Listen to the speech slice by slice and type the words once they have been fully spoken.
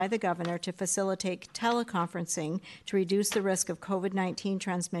by the governor to facilitate teleconferencing to reduce the risk of COVID-19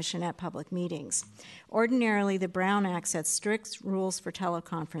 transmission at public meetings. Ordinarily, the Brown Act sets strict rules for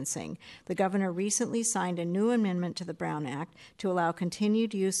teleconferencing. The governor recently signed a new amendment to the Brown Act to allow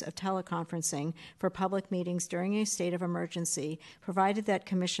continued use of teleconferencing for public meetings during a state of emergency, provided that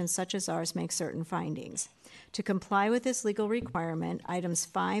commissions such as ours make certain findings. To comply with this legal requirement, items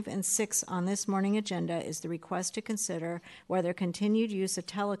 5 and 6 on this morning agenda is the request to consider whether continued use of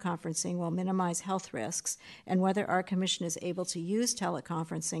teleconferencing will minimize health risks and whether our commission is able to use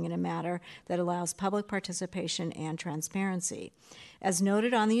teleconferencing in a manner that allows public participation and transparency. As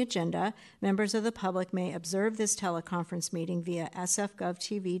noted on the agenda, members of the public may observe this teleconference meeting via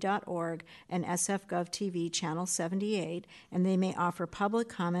sfgovtv.org and sfgovtv channel 78, and they may offer public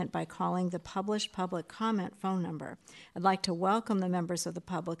comment by calling the published public comment phone number. I'd like to welcome the members of the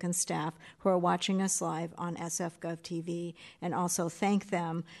public and staff who are watching us live on sfgovtv and also thank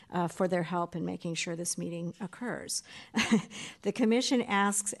them for their help in making sure this meeting occurs. The Commission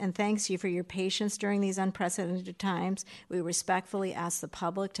asks and thanks you for your patience during these unprecedented times. We respectfully ask the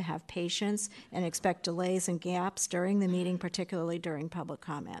public to have patience and expect delays and gaps during the meeting, particularly during public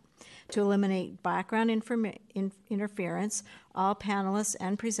comment. To eliminate background interference, all panelists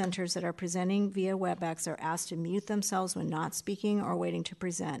and presenters that are presenting via WebEx are asked to mute themselves when not speaking or waiting to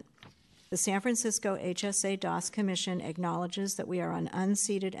present. The San Francisco HSA DOS Commission acknowledges that we are on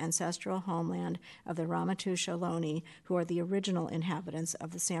unceded ancestral homeland of the Ramaytush Ohlone, who are the original inhabitants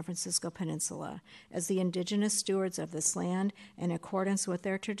of the San Francisco Peninsula. As the indigenous stewards of this land, in accordance with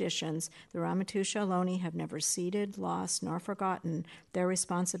their traditions, the Ramaytush Ohlone have never ceded, lost, nor forgotten their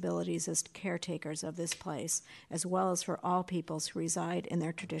responsibilities as caretakers of this place, as well as for all peoples who reside in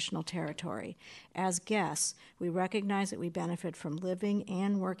their traditional territory. As guests, we recognize that we benefit from living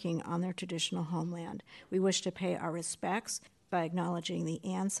and working on their traditional homeland. We wish to pay our respects by acknowledging the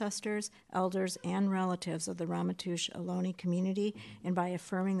ancestors, elders, and relatives of the Ramaytush Ohlone community and by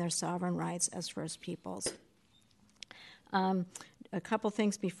affirming their sovereign rights as First Peoples. A couple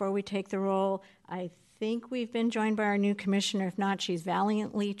things before we take the roll. I think we've been joined by our new commissioner. If not, she's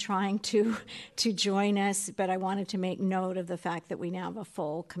valiantly trying to join us, but I wanted to make note of the fact that we now have a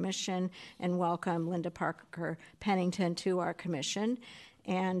full commission and welcome Linda Parker Pennington to our commission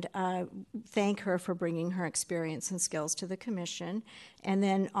and thank her for bringing her experience and skills to the commission. And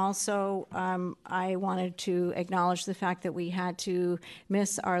then also I wanted to acknowledge the fact that we had to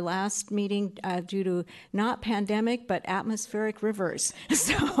miss our last meeting due to not pandemic, but atmospheric rivers.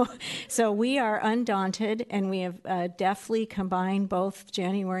 So we are undaunted, and we have deftly combined both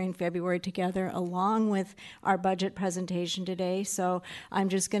January and February together along with our budget presentation today. So I'm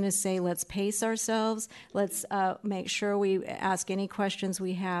just going to say let's pace ourselves. Let's make sure we ask any questions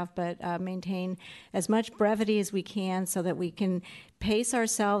we have, but maintain as much brevity as we can so that we can pace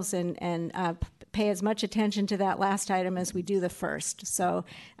ourselves and pay as much attention to that last item as we do the first. So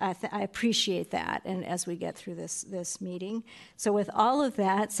I appreciate that, and as we get through this meeting. So with all of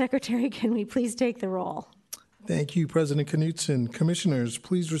that, Secretary, can we please take the roll? Thank you, President Knutson. Commissioners,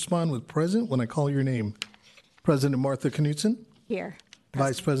 please respond with present when I call your name. President Martha Knutson? Here.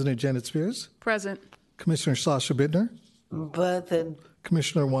 Vice President Janet Spears? Present. Commissioner Sasha Bittner? Present.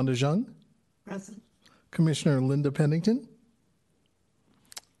 Commissioner Wanda Zhang? Present. Commissioner Linda Pennington?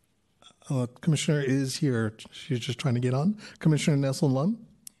 Commissioner is here. She's just trying to get on. Commissioner Nestle Lum?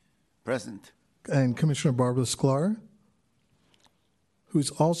 Present. And Commissioner Barbara Sklar, who's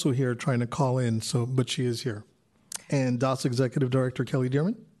also here trying to call in, but she is here. And DOS Executive Director Kelly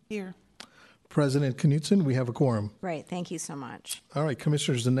Dearman? Here. President Knutson, we have a quorum. Right, thank you so much. All right,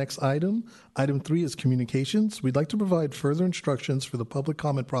 Commissioners, the next item 3 is communications. We'd like to provide further instructions for the public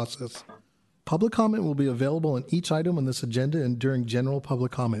comment process. Public comment will be available on each item on this agenda and during general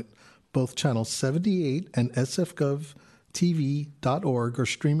public comment. Both Channel 78 and sfgovtv.org are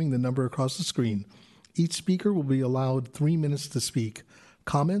streaming the number across the screen. Each speaker will be allowed 3 minutes to speak.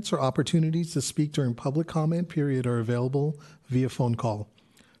 Comments or opportunities to speak during public comment period are available via phone call.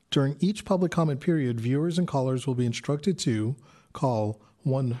 During each public comment period, viewers and callers will be instructed to call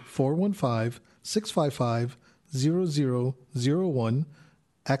 1-415-655-0001,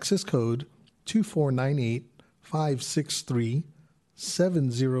 access code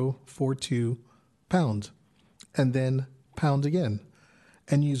 2498563-7042 pound, and then pound again,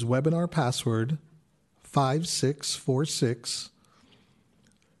 and use webinar password 5646.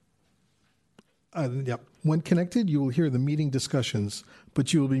 When connected, you will hear the meeting discussions,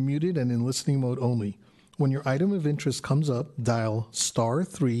 but you will be muted and in listening mode only. When your item of interest comes up, dial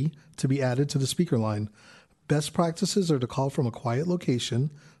 *3 to be added to the speaker line. Best practices are to call from a quiet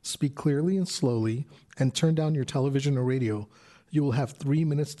location, speak clearly and slowly, and turn down your television or radio. You will have 3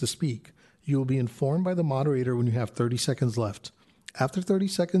 minutes to speak. You will be informed by the moderator when you have 30 seconds left. After 30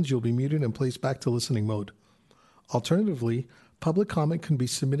 seconds, you'll be muted and placed back to listening mode. Alternatively, public comment can be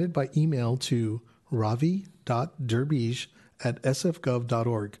submitted by email to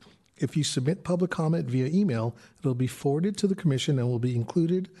ravi.derbij@sfgov.org. If you submit public comment via email, it'll be forwarded to the Commission and will be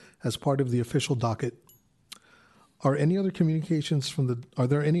included as part of the official docket. Are there any other communications from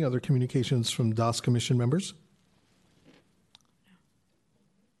DAS Commission members?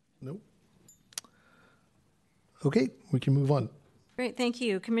 No. Okay, we can move on. Great, thank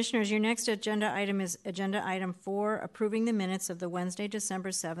you. Commissioners, your next agenda item is Agenda Item 4, approving the minutes of the Wednesday,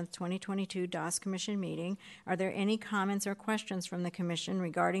 December 7th, 2022 DAS Commission meeting. Are there any comments or questions from the Commission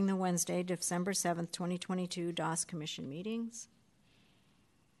regarding the Wednesday, December 7th, 2022 DAS Commission meetings?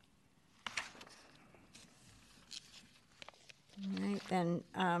 All right, then,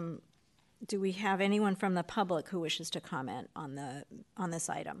 do we have anyone from the public who wishes to comment on this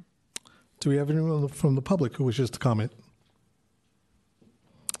item? Do we have anyone from the public who wishes to comment?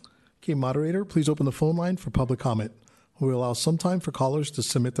 Okay, moderator, please open the phone line for public comment. We will allow some time for callers to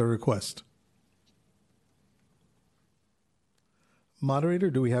submit their request. Moderator,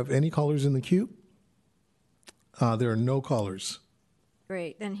 do we have any callers in the queue? There are no callers.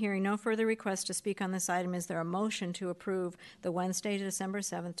 Great. Then hearing no further requests to speak on this item, is there a motion to approve the Wednesday, December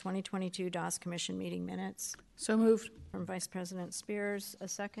 7th, 2022 DAS Commission meeting minutes? So moved. From Vice President Spears, a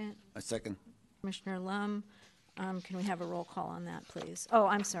second. A second. Commissioner Lum, can we have a roll call on that, please? Oh,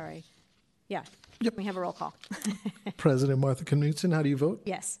 I'm sorry. Yeah. Yep. We have a roll call. President Martha Knudsen, how do you vote?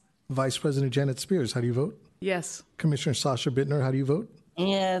 Yes. Vice President Janet Spears, how do you vote? Yes. Commissioner Sasha Bittner, how do you vote?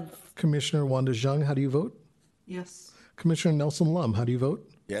 Yes. Commissioner Wanda Zhang, how do you vote? Yes. Commissioner Nelson Lum, how do you vote?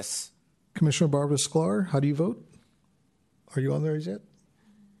 Yes. Commissioner Barbara Sklar, how do you vote? Are you on there yet?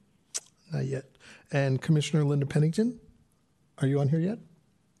 Not yet. And Commissioner Linda Pennington, are you on here yet?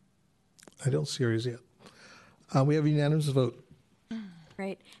 I don't see her as yet. We have a unanimous vote.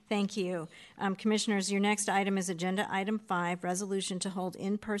 Great, thank you. Commissioners, your next item is Agenda Item 5, resolution to hold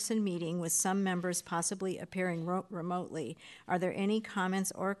in-person meeting with some members possibly appearing remotely. Are there any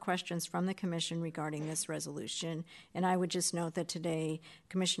comments or questions from the Commission regarding this resolution? And I would just note that today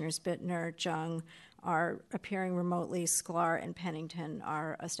Commissioners Bittner, Jung are appearing remotely, Sklar and Pennington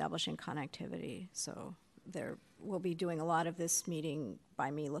are establishing connectivity. So we'll be doing a lot of this meeting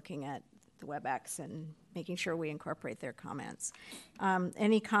by me looking at the WebEx and making sure we incorporate their comments.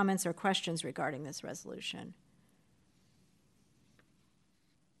 Any comments or questions regarding this resolution?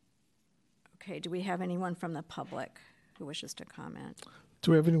 Okay, do we have anyone from the public who wishes to comment?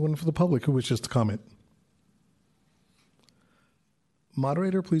 Do we have anyone from the public who wishes to comment?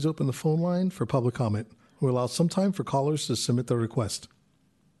 Moderator, please open the phone line for public comment. We'll allow some time for callers to submit their request.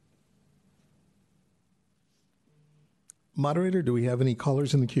 Moderator, do we have any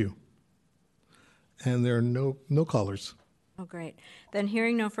callers in the queue? And there are no callers. Oh, great. Then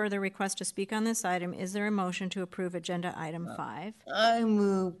hearing no further request to speak on this item, is there a motion to approve Agenda Item 5? I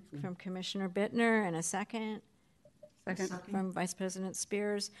move. From Commissioner Bittner, and a second? Second. From Vice President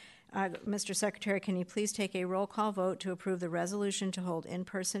Spears. Mr. Secretary, can you please take a roll call vote to approve the resolution to hold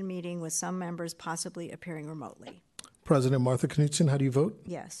in-person meeting with some members possibly appearing remotely? President Martha Knudsen, how do you vote?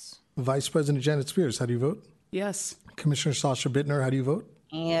 Yes. Vice President Janet Spears, how do you vote? Yes. Commissioner Sasha Bittner, how do you vote?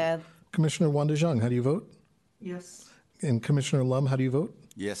 Yes. Commissioner Wanda Zhang, how do you vote? Yes. And Commissioner Lum, how do you vote?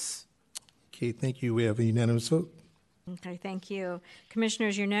 Yes. Okay, thank you. We have a unanimous vote. Okay, thank you.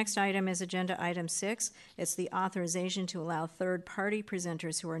 Commissioners, your next item is Agenda Item 6. It's the authorization to allow third-party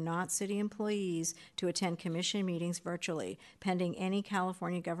presenters who are not city employees to attend commission meetings virtually, pending any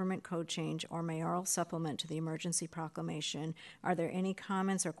California government code change or mayoral supplement to the emergency proclamation. Are there any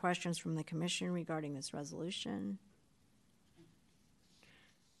comments or questions from the commission regarding this resolution?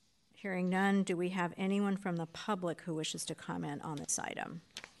 Hearing none, do we have anyone from the public who wishes to comment on this item?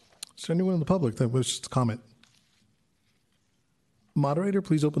 Is there anyone in the public that wishes to comment? Moderator,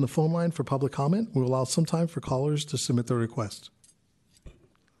 please open the phone line for public comment. We'll allow some time for callers to submit their request.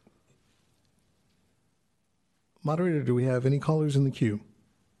 Moderator, do we have any callers in the queue?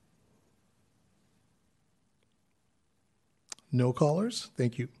 No callers?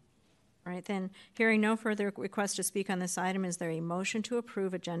 Thank you. All right, then, hearing no further request to speak on this item, is there a motion to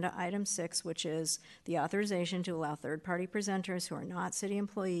approve Agenda Item 6, which is the authorization to allow third-party presenters who are not city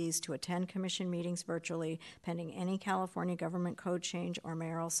employees to attend commission meetings virtually, pending any California government code change or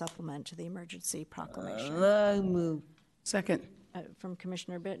mayoral supplement to the emergency proclamation? I move. Second. From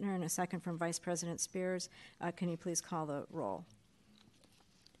Commissioner Bittner and a second from Vice President Spears. Can you please call the roll?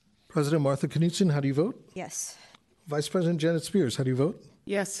 President Martha Knudsen, how do you vote? Yes. Vice President Janet Spears, how do you vote?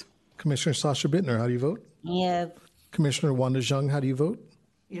 Yes. Commissioner Sasha Bittner, how do you vote? Yes. Commissioner Wanda Zhang, how do you vote?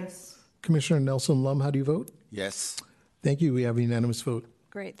 Yes. Commissioner Nelson Lum, how do you vote? Yes. Thank you. We have a unanimous vote.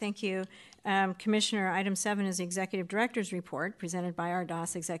 Great, thank you. Commissioner, item 7 is the Executive Director's Report, presented by our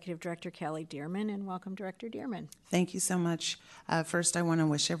DOS Executive Director, Kelly Dearman, and welcome, Director Dearman. Thank you so much. First, I want to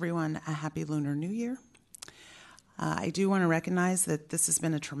wish everyone a happy Lunar New Year. I do want to recognize that this has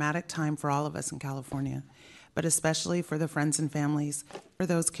been a traumatic time for all of us in California, but especially for the friends and families for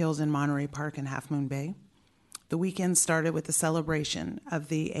those killed in Monterey Park and Half Moon Bay. The weekend started with the celebration of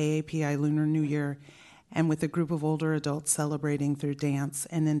the AAPI Lunar New Year and with a group of older adults celebrating through dance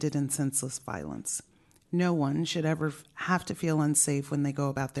and ended in senseless violence. No one should ever have to feel unsafe when they go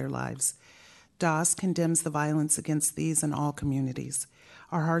about their lives. DOS condemns the violence against these and all communities.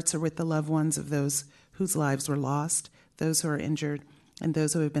 Our hearts are with the loved ones of those whose lives were lost, those who are injured, and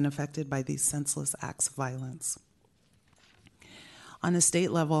those who have been affected by these senseless acts of violence. On a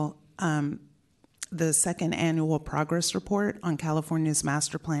state level, the second annual progress report on California's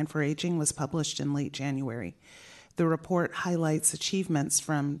Master Plan for Aging was published in late January. The report highlights achievements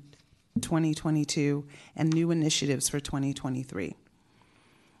from 2022 and new initiatives for 2023.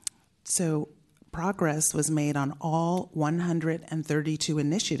 So progress was made on all 132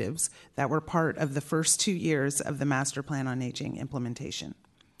 initiatives that were part of the first 2 years of the Master Plan on Aging implementation.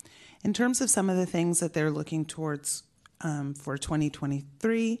 In terms of some of the things that they're looking towards for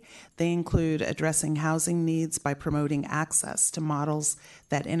 2023, they include addressing housing needs by promoting access to models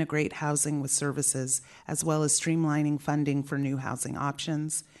that integrate housing with services, as well as streamlining funding for new housing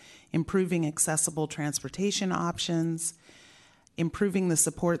options, improving accessible transportation options, improving the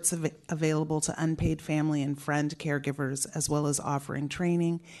supports available to unpaid family and friend caregivers, as well as offering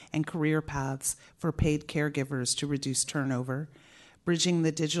training and career paths for paid caregivers to reduce turnover, bridging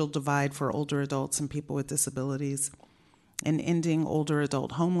the digital divide for older adults and people with disabilities, and ending older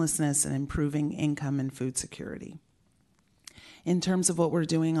adult homelessness and improving income and food security. In terms of what we're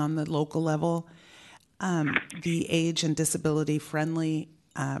doing on the local level, the Age and Disability Friendly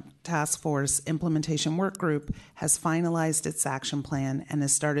Task Force Implementation Work Group has finalized its action plan and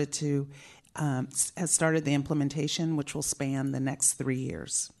has started the implementation, which will span the next 3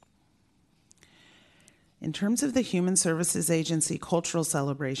 years. In terms of the Human Services Agency cultural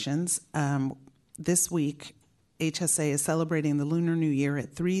celebrations, this week, HSA is celebrating the Lunar New Year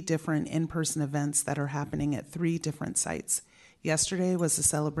at 3 different in-person events that are happening at 3 different sites. Yesterday was a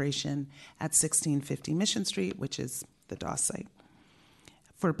celebration at 1650 Mission Street, which is the DOS site.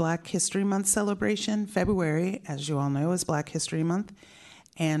 For Black History Month celebration, February, as you all know, is Black History Month,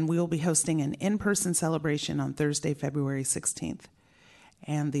 and we will be hosting an in-person celebration on Thursday, February 16th.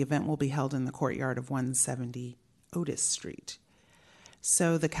 And the event will be held in the courtyard of 170 Otis Street.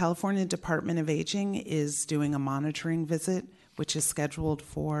 So the California Department of Aging is doing a monitoring visit, which is scheduled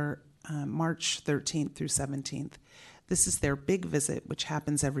for March 13th through 17th. This is their big visit, which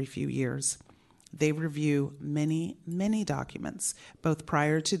happens every few years. They review many, many documents, both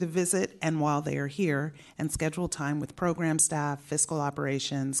prior to the visit and while they are here, and schedule time with program staff, fiscal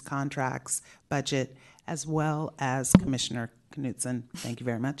operations, contracts, budget, as well as Commissioner Knudsen. Thank you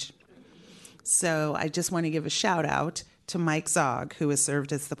very much. So I just want to give a shout out to Mike Zog, who has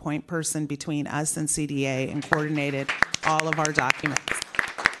served as the point person between us and CDA and coordinated all of our documents.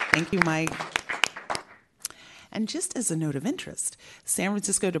 Thank you, Mike. And just as a note of interest, San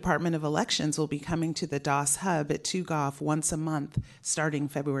Francisco Department of Elections will be coming to the DOS Hub at Tugoff once a month starting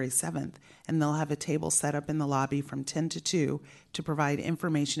February 7th, and they'll have a table set up in the lobby from 10 to 2 to provide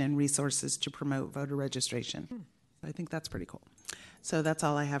information and resources to promote voter registration. I think that's pretty cool. So that's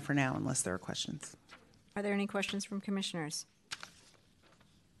all I have for now, unless there are questions. Are there any questions from commissioners?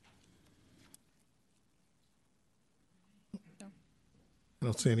 I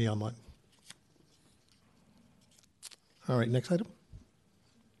don't see any online. All right, next item.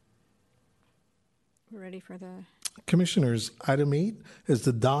 We're ready for the... Commissioners, item 8 is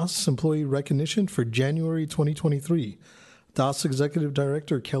the DOS employee recognition for January 2023. DOS Executive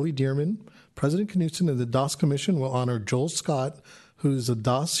Director Kelly Dearman, President Knudsen of the DOS Commission will honor Joel Scott, who is a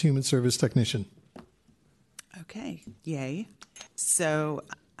DOS Human Service Technician. Okay, yay. So,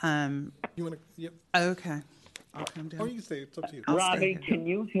 You want to? Yep. okay. I'll come down. Or you can stay. It's up to you. I'll stay Robbie, here. can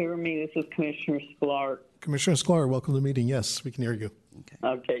you hear me? This is Commissioner Sklar. Commissioner Sklar, welcome to the meeting. Yes, we can hear you.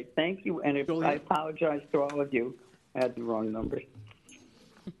 Okay, thank you. And I apologize to all of you. I had the wrong numbers.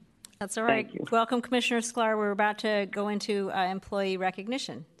 That's all right. Thank you. Welcome, Commissioner Sklar. We're about to go into employee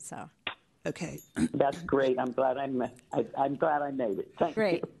recognition. So Okay, That's great. I'm glad I made it. Thank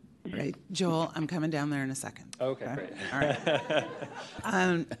great. you. great. Joel, I'm coming down there in a second. Okay, great. All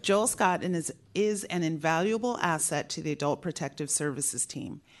right. Joel Scott is an invaluable asset to the Adult Protective Services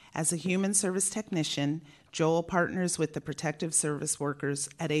team. As a human service technician, Joel partners with the protective service workers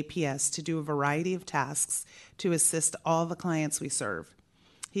at APS to do a variety of tasks to assist all the clients we serve.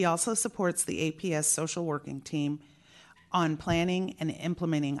 He also supports the APS social working team on planning and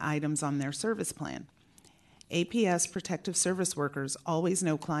implementing items on their service plan. APS protective service workers always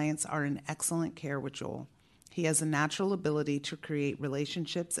know clients are in excellent care with Joel. He has a natural ability to create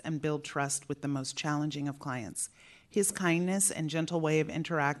relationships and build trust with the most challenging of clients. His kindness and gentle way of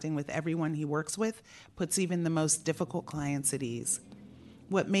interacting with everyone he works with puts even the most difficult clients at ease.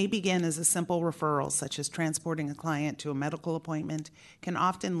 What may begin as a simple referral, such as transporting a client to a medical appointment, can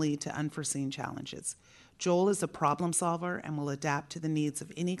often lead to unforeseen challenges. Joel is a problem solver and will adapt to the needs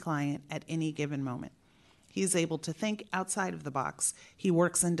of any client at any given moment. He is able to think outside of the box. He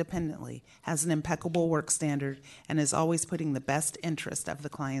works independently, has an impeccable work standard, and is always putting the best interest of the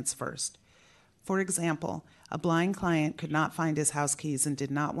clients first. For example, a blind client could not find his house keys and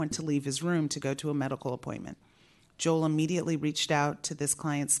did not want to leave his room to go to a medical appointment. Joel immediately reached out to this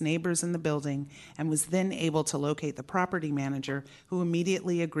client's neighbors in the building and was then able to locate the property manager, who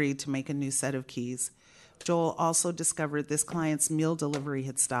immediately agreed to make a new set of keys. Joel also discovered this client's meal delivery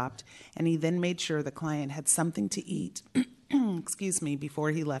had stopped, and he then made sure the client had something to eat before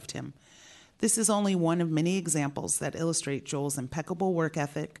he left him. This is only one of many examples that illustrate Joel's impeccable work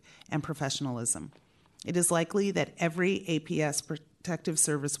ethic and professionalism. It is likely that every APS protective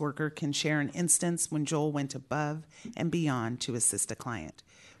service worker can share an instance when Joel went above and beyond to assist a client.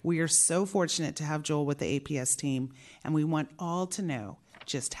 We are so fortunate to have Joel with the APS team, and we want all to know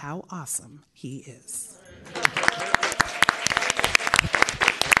just how awesome he is.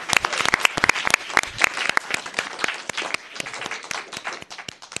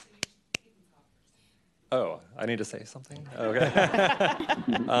 Oh, I need to say something? Okay.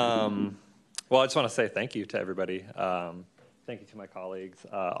 Well, I just want to say thank you to everybody. Thank you to my colleagues,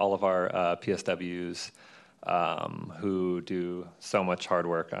 all of our PSWs who do so much hard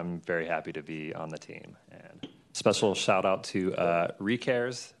work. I'm very happy to be on the team. And special shout out to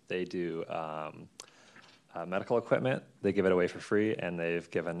ReCares. They do medical equipment. They give it away for free, and they've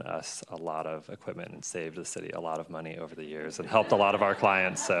given us a lot of equipment and saved the city a lot of money over the years and helped a lot of our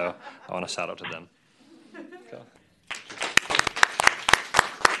clients. So I want to shout out to them. Go.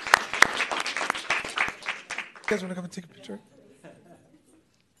 You guys want to come and take a picture?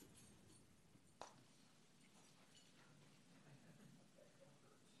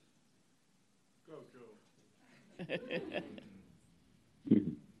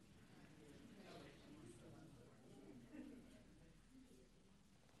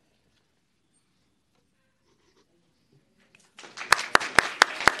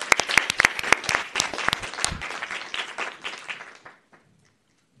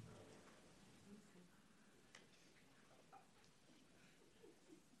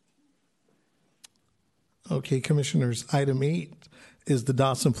 Okay, Commissioners, item 8 is the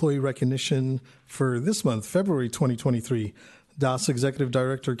DAS employee recognition for this month, February 2023. DAS Executive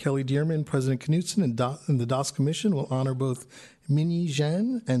Director Kelly Dearman, President Knutson, and the DAS Commission will honor both Minyi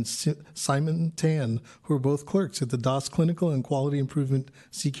Zhan and Simon Tan, who are both clerks at the DAS Clinical and Quality Improvement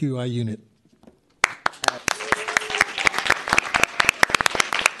CQI unit.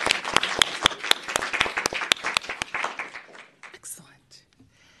 Excellent.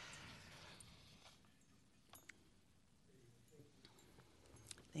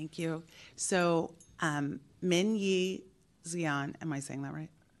 Thank you. So, Minyi Zhan, am I saying that right?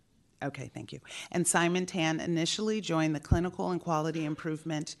 Okay, thank you. And Simon Tan initially joined the Clinical and Quality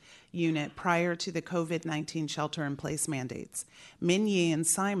Improvement Unit prior to the COVID-19 shelter-in-place mandates. Minyi and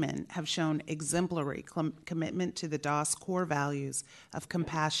Simon have shown exemplary commitment to the DAS core values of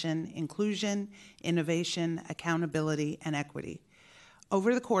compassion, inclusion, innovation, accountability, and equity.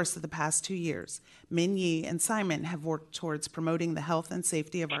 Over the course of the past 2 years, Minyi and Simon have worked towards promoting the health and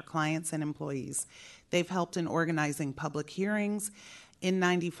safety of our clients and employees. They've helped in organizing public hearings,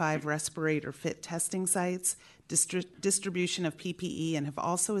 N95 respirator fit testing sites, distribution of PPE, and have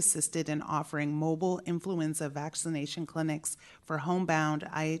also assisted in offering mobile influenza vaccination clinics for homebound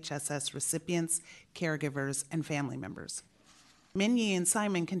IHSS recipients, caregivers, and family members. Minyi and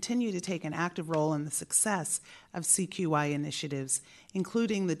Simon continue to take an active role in the success of CQI initiatives,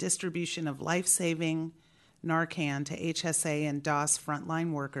 including the distribution of life-saving Narcan to HSA and DAS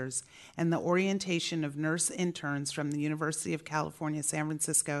frontline workers, and the orientation of nurse interns from the University of California, San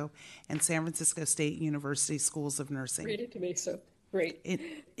Francisco, and San Francisco State University Schools of Nursing. Read it to me, so great.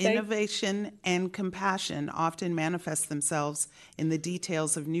 Innovation and compassion often manifest themselves in the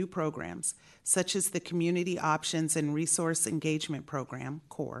details of new programs, such as the Community Options and Resource Engagement Program,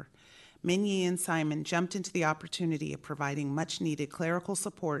 CORE. Minyi and Simon jumped into the opportunity of providing much-needed clerical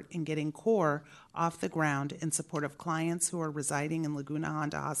support in getting CORE off the ground in support of clients who are residing in Laguna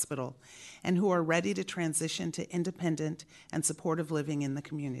Honda Hospital and who are ready to transition to independent and supportive living in the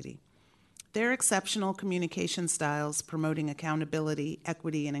community. Their exceptional communication styles promoting accountability,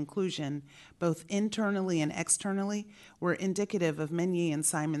 equity, and inclusion, both internally and externally, were indicative of Minyi and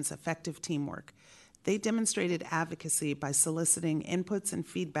Simon's effective teamwork. They demonstrated advocacy by soliciting inputs and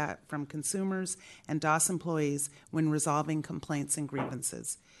feedback from consumers and DOS employees when resolving complaints and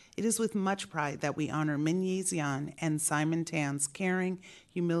grievances. It is with much pride that we honor Minyi Xian and Simon Tan's caring,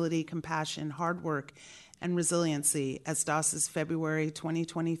 humility, compassion, hard work, and resiliency as DOS's February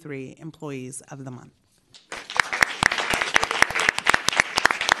 2023 Employees of the Month.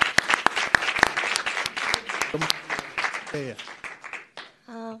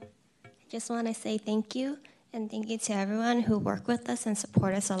 Just want to say thank you, and thank you to everyone who worked with us and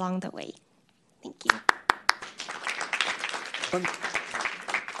support us along the way. Thank you.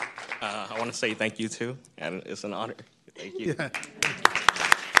 I want to say thank you too, and it's an honor. Thank you. Yeah.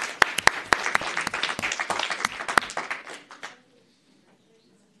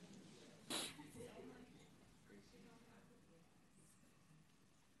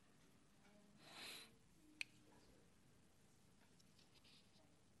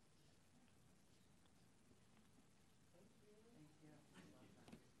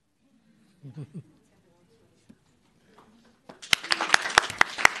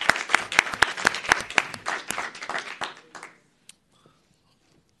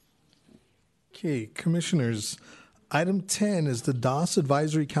 Okay, Commissioners, item 10 is the DOS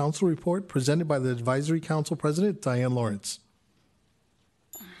Advisory Council report presented by the Advisory Council President, Diane Lawrence,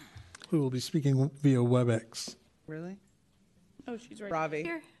 who will be speaking via WebEx. Really? Oh, she's right Ravi.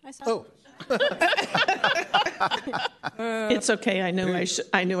 here. I saw Oh, It's okay. I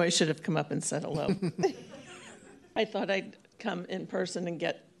knew I should have come up and said hello. I thought I'd come in person and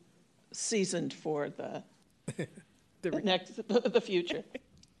get seasoned for the future.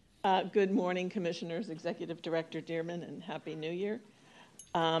 Good morning, Commissioners, Executive Director Dearman, and Happy New Year.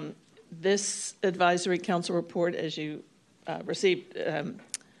 This Advisory Council report, as you received,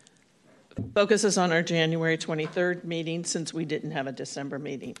 focuses on our January 23rd meeting since we didn't have a December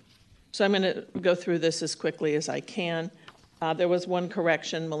meeting. So I'm going to go through this as quickly as I can. There was one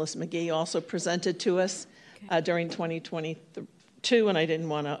correction. Melissa McGee also presented to us during 2022, and I didn't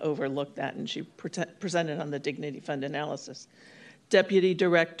want to overlook that, and she presented on the Dignity Fund analysis. Deputy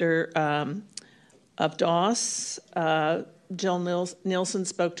Director of DOS, Jill Nielsen,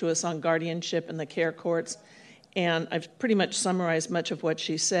 spoke to us on guardianship and the care courts, and I've pretty much summarized much of what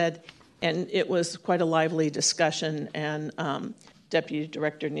she said, and it was quite a lively discussion, and Deputy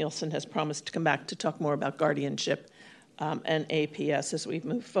Director Nielsen has promised to come back to talk more about guardianship and APS as we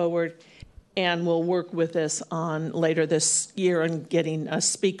move forward, and we'll work with us on later this year on getting a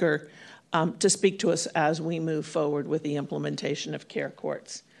speaker to speak to us as we move forward with the implementation of care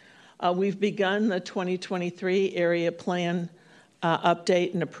courts. We've begun the 2023 area plan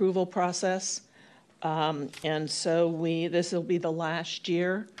update and approval process, and so this will be the last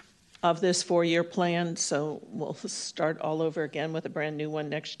year of this 4-year plan, so we'll start all over again with a brand new one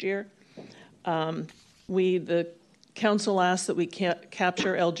next year. The council asked that we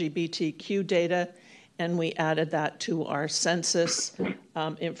capture LGBTQ data, and we added that to our census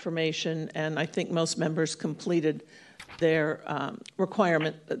information, and I think most members completed their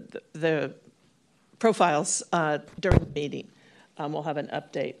requirement, the profiles during the meeting. We'll have an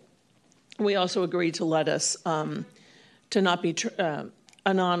update. We also agreed to let us to not be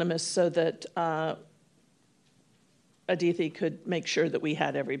anonymous so that Adithi could make sure that we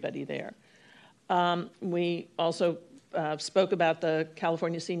had everybody there. We also spoke about the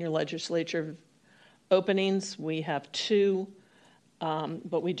California Senior Legislature openings. We have 2,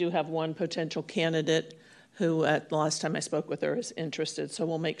 but we do have one potential candidate who, at the last time I spoke with her, is interested, so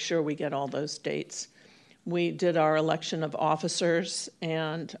we'll make sure we get all those dates. We did our election of officers,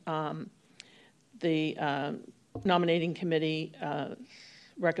 and the nominating committee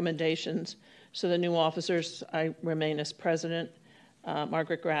recommendations. So the new officers, I remain as president.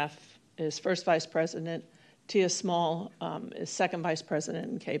 Margaret Graff is first vice president. Tia Small is second vice president,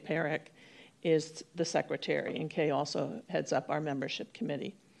 and Kay Perrick is the secretary, and Kay also heads up our membership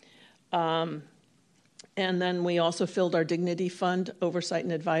committee. And then we also filled our Dignity Fund Oversight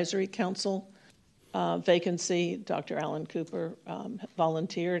and Advisory Council vacancy. Dr. Alan Cooper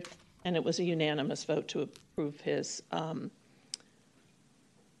volunteered, and it was a unanimous vote to approve his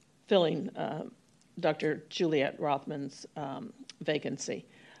filling Dr. Juliet Rothman's vacancy.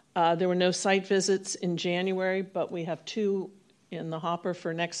 There were no site visits in January, but we have 2 in the hopper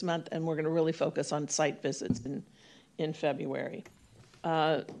for next month, and we're going to really focus on site visits in February.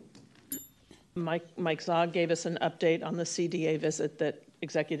 Mike Zog gave us an update on the CDA visit that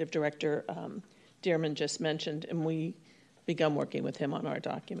Executive Director Dearman just mentioned, and we begun working with him on our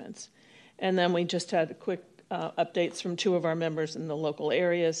documents. And then we just had quick updates from two of our members in the local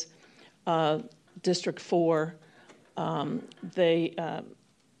areas. District 4,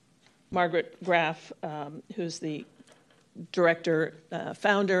 Margaret Graff, who's the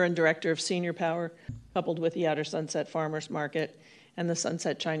founder and director of Senior Power, coupled with the Outer Sunset Farmers Market and the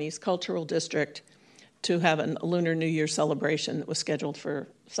Sunset Chinese Cultural District, to have a Lunar New Year celebration that was scheduled for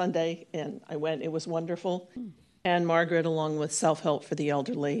Sunday, and I went. It was wonderful. And Margaret, along with Self Help for the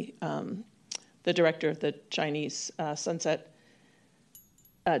Elderly, the director of the Chinese Sunset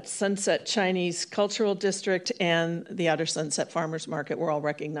Chinese Cultural District, and the Outer Sunset Farmers Market were all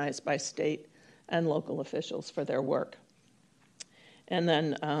recognized by state and local officials for their work. And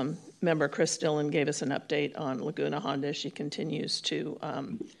then member Chris Dillon gave us an update on Laguna Honda. She continues to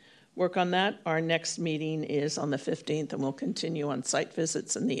work on that. Our next meeting is on the 15th, and we'll continue on site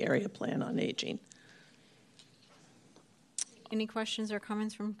visits and the area plan on aging. Any questions or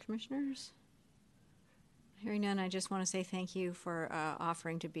comments from commissioners? Hearing none, I just want to say thank you for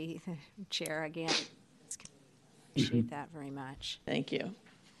offering to be the chair again. Appreciate that very much. Thank you.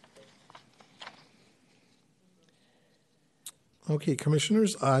 Okay,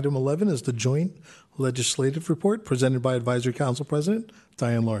 Commissioners, item 11 is the joint legislative report presented by Advisory Council President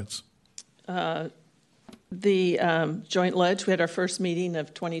Diane Lawrence. The joint ledge, we had our first meeting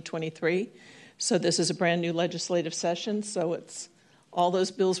of 2023. So this is a brand new legislative session. So it's all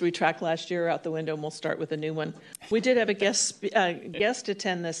those bills we tracked last year out the window, and we'll start with a new one. We did have a guest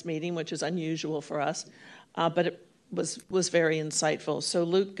attend this meeting, which is unusual for us, but it was very insightful. So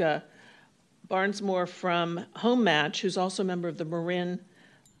Luke Barnesmore from Home Match, who's also a member of the Marin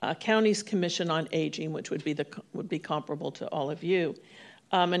County's Commission on Aging, which would be comparable to all of you,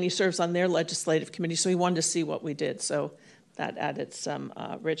 and he serves on their legislative committee. So he wanted to see what we did. So that added some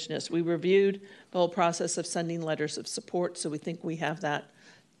richness. We reviewed the whole process of sending letters of support, so we think we have that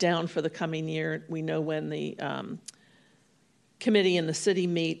down for the coming year. We know when the committee in the city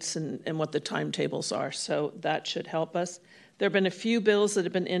meets and what the timetables are, so that should help us. There have been a few bills that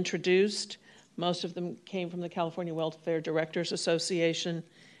have been introduced. Most of them came from the California Welfare Directors Association,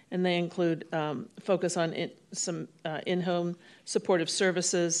 and they include focus on some in-home supportive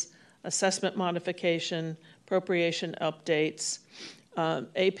services, assessment modification, appropriation updates,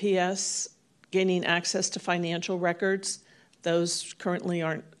 APS, gaining access to financial records. Those currently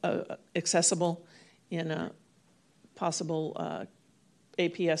aren't accessible in a possible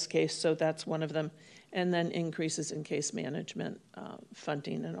APS case, so that's one of them. And then increases in case management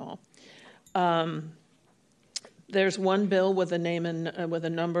funding and all. There's one bill with a name and with a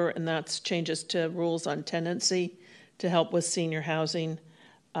number, and that's changes to rules on tenancy to help with senior housing.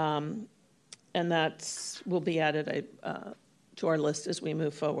 And that will be added to our list as we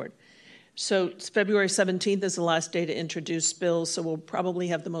move forward. So February 17th is the last day to introduce bills, so we'll probably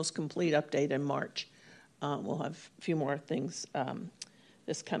have the most complete update in March. We'll have a few more things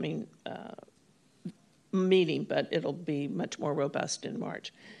this coming meeting, but it'll be much more robust in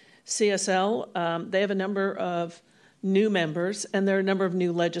March. CSL, they have a number of new members, and there are a number of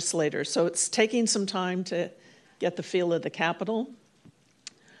new legislators, so it's taking some time to get the feel of the Capitol.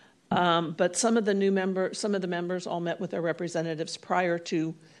 But some of the members all met with their representatives prior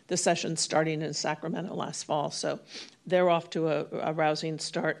to the session starting in Sacramento last fall, so they're off to a rousing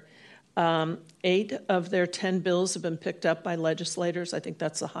start. 8 of their 10 bills have been picked up by legislators. I think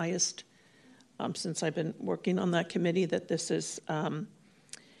that's the highest since I've been working on that committee that this is.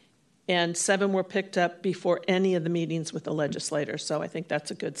 And 7 were picked up before any of the meetings with the legislators, so I think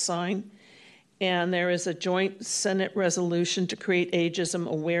that's a good sign. And there is a joint Senate resolution to create Ageism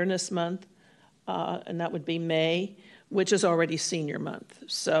Awareness Month, and that would be May, which is already Senior Month.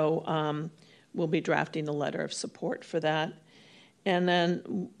 So we'll be drafting a letter of support for that. And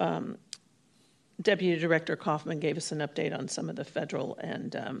then Deputy Director Kaufman gave us an update on some of the federal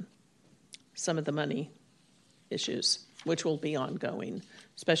and some of the money issues, which will be ongoing,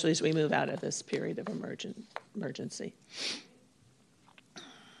 especially as we move out of this period of emergency.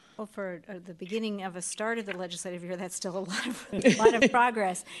 Well, for the beginning of a start of the legislative year, that's still a lot of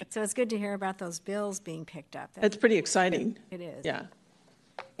progress. So it's good to hear about those bills being picked up. That's pretty exciting. It is. Yeah.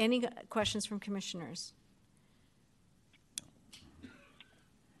 Any questions from commissioners?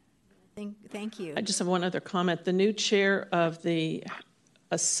 Thank you. I just have one other comment. The new chair of the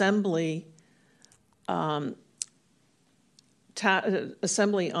Assembly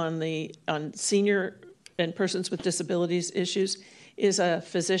Assembly on senior and persons with disabilities issues is a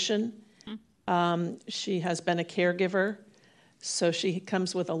physician. She has been a caregiver, so she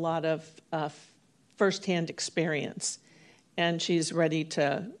comes with a lot of firsthand experience, and she's ready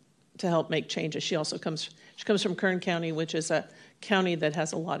to help make changes. She comes from Kern County, which is a county that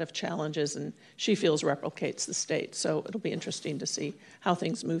has a lot of challenges, and she feels replicates the state. So it'll be interesting to see how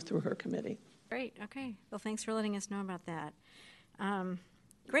things move through her committee. Great. Okay. Well, thanks for letting us know about that.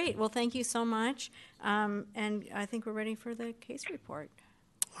 Great. Well, thank you so much. And I think we're ready for the case report.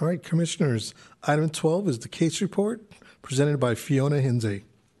 All right, Commissioners. Item 12 is the case report presented by Fiona Hinze,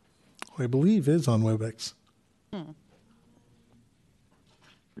 who I believe is on WebEx.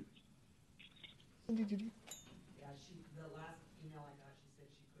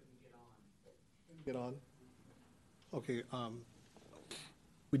 Get on. Okay.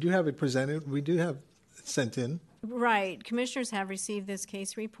 We do have it presented. We do have it sent in. Right. Commissioners have received this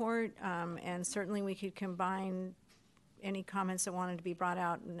case report, and certainly we could combine any comments that wanted to be brought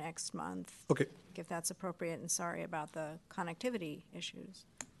out next month. Okay. If that's appropriate, and sorry about the connectivity issues.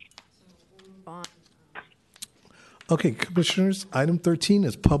 So we'll move on. Okay, Commissioners, item 13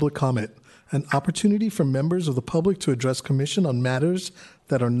 is public comment, an opportunity for members of the public to address Commission on matters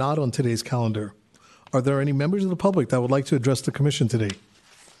that are not on today's calendar. Are there any members of the public that would like to address the Commission today?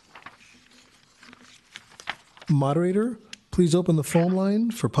 Moderator, please open the phone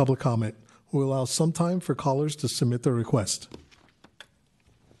line for public comment. We'll allow some time for callers to submit their request.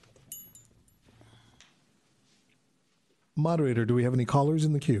 Moderator, do we have any callers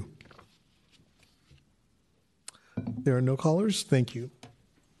in the queue? There are no callers. Thank you.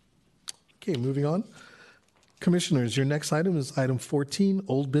 Okay, moving on. Commissioners, your next item is item 14,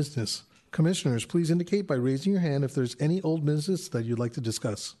 old business. Commissioners, please indicate by raising your hand if there's any old business that you'd like to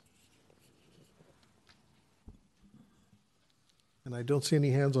discuss. And I don't see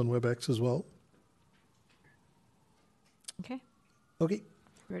any hands on WebEx as well. Okay. Okay.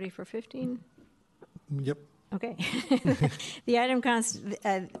 Ready for 15? Yep. Okay. The item,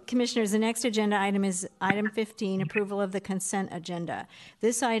 Commissioners, the next agenda item is item 15, approval of the consent agenda.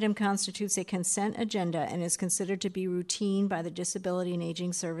 This item constitutes a consent agenda and is considered to be routine by the Disability and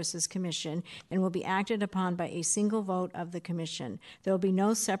Aging Services Commission and will be acted upon by a single vote of the Commission. There will be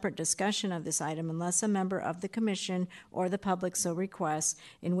no separate discussion of this item unless a member of the Commission or the public so requests,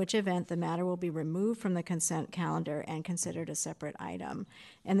 in which event the matter will be removed from the consent calendar and considered a separate item.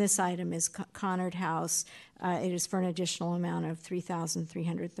 And this item is Connard House. It is for an additional amount of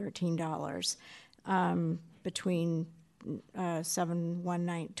 $3,313 between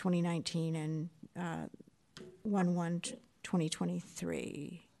 7/1/2019 and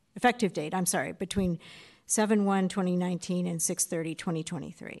 1/1/2023. Effective date, I'm sorry, between 7/1/2019 and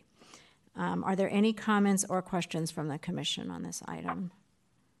 6/30/2023. Are there any comments or questions from the Commission on this item?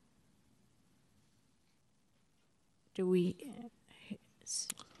 Do we...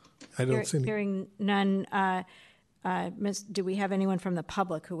 I don't see any. Hearing none, do we have anyone from the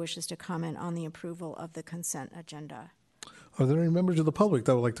public who wishes to comment on the approval of the consent agenda? Are there any members of the public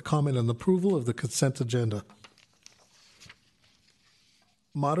that would like to comment on the approval of the consent agenda?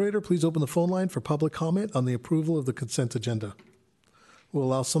 Moderator, please open the phone line for public comment on the approval of the consent agenda. We'll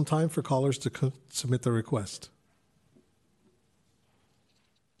allow some time for callers to submit their request.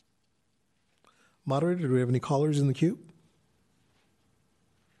 Moderator, do we have any callers in the queue?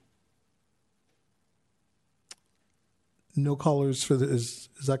 No callers for this.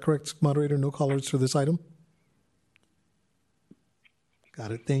 Is that correct, Moderator? No callers for this item?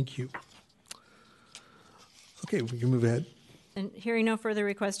 Got it. Thank you. Okay, we can move ahead. And hearing no further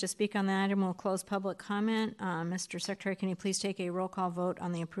requests to speak on the item, we'll close public comment. Mr. Secretary, can you please take a roll call vote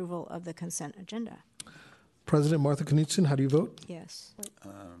on the approval of the consent agenda? President Martha Knudsen, how do you vote? Yes.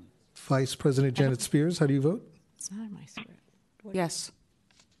 Vice President Janet Spears, how do you vote? It's not in my script. Yes.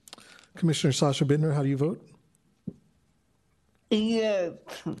 Commissioner Sasha Bittner, how do you vote? Yes.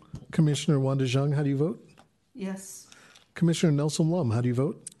 Commissioner Wanda Zhang, how do you vote? Yes. Commissioner Nelson Lum, how do you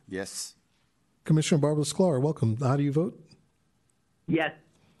vote? Yes. Commissioner Barbara Sklar, welcome. How do you vote? Yes.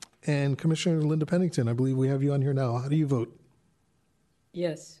 And Commissioner Linda Pennington, I believe we have you on here now. How do you vote?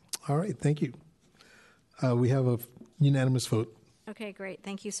 Yes. All right, thank you. We have a unanimous vote. Okay, great.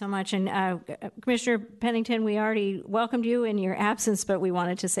 Thank you so much. And Commissioner Pennington, we already welcomed you in your absence, but we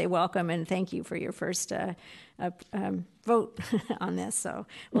wanted to say welcome and thank you for your first vote on this. So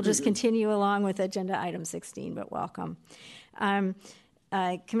we'll just continue along with agenda item 16, but welcome.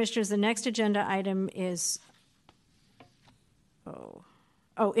 Commissioners, the next agenda item is,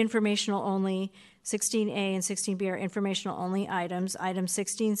 informational only. 16A and 16B are informational only items. Items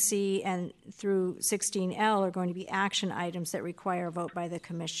 16C and through 16L are going to be action items that require a vote by the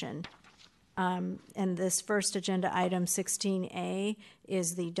Commission. And this first agenda item, 16A,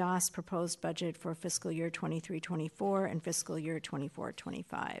 is the DOS proposed budget for fiscal year 23-24 and fiscal year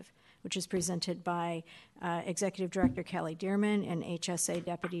 24-25, which is presented by Executive Director Kelly Dearman and HSA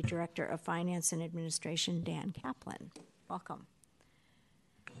Deputy Director of Finance and Administration Dan Kaplan. Welcome.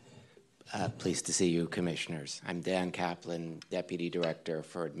 Pleased to see you, Commissioners. I'm Dan Kaplan, Deputy Director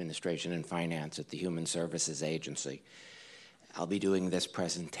for Administration and Finance at the Human Services Agency. I'll be doing this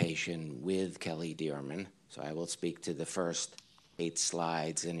presentation with Kelly Dearman, so I will speak to the first 8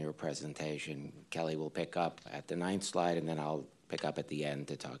 slides in your presentation. Kelly will pick up at the 9th slide, and then I'll pick up at the end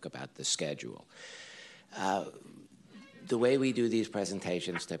to talk about the schedule. The way we do these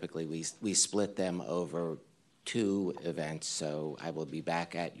presentations, typically we split them over 2 events, so I will be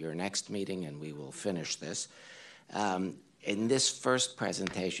back at your next meeting and we will finish this. In this first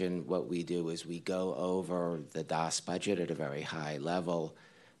presentation, what we do is we go over the DOS budget at a very high level.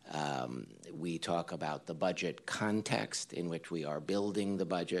 We talk about the budget context in which we are building the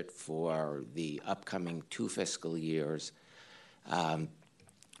budget for the upcoming 2 fiscal years.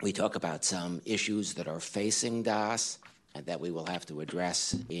 We talk about some issues that are facing DOS and that we will have to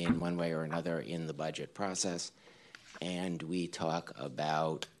address in one way or another in the budget process. And we talk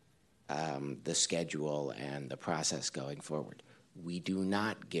about the schedule and the process going forward. We do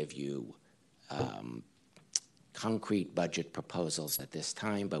not give you concrete budget proposals at this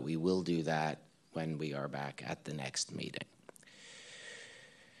time, but we will do that when we are back at the next meeting.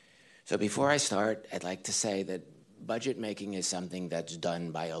 So before I start, I'd like to say that budget making is something that's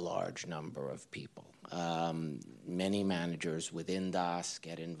done by a large number of people. Many managers within DOS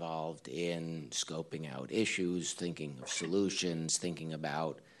get involved in scoping out issues, thinking of solutions, thinking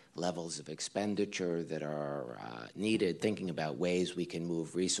about levels of expenditure that are needed, thinking about ways we can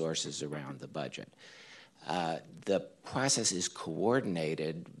move resources around the budget. The process is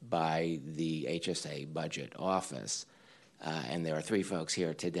coordinated by the HSA Budget Office, and there are 3 folks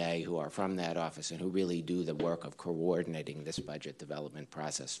here today who are from that office and who really do the work of coordinating this budget development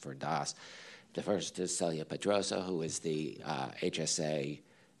process for DOS. The first is Celia Pedrosa, who is the HSA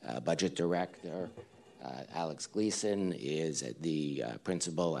Budget Director. Alex Gleason is the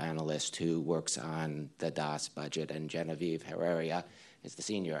principal analyst who works on the DOS budget, and Genevieve Herrera is the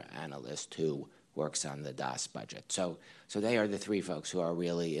senior analyst who works on the DOS budget. So they are the 3 folks who are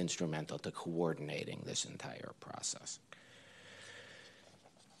really instrumental to coordinating this entire process.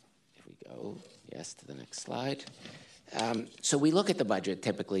 If we go, yes, to the next slide. So we look at the budget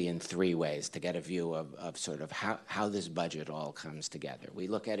typically in 3 ways to get a view of sort of how this budget all comes together. We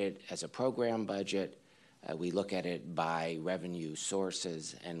look at it as a program budget, we look at it by revenue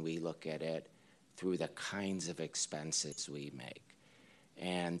sources, and we look at it through the kinds of expenses we make.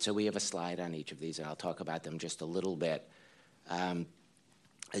 And so we have a slide on each of these, and I'll talk about them just a little bit.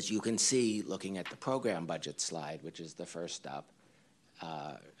 As you can see, looking at the program budget slide, which is the first up,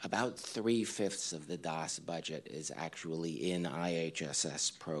 about 3/5 of the DOS budget is actually in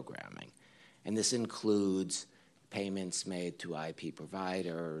IHSS programming. And this includes payments made to IP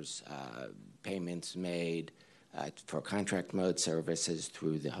providers, payments made for contract mode services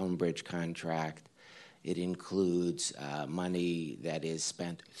through the Homebridge contract. It includes money that is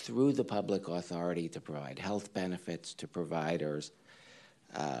spent through the public authority to provide health benefits to providers.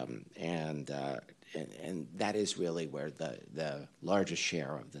 And that is really where the largest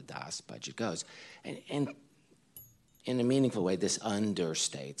share of the DOS budget goes. And in a meaningful way, this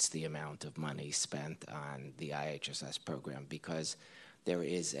understates the amount of money spent on the IHSS program because there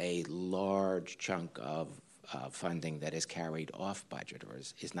is a large chunk of funding that is carried off budget or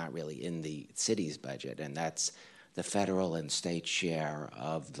is not really in the city's budget, and that's the federal and state share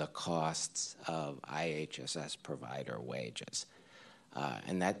of the costs of IHSS provider wages.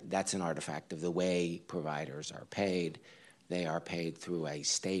 And that's an artifact of the way providers are paid. They are paid through a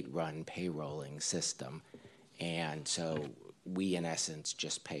state-run payrolling system. And so we, in essence,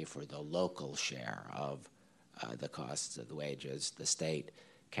 just pay for the local share of the costs of the wages. The state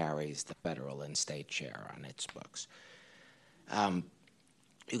carries the federal and state share on its books.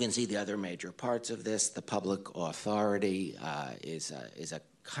 You can see the other major parts of this. The public authority is a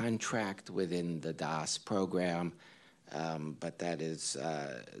contract within the DOS program, but that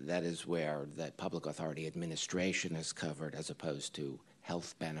is where the public authority administration is covered as opposed to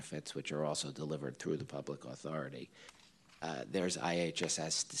health benefits, which are also delivered through the public authority. There's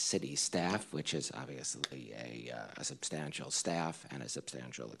IHSS city staff, which is obviously a substantial staff and a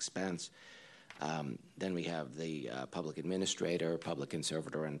substantial expense. Then we have the public administrator, public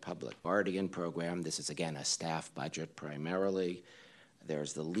conservator, and public guardian program. This is, again, a staff budget primarily.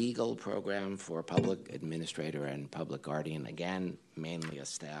 There's the legal program for public administrator and public guardian, again, mainly a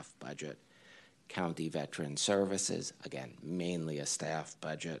staff budget. County Veteran Services, again, mainly a staff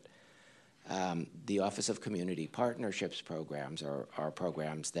budget. The Office of Community Partnerships programs are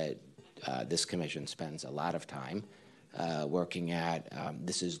programs that this commission spends a lot of time working at.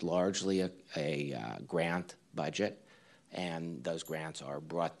 This is largely a grant budget, and those grants are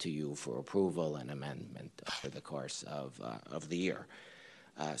brought to you for approval and amendment over the course of the year.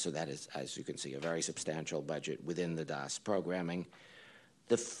 So that is, as you can see, a very substantial budget within the DAS programming.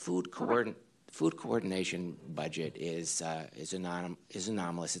 The food coordination budget is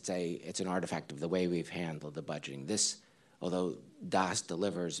anomalous. It's an artifact of the way we've handled the budgeting. Although DAS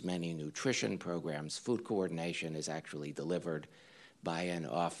delivers many nutrition programs, food coordination is actually delivered by an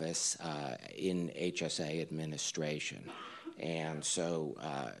office in HSA administration. And so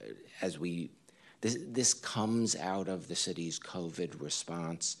this comes out of the city's COVID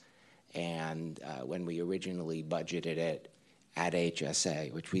response. And when we originally budgeted it at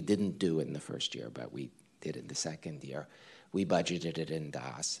HSA, which we didn't do in the first year, but we did in the second year, we budgeted it in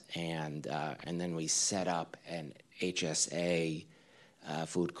DAS. And then we set up an HSA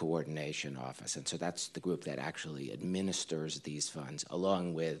food coordination office. And so that's the group that actually administers these funds,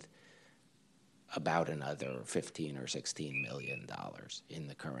 along with about another $15 or $16 million in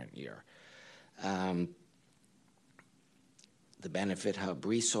the current year. The Benefit Hub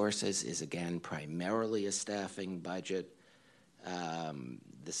Resources is, again, primarily a staffing budget.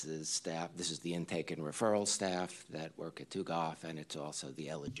 This is the intake and referral staff that work at TUGOF, and it's also the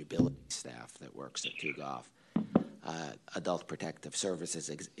eligibility staff that works at TUGOF. Adult Protective Services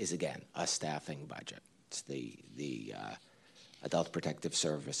is again a staffing budget. It's the Adult Protective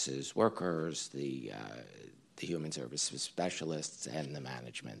Services workers, the Human Services specialists, and the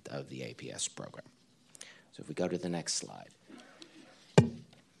management of the APS program. So if we go to the next slide.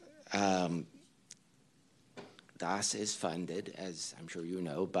 DAS is funded, as I'm sure you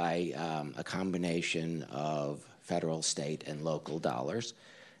know, by a combination of federal, state, and local dollars.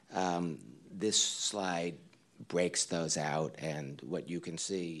 This slide breaks those out, and what you can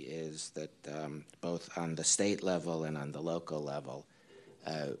see is that both on the state level and on the local level,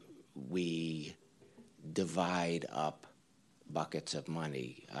 we divide up buckets of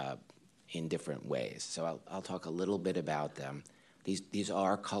money in different ways. So I'll talk a little bit about them. These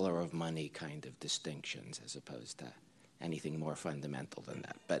are color of money kind of distinctions as opposed to anything more fundamental than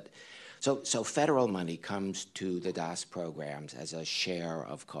that. But so federal money comes to the DAS programs as a share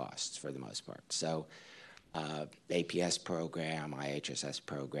of costs for the most part. So APS program, IHSS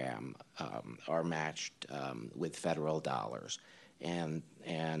program are matched with federal dollars. And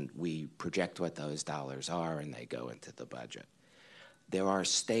we project what those dollars are, and they go into the budget. There are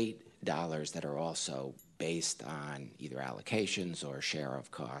state dollars that are also based on either allocations or share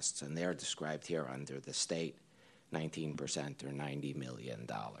of costs, and they're described here under the state, 19% or $90 million.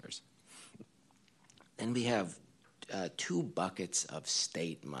 Then we have two buckets of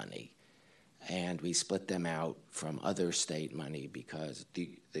state money, and we split them out from other state money because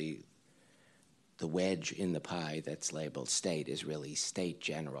the wedge in the pie that's labeled state is really state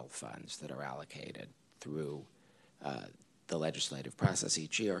general funds that are allocated through the legislative process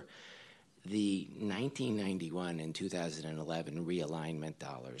each year. The 1991 and 2011 realignment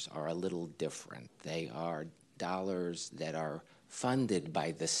dollars are a little different. They are dollars that are funded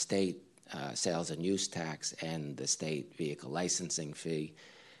by the state sales and use tax and the state vehicle licensing fee,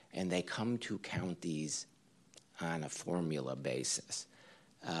 and they come to counties on a formula basis.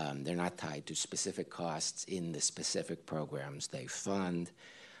 They're not tied to specific costs in the specific programs they fund.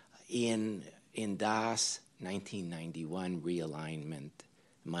 In DAS, 1991 realignment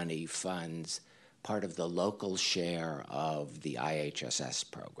money funds part of the local share of the IHSS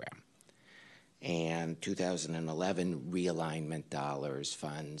program. And 2011 realignment dollars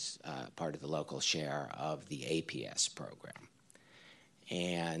funds part of the local share of the APS program.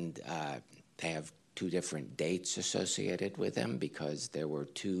 And they have two different dates associated with them because there were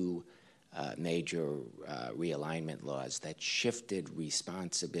two major realignment laws that shifted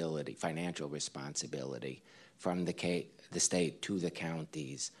responsibility, financial responsibility, from the state to the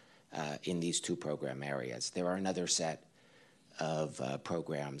counties in these two program areas. There are another set of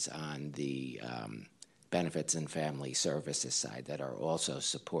programs on the benefits and family services side that are also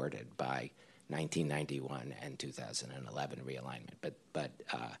supported by 1991 and 2011 realignment. But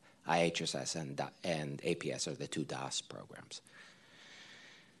IHSS and APS are the two DAS programs.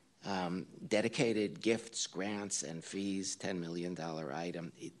 Dedicated gifts, grants, and fees, $10 million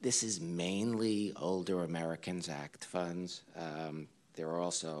item. This is mainly Older Americans Act funds. There are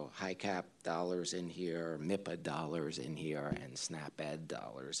also HICAP dollars in here, MIPA dollars in here, and SNAP-Ed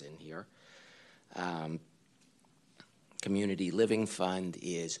dollars in here. Community Living Fund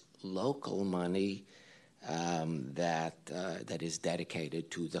is local money that is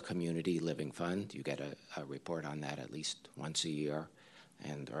dedicated to the Community Living Fund. You get a report on that at least once a year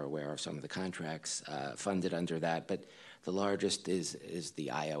and are aware of some of the contracts funded under that. But the largest is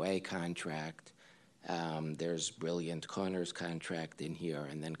the IOA contract. There's Brilliant Corners contract in here,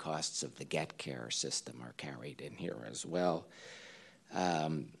 and then costs of the Get Care system are carried in here as well.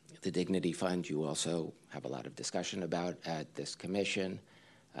 The Dignity Fund you also have a lot of discussion about at this commission.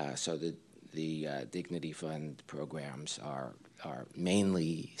 So the Dignity Fund programs are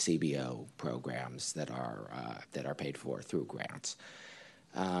mainly CBO programs that are paid for through grants.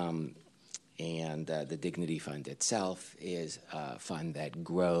 And the Dignity Fund itself is a fund that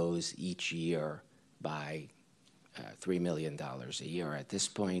grows each year by $3 million a year at this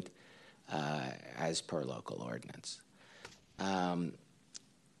point, as per local ordinance.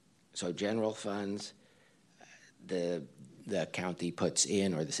 So general funds, the county puts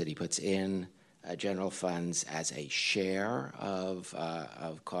in, or the city puts in, general funds as a share of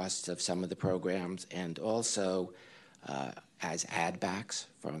costs of some of the programs, and also as add-backs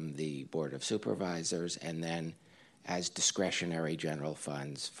from the Board of Supervisors, and then as discretionary general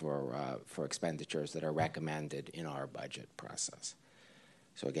funds for expenditures that are recommended in our budget process.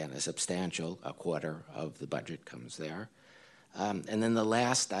 So again, a quarter of the budget comes there. And then the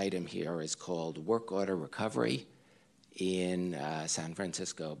last item here is called work order recovery. In San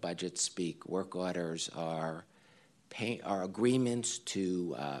Francisco budget speak, work orders are agreements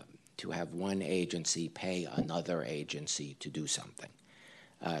to have one agency pay another agency to do something.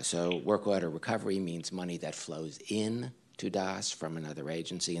 So work order recovery means money that flows in to DAS from another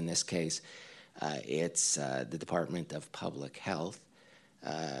agency. In this case, it's the Department of Public Health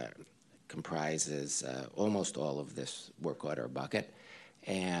comprises almost all of this work order bucket,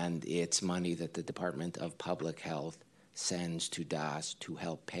 and it's money that the Department of Public Health sends to DAS to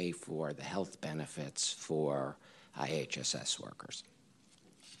help pay for the health benefits for IHSS workers.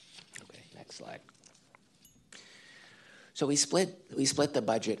 Okay, next slide. So we split the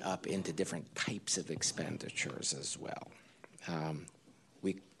budget up into different types of expenditures as well.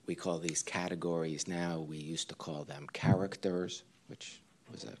 We call these categories now. We used to call them characters, which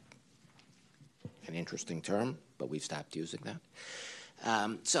was an interesting term, but we've stopped using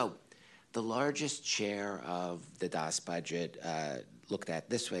that. So the largest share of the DAS budget, looked at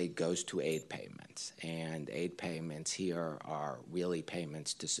this way, goes to aid payments. And aid payments here are really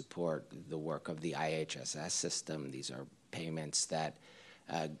payments to support the work of the IHSS system. These are payments that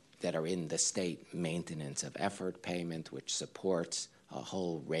are in the state maintenance of effort payment, which supports a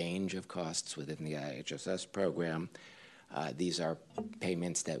whole range of costs within the IHSS program. These are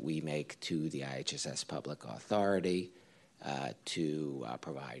payments that we make to the IHSS Public Authority to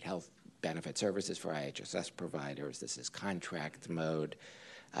provide health benefit services for IHSS providers. This is contract mode.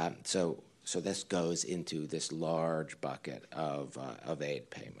 So this goes into this large bucket of aid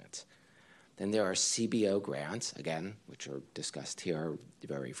payments. Then there are CBO grants, again, which are discussed here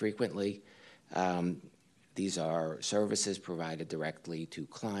very frequently. These are services provided directly to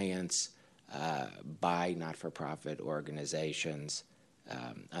clients by not-for-profit organizations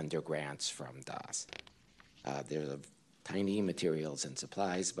under grants from DAS. There's a tiny materials and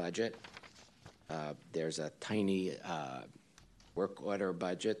supplies budget. There's a tiny work order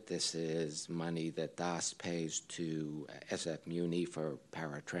budget. This is money that DAS pays to SF Muni for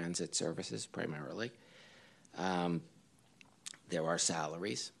paratransit services primarily. There are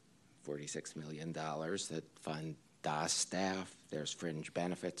salaries, $46 million that fund DAS staff. There's fringe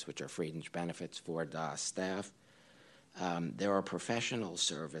benefits, which are fringe benefits for DAS staff. There are professional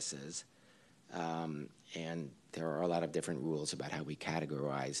services, and there are a lot of different rules about how we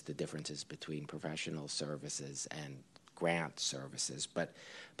categorize the differences between professional services and grant services. But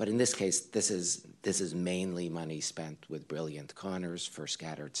in this case, this is mainly money spent with Brilliant Corners for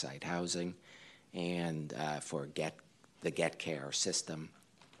scattered site housing and for the Get Care system.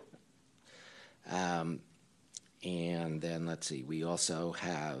 And then let's see, we also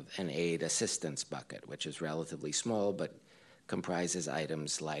have an aid assistance bucket, which is relatively small, but comprises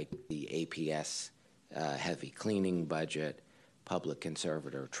items like the APS heavy cleaning budget, public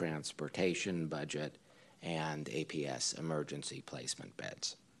conservator transportation budget, and APS emergency placement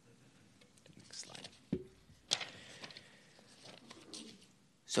beds. Next slide.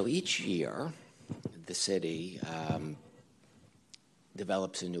 So each year, the city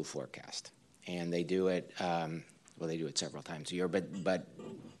develops a new forecast. And they do it, they do it several times a year, but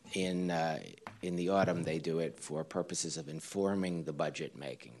in the autumn they do it for purposes of informing the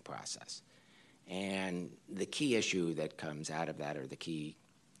budget-making process. And the key issue that comes out of that, or the key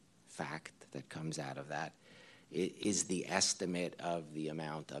fact that comes out of that, is the estimate of the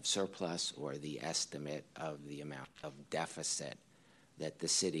amount of surplus or the estimate of the amount of deficit that the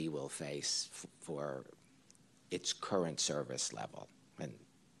city will face for its current service level. And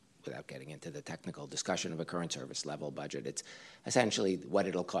without getting into the technical discussion of a current service level budget, it's essentially what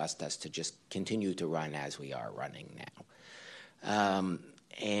it'll cost us to just continue to run as we are running now.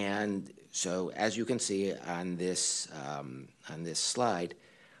 And so, as you can see on this slide,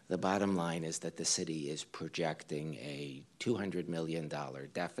 the bottom line is that the city is projecting a $200 million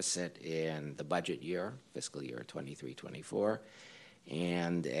deficit in the budget year, fiscal year 23-24,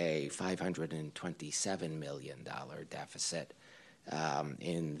 and a $527 million deficit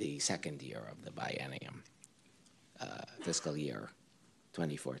in the second year of the biennium, fiscal year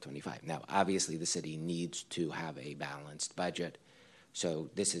 24-25. Now, obviously, the city needs to have a balanced budget, so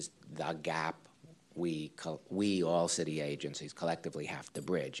this is the gap we all city agencies collectively have to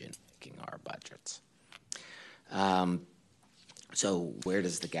bridge in making our budgets. So where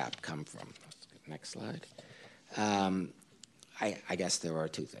does the gap come from? Next slide. I guess there are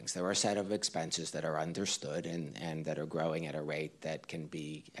two things. There are a set of expenses that are understood and that are growing at a rate that can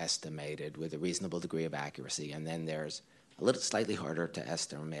be estimated with a reasonable degree of accuracy, and then there's a little slightly harder to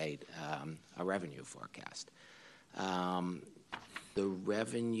estimate a revenue forecast. The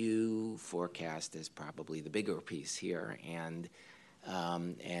revenue forecast is probably the bigger piece here, and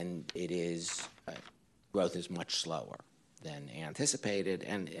it is growth is much slower than anticipated,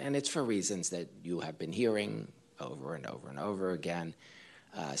 and it's for reasons that you have been hearing over and over and over again.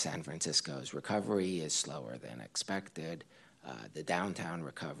 San Francisco's recovery is slower than expected. The downtown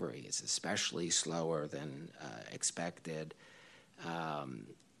recovery is especially slower than expected.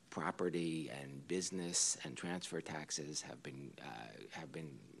 Property and business and transfer taxes have been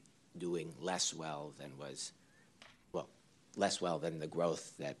doing less well than the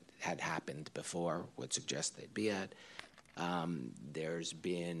growth that had happened before would suggest they'd be at. There's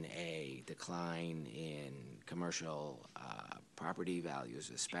been a decline in commercial property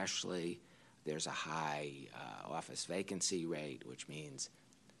values, especially. There's a high office vacancy rate, which means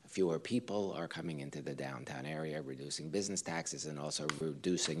fewer people are coming into the downtown area, reducing business taxes and also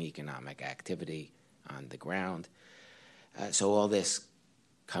reducing economic activity on the ground. So all this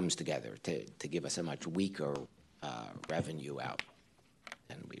comes together to give us a much weaker revenue out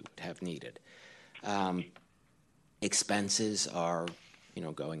than we would have needed. Expenses are,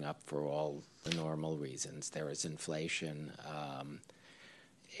 going up for all the normal reasons. There is inflation.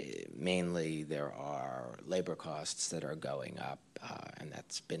 Mainly, there are labor costs that are going up, and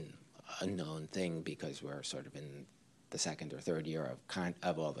that's been a known thing because we're sort of in the second or third year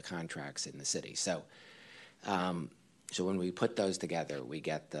of all the contracts in the city. So, so when we put those together, we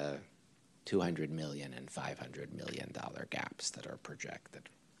get the $200 million and $500 million gaps that are projected.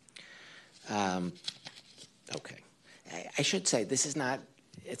 Okay, I should say this is not.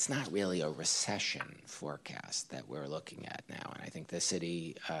 It's not really a recession forecast that we're looking at now, and I think the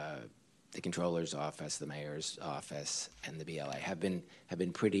city, the comptroller's office, the mayor's office, and the BLA have been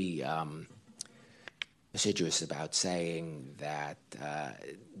pretty assiduous about saying that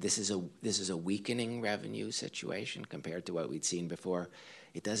this is a weakening revenue situation compared to what we'd seen before.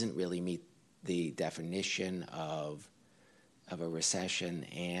 It doesn't really meet the definition of a recession,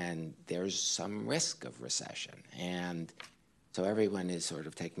 and there's some risk of recession. And so everyone is sort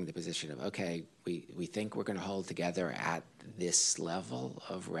of taking the position of, okay, we think we're going to hold together at this level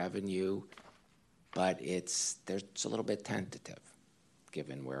of revenue, but there's a little bit tentative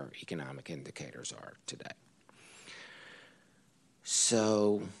given where economic indicators are today.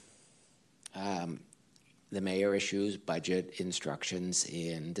 So the mayor issues budget instructions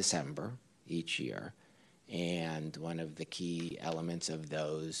in December each year, and one of the key elements of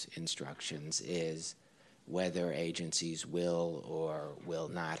those instructions is whether agencies will or will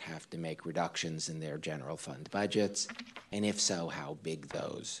not have to make reductions in their general fund budgets, and if so, how big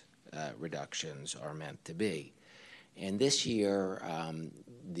those reductions are meant to be. And this year,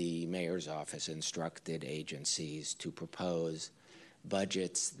 the mayor's office instructed agencies to propose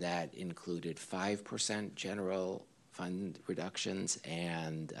budgets that included 5% general fund reductions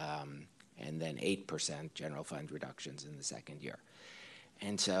and then 8% general fund reductions in the second year.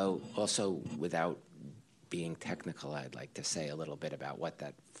 And so, also, without being technical, I'd like to say a little bit about what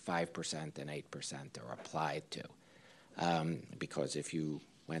that 5% and 8% are applied to. Because if you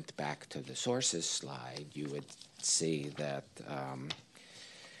went back to the sources slide, you would see that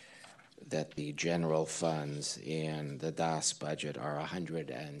that the general funds in the DAS budget are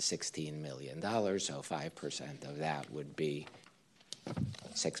 $116 million, so 5% of that would be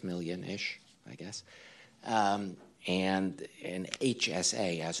 $6 million-ish, I guess. And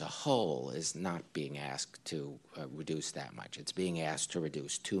HSA as a whole is not being asked to reduce that much. It's being asked to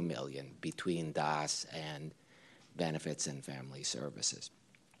reduce $2 million between DAS and Benefits and Family Services.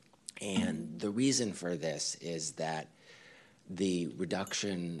 And the reason for this is that the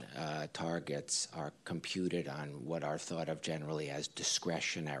reduction targets are computed on what are thought of generally as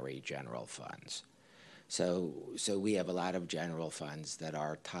discretionary general funds. So we have a lot of general funds that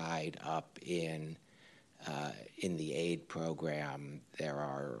are tied up in the aid program. There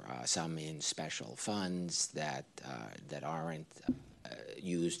are some in special funds that aren't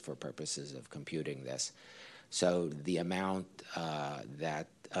used for purposes of computing this. So the amount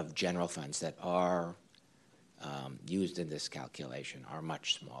of general funds that are used in this calculation are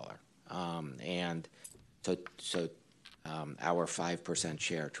much smaller. And so our 5%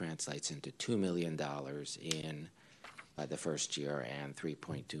 share translates into $2 million in the first year and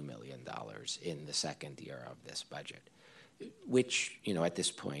 $3.2 million in the second year of this budget, which, at this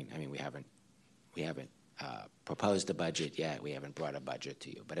point, I mean, we haven't proposed a budget yet. We haven't brought a budget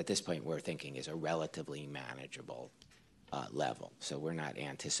to you. But at this point, we're thinking is a relatively manageable level. So we're not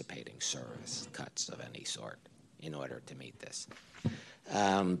anticipating service cuts of any sort in order to meet this.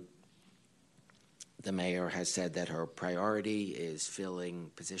 The mayor has said that her priority is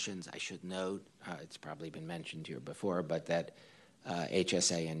filling positions. I should note, it's probably been mentioned here before, but that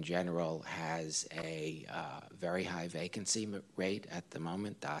HSA in general has a very high vacancy rate at the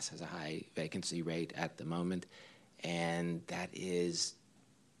moment. DAS has a high vacancy rate at the moment, and that is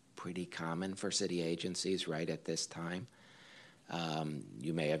pretty common for city agencies right at this time.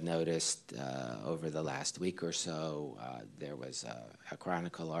 You may have noticed over the last week or so, there was a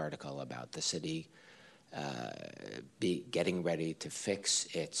Chronicle article about the city getting ready to fix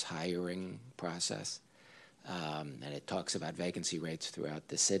its hiring process. And it talks about vacancy rates throughout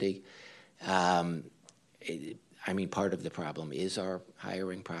the city. Part of the problem is our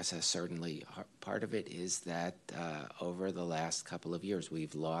hiring process, certainly. Part of it is that over the last couple of years,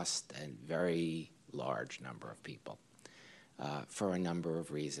 we've lost a very large number of people for a number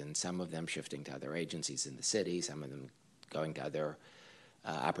of reasons, some of them shifting to other agencies in the city, some of them going to other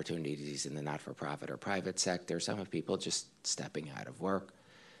opportunities in the not-for-profit or private sector, some of people just stepping out of work.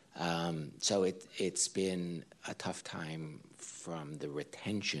 So it's been a tough time from the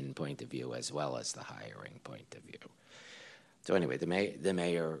retention point of view as well as the hiring point of view. So anyway, the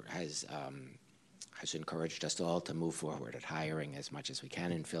mayor has encouraged us all to move forward at hiring as much as we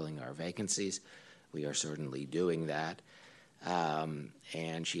can and filling our vacancies. We are certainly doing that.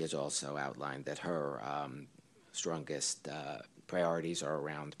 And she has also outlined that her strongest priorities are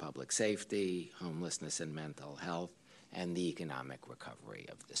around public safety, homelessness and mental health, and the economic recovery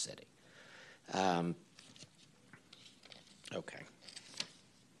of the city. Okay.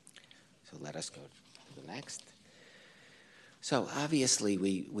 So let us go to the next. So obviously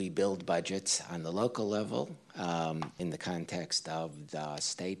we build budgets on the local level in the context of the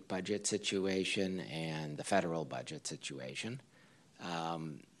state budget situation and the federal budget situation.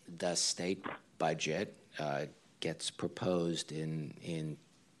 The state budget gets proposed in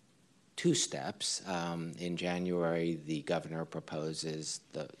two steps. In January, the governor proposes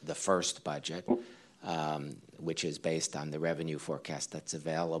the first budget, which is based on the revenue forecast that's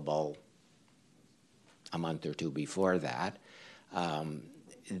available a month or two before that.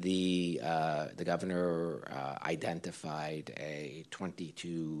 The governor identified a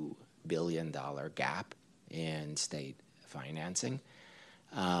 $22 billion gap in state financing,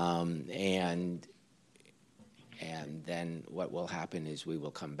 and then what will happen is we will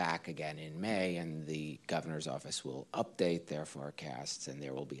come back again in May, and the governor's office will update their forecasts, and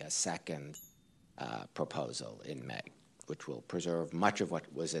there will be a second proposal in May, which will preserve much of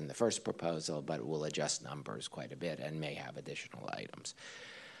what was in the first proposal, but will adjust numbers quite a bit and may have additional items.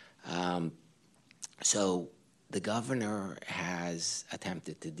 So the governor has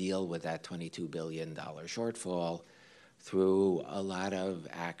attempted to deal with that $22 billion shortfall through a lot of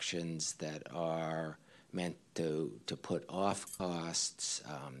actions that are meant to put off costs,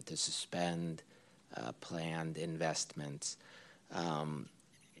 to suspend planned investments,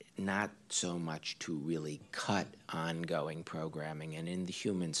 not so much to really cut ongoing programming. And in the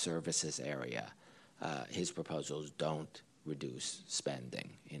human services area, his proposals don't reduce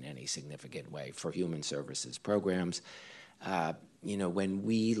spending in any significant way for human services programs. When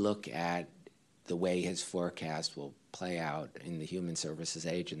we look at the way his forecast will play out in the Human Services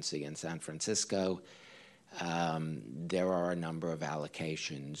Agency in San Francisco, there are a number of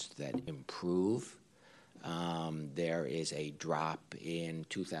allocations that improve. There is a drop in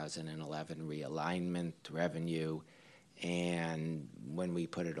 2011 realignment revenue, and when we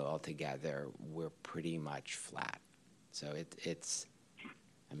put it all together, we're pretty much flat So it's,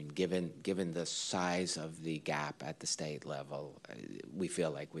 I mean, given the size of the gap at the state level, we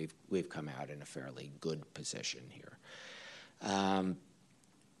feel like we've come out in a fairly good position here.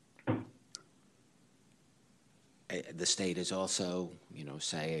 The state is also,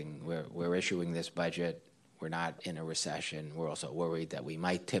 saying we're issuing this budget. We're not in a recession. We're also worried that we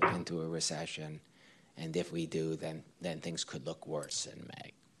might tip into a recession, and if we do, then things could look worse in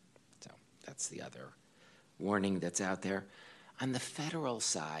May. So that's the other warning that's out there. On the federal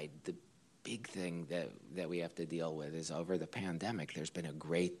side, the big thing that we have to deal with is over the pandemic, there's been a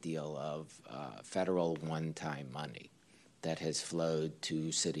great deal of federal one-time money that has flowed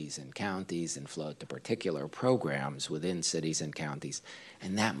to cities and counties and flowed to particular programs within cities and counties,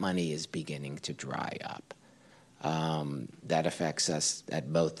 and that money is beginning to dry up. That affects us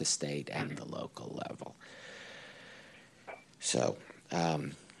at both the state and the local level. So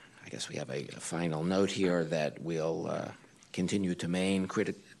I guess we have a final note here that we'll continue to maintain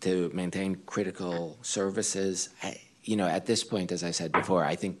critical services. At this point, as I said before,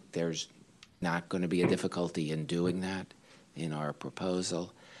 I think there's not going to be a difficulty in doing that in our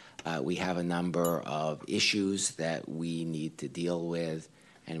proposal. We have a number of issues that we need to deal with,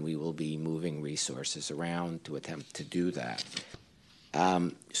 and we will be moving resources around to attempt to do that.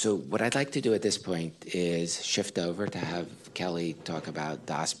 So what I'd like to do at this point is shift over to have Kelly talk about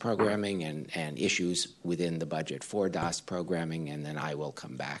DOS programming and issues within the budget for DOS programming, and then I will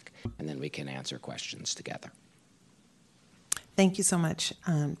come back, and then we can answer questions together. Thank you so much,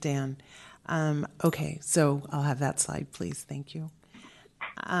 Dan. Okay, so I'll have that slide, please. Thank you.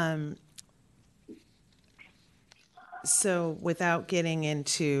 So without getting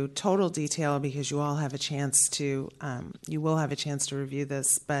into total detail, because you will have a chance to review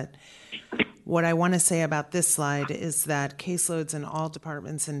this, but what I want to say about this slide is that caseloads in all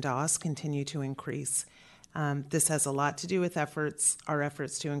departments in DOS continue to increase. This has a lot to do with our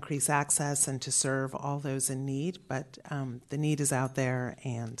efforts to increase access and to serve all those in need, but the need is out there,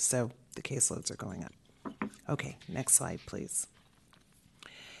 and so the caseloads are going up. Okay, next slide, please.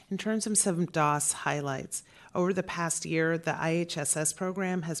 In terms of some DOS highlights, over the past year, the IHSS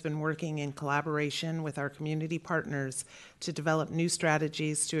program has been working in collaboration with our community partners to develop new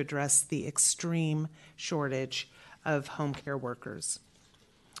strategies to address the extreme shortage of home care workers.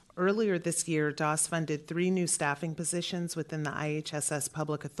 Earlier this year, DOS funded 3 new staffing positions within the IHSS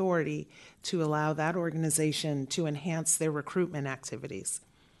Public Authority to allow that organization to enhance their recruitment activities.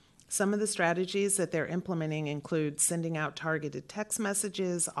 Some of the strategies that they're implementing include sending out targeted text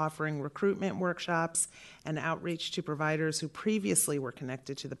messages, offering recruitment workshops, and outreach to providers who previously were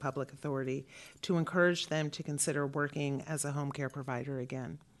connected to the public authority to encourage them to consider working as a home care provider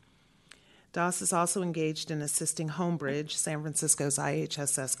again. DOS is also engaged in assisting Homebridge, San Francisco's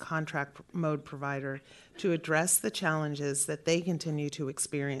IHSS contract mode provider, to address the challenges that they continue to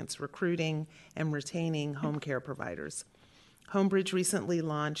experience recruiting and retaining home care providers. Homebridge recently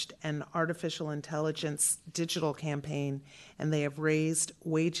launched an artificial intelligence digital campaign, and they have raised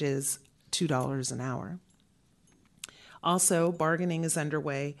wages $2 an hour. Also, bargaining is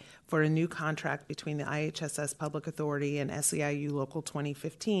underway for a new contract between the IHSS Public Authority and SEIU Local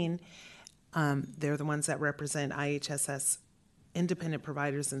 2015. They're the ones that represent IHSS independent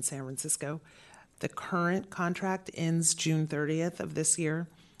providers in San Francisco. The current contract ends June 30th of this year.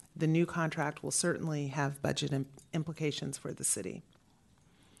 The new contract will certainly have budget implications for the city.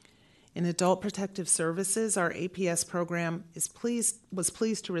 In Adult Protective Services, our APS program was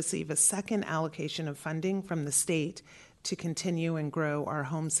pleased to receive a second allocation of funding from the state to continue and grow our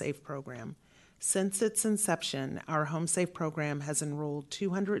Home Safe program. Since its inception, our Home Safe program has enrolled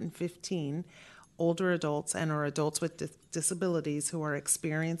 215 older adults and or adults with disabilities who are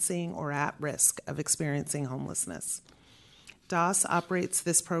experiencing or at risk of experiencing homelessness. DOS operates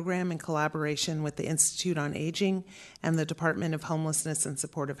this program in collaboration with the Institute on Aging and the Department of Homelessness and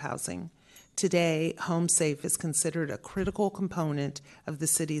Supportive Housing. Today, Home Safe is considered a critical component of the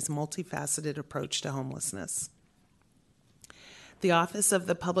city's multifaceted approach to homelessness. The Office of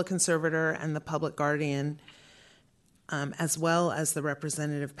the Public Conservator and the Public Guardian, as well as the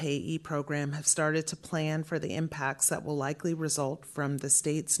Representative Payee program, have started to plan for the impacts that will likely result from the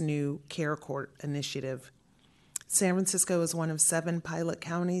state's new Care Court initiative. San Francisco is one of 7 pilot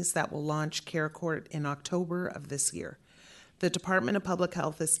counties that will launch Care Court in October of this year. The Department of Public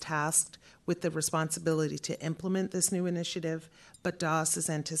Health is tasked with the responsibility to implement this new initiative, but DOS is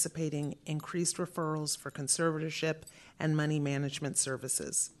anticipating increased referrals for conservatorship and money management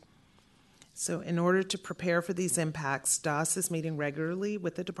services. So in order to prepare for these impacts, DOS is meeting regularly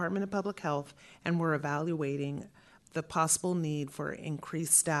with the Department of Public Health, and we're evaluating the possible need for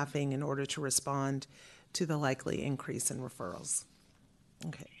increased staffing in order to respond to the likely increase in referrals.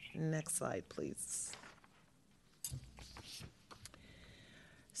 Okay, next slide, please.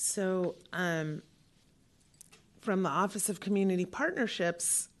 So, from the Office of Community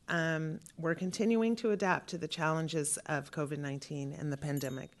Partnerships, we're continuing to adapt to the challenges of COVID-19 and the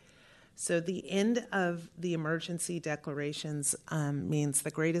pandemic. So the end of the emergency declarations means the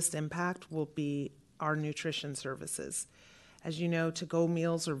greatest impact will be our nutrition services. As you know, to-go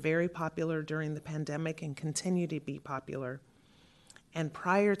meals are very popular during the pandemic and continue to be popular. And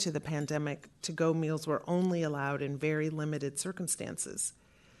prior to the pandemic, to-go meals were only allowed in very limited circumstances.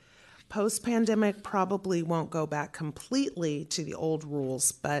 Post-pandemic probably won't go back completely to the old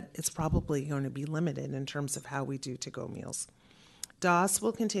rules, but it's probably going to be limited in terms of how we do to-go meals. DOS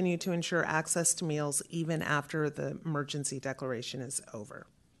will continue to ensure access to meals even after the emergency declaration is over.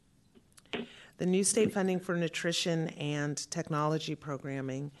 The new state funding for nutrition and technology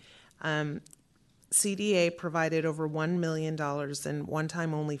programming, CDA provided over $1 million in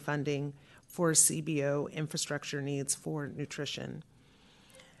one-time only funding for CBO infrastructure needs for nutrition.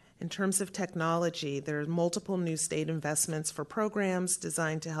 In terms of technology, there are multiple new state investments for programs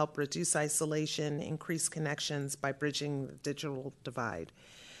designed to help reduce isolation, increase connections by bridging the digital divide.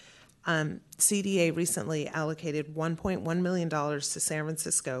 CDA recently allocated $1.1 million to San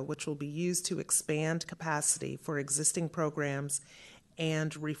Francisco, which will be used to expand capacity for existing programs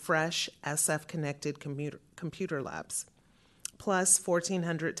and refresh SF-connected computer labs. Plus,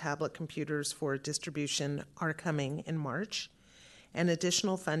 1,400 tablet computers for distribution are coming in March, and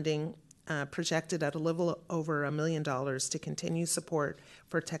additional funding projected at a little over $1 million to continue support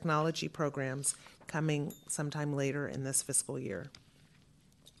for technology programs coming sometime later in this fiscal year.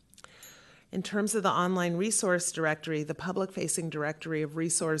 In terms of the online resource directory, the public-facing directory of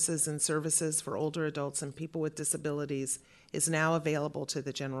resources and services for older adults and people with disabilities is now available to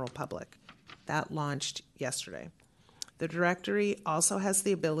the general public. That launched yesterday. The directory also has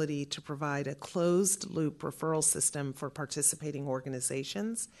the ability to provide a closed-loop referral system for participating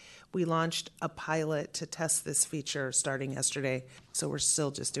organizations. We launched a pilot to test this feature starting yesterday, so we're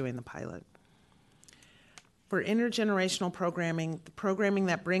still just doing the pilot. For intergenerational programming, the programming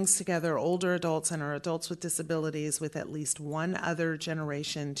that brings together older adults and our adults with disabilities with at least one other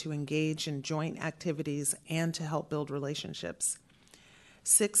generation to engage in joint activities and to help build relationships.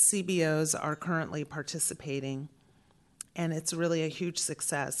 6 CBOs are currently participating, and it's really a huge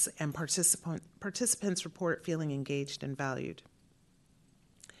success, and participants report feeling engaged and valued.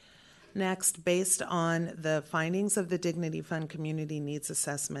 Next, based on the findings of the Dignity Fund Community Needs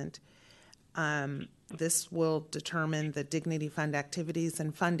Assessment, this will determine the Dignity Fund activities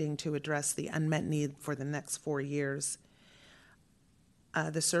and funding to address the unmet need for the next 4 years.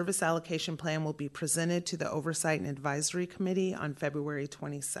 The service allocation plan will be presented to the Oversight and Advisory Committee on February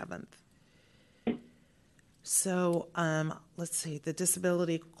 27th. So let's see, the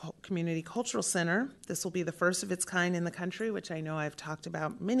Disability Community Cultural Center, this will be the first of its kind in the country, which I know I've talked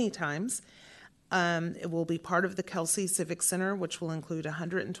about many times. It will be part of the Kelsey Civic Center, which will include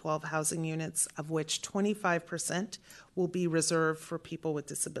 112 housing units, of which 25% will be reserved for people with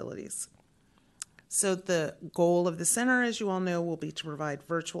disabilities. So the goal of the center, as you all know, will be to provide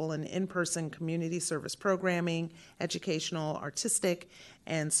virtual and in-person community service programming, educational, artistic,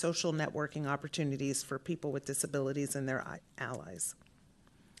 and social networking opportunities for people with disabilities and their allies.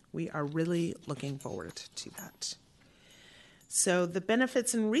 We are really looking forward to that. So the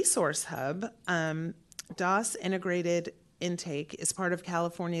Benefits and Resource Hub, DOS Integrated Intake is part of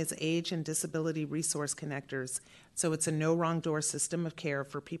California's Age and Disability Resource Connectors. So it's a no wrong door system of care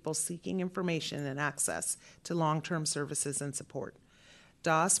for people seeking information and access to long-term services and support.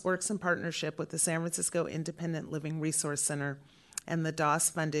 DOS works in partnership with the San Francisco Independent Living Resource Center and the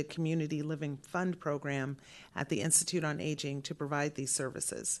DOS-funded Community Living Fund program at the Institute on Aging to provide these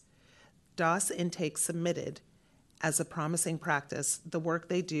services. DOS Intake submitted as a promising practice the work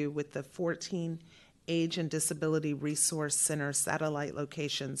they do with the 14 Age and Disability Resource Center satellite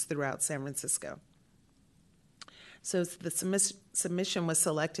locations throughout San Francisco. So the submission was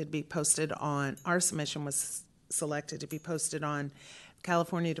selected to be posted on, our submission was selected to be posted on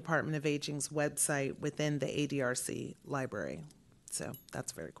California Department of Aging's website within the ADRC library. So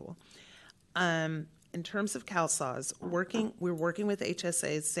that's very cool. In terms of CalSAWS, we're working with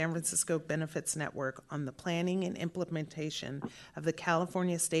HSA's San Francisco Benefits Network on the planning and implementation of the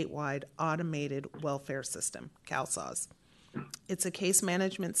California statewide automated welfare system, CalSAWS. It's a case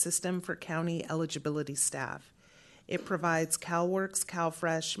management system for county eligibility staff. It provides CalWORKS,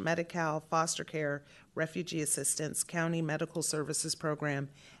 CalFresh, Medi-Cal, foster care, refugee assistance, county medical services program,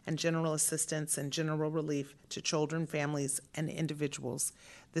 and general assistance and general relief to children, families, and individuals.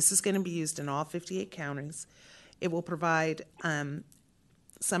 This is going to be used in all 58 counties. It will provide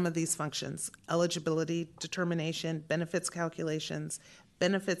some of these functions: eligibility determination, benefits calculations,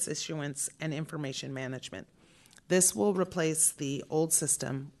 benefits issuance, and information management. This will replace the old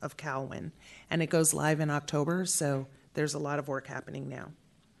system of CalWIN, and it goes live in October, so there's a lot of work happening now.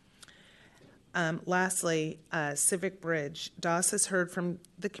 Lastly, Civic Bridge. DOS has heard from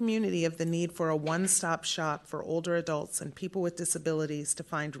the community of the need for a one-stop shop for older adults and people with disabilities to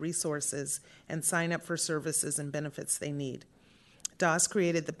find resources and sign up for services and benefits they need. DOS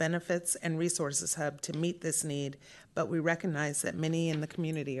created the Benefits and Resources Hub to meet this need, but we recognize that many in the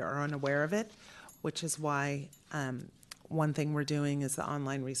community are unaware of it, which is why one thing we're doing is the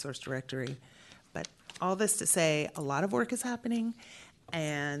online resource directory. But all this to say, a lot of work is happening,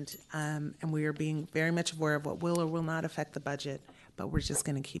 and we are being very much aware of what will or will not affect the budget, but we're just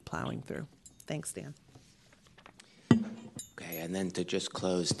going to keep plowing through. Thanks, Dan. Okay, and then to just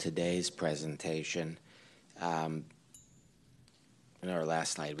close today's presentation, in our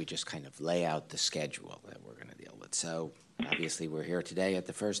last slide, we just kind of lay out the schedule that we're going to deal with. So obviously we're here today at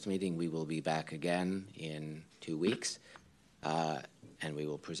the first meeting. We will be back again in 2 weeks, and we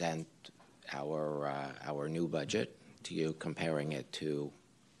will present our new budget to you, comparing it to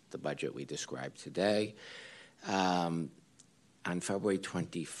the budget we described today. On February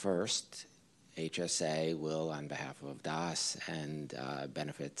 21st, HSA will, on behalf of DOS and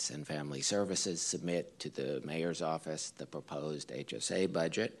Benefits and Family Services, submit to the mayor's office the proposed HSA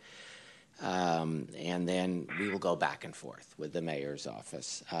budget. And then we will go back and forth with the mayor's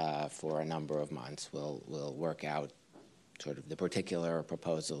office for a number of months. We'll work out sort of the particular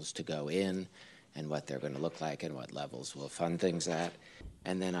proposals to go in and what they're going to look like and what levels we'll fund things at.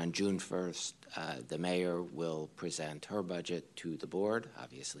 And then on June 1st, the mayor will present her budget to the board,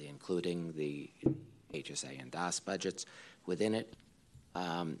 obviously including the HSA and DOS budgets within it.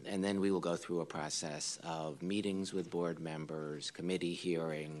 And then we will go through a process of meetings with board members, committee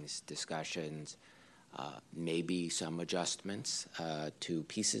hearings, discussions, maybe some adjustments to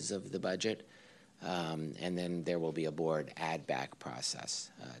pieces of the budget. And then there will be a board add-back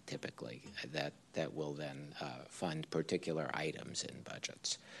process, typically, that will then fund particular items in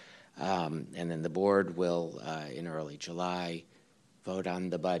budgets. And then the board will, in early July, vote on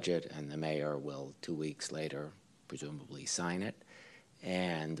the budget, and the mayor will, 2 weeks later, presumably sign it.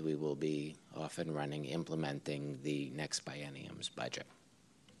 And we will be off and running, implementing the next biennium's budget.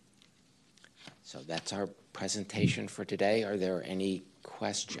 So that's our presentation for today. Are there any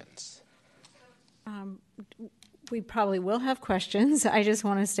questions? We probably will have questions. I just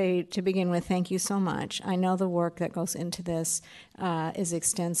want to say, to begin with, thank you so much. I know the work that goes into this is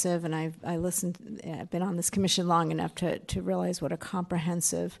extensive, and I've been on this commission long enough to realize what a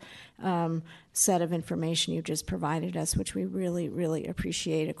comprehensive set of information you just provided us, which we really, really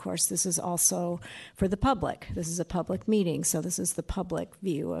appreciate. Of course, this is also for the public. This is a public meeting, so this is the public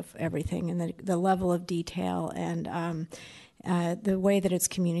view of everything, and the level of detail and the way that it's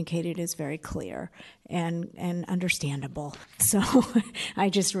communicated is very clear and understandable. So I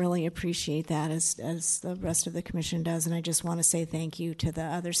just really appreciate that, as the rest of the commission does. And I just want to say thank you to the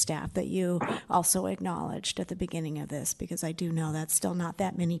other staff that you also acknowledged at the beginning of this, because I do know that's still not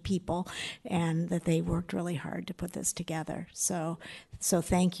that many people, and that they worked really hard to put this together. So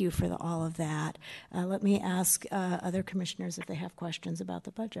thank you for all of that. Let me ask other commissioners if they have questions about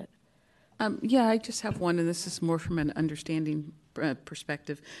the budget. Yeah, I just have one, and this is more from an understanding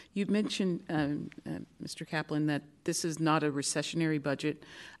perspective. You mentioned, Mr. Kaplan, that this is not a recessionary budget.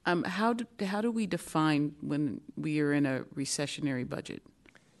 How do we define when we are in a recessionary budget?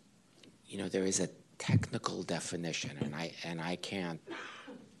 You know, there is a technical definition, and I can't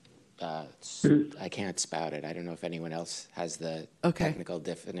spout it. I don't know if anyone else has the technical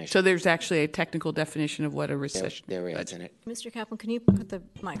definition. So there's actually a technical definition of what a recession. There is, isn't it? Mr. Kaplan, can you put the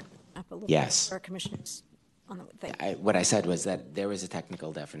mic up a little Yes. bit for our commissioners on the thing? What I said was that there is a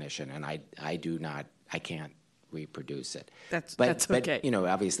technical definition, and I can't reproduce it. That's but, okay. You know,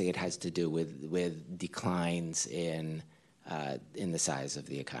 obviously it has to do with declines in the size of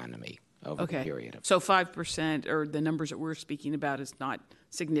the economy over the period of. So 5%, or the numbers that we're speaking about, is not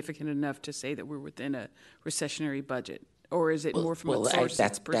significant enough to say that we're within a recessionary budget, or is it more from a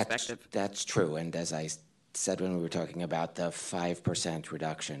source's perspective? That's true, and as I said when we were talking about the 5%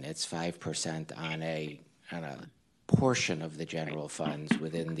 reduction, it's 5% on a portion of the general funds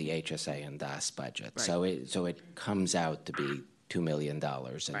within the HSA and DOS budget. Right. So it comes out to be $2 million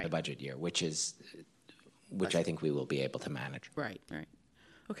in the budget year, which is which I think we will be able to manage. Right, right.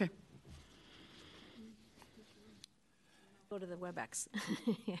 Okay. Go to the WebEx.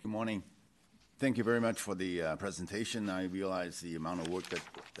 Good morning. Thank you very much for the presentation. I realize the amount of work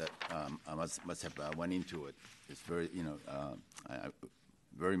that I must have went into it. It's very, I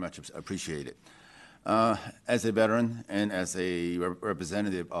very much appreciate it. As a veteran and as a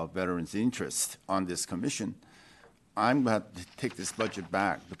representative of veterans' interest on this commission, I'm going to take this budget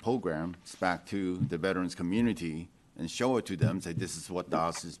back, the programs back to the veterans community and show it to them. Say this is what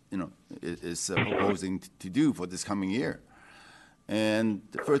DOS is proposing to do for this coming year. And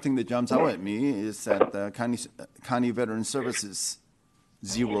the first thing that jumps out at me is that county veteran services,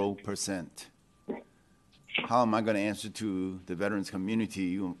 0%. How am I going to answer to the veterans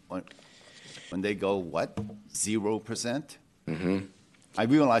community when they go, what, 0%? Mm-hmm. I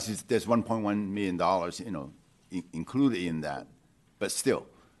realize there's $1.1 million, included in that, but still,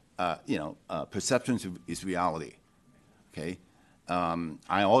 perception is reality. Okay.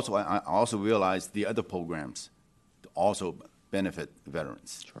 I also realize the other programs also benefit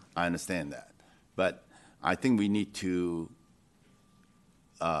veterans. Sure. I understand that, but I think we need to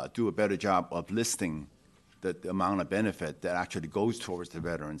do a better job of listing the amount of benefit that actually goes towards the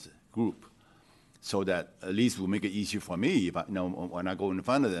veterans group, so that at least will make it easier for me if when I go in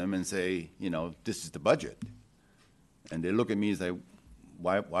front of them and say, this is the budget, and they look at me and say,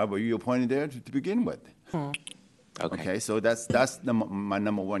 why were you appointed there to begin with? Okay, so that's my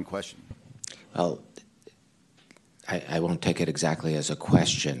number one question. Well, I won't take it exactly as a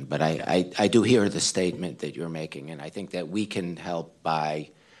question, but I do hear the statement that you're making, and I think that we can help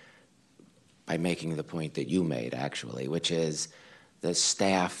by making the point that you made, actually, which is the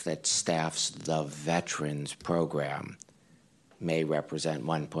staff that staffs the veterans program may represent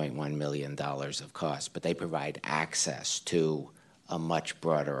 $1.1 million of cost, but they provide access to a much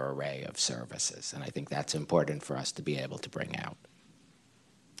broader array of services, and I think that's important for us to be able to bring out.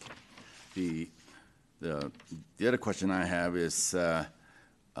 The other question I have is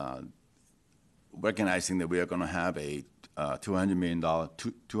recognizing that we are going to have a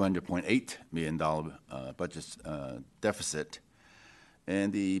 $200.8 million budget deficit,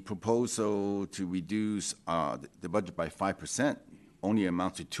 and the proposal to reduce the budget by 5% only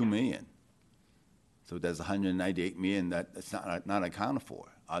amounts to $2 million. So there's $198 million that's not accounted for.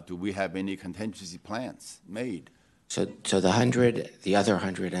 Do we have any contingency plans made? So the other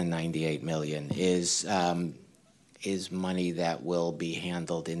 $198 million is money that will be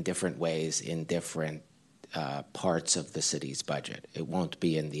handled in different ways in different parts of the city's budget. It won't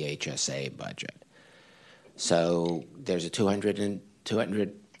be in the HSA budget. So there's a $200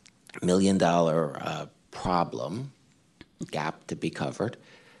 million problem, gap to be covered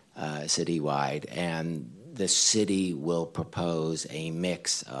citywide, and the city will propose a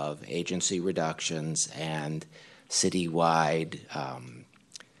mix of agency reductions and citywide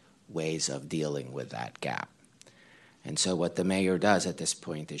ways of dealing with that gap. And so what the mayor does at this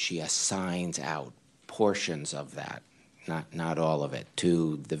point is she assigns out portions of that, not all of it,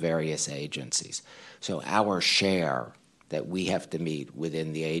 to the various agencies. So our share that we have to meet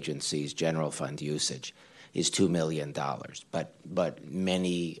within the agency's general fund usage is $2 million, but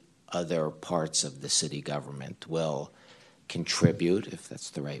many other parts of the city government will contribute, if that's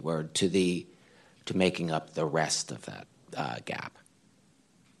the right word, to making up the rest of that gap.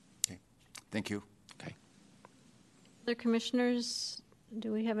 Okay. Thank you. Okay. Other commissioners,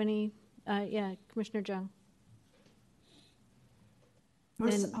 do we have any? Yeah, Commissioner Jung.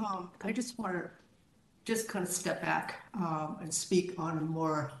 First, I just want to kind of step back and speak on a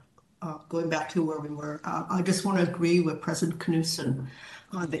more, going back to where we were. I just want to agree with President Knudsen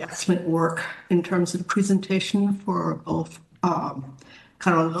on the excellent work in terms of the presentation for both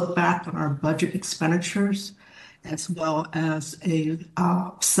kind of a look back on our budget expenditures, as well as a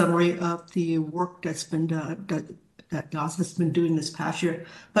summary of the work that's been done, that DOS has been doing this past year.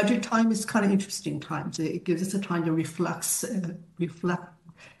 Budget time is kind of interesting times. It gives us a time to reflect,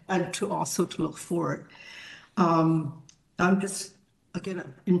 and to also to look forward. I'm just,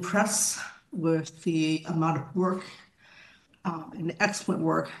 again, impressed with the amount of work and excellent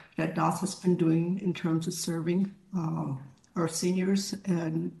work that DOS has been doing in terms of serving our seniors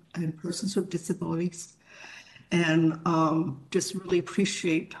and persons with disabilities. And just really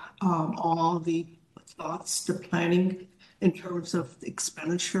appreciate all the thoughts, the planning in terms of the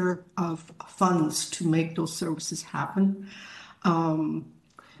expenditure of funds to make those services happen.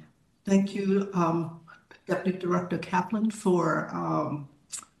 Thank you, Deputy Director Kaplan, for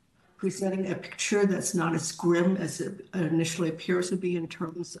presenting a picture that's not as grim as it initially appears to be in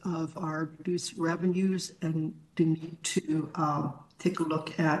terms of our reduced revenues and the need to take a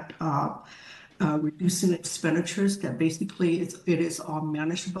look at reducing expenditures, that basically it is all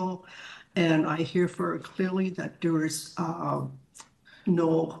manageable. And I hear very clearly that there is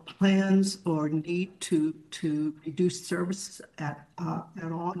no plans or need to reduce services at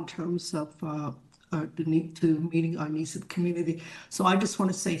all in terms of the need to meeting our needs of the community. So I just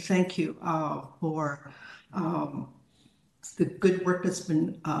want to say thank you for the good work that's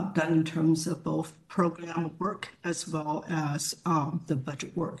been done in terms of both program work as well as the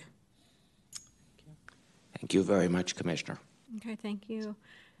budget work. Thank you very much, Commissioner. Okay, thank you.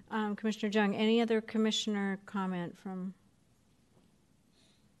 Commissioner Jung, any other commissioner comment from?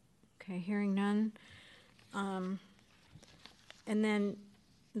 Okay, hearing none. And then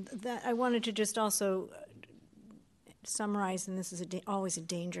I wanted to just also summarize, and this is always a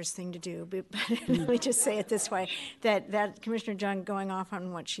dangerous thing to do, but let me just say it this way, that Commissioner Jung, going off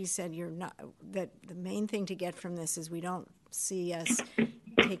on what she said, that the main thing to get from this is we don't see us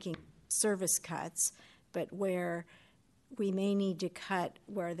taking service cuts, but where we may need to cut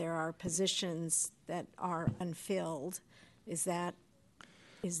where there are positions that are unfilled. Is that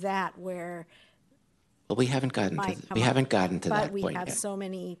where? Well, we haven't gotten to that point yet. But we have so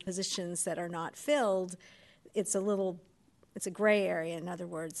many positions that are not filled. It's a gray area. In other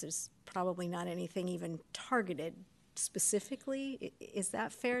words, there's probably not anything even targeted specifically. Is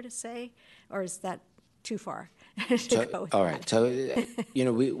that fair to say, or is that too far to go with all that? right. So,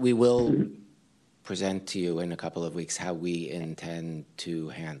 we will present to you in a couple of weeks how we intend to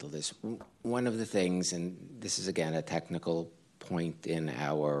handle this. One of the things, and this is again a technical point in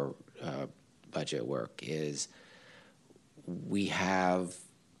our budget work, is we have,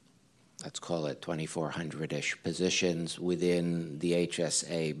 let's call it 2,400-ish positions within the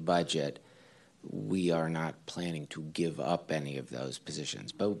HSA budget. We are not planning to give up any of those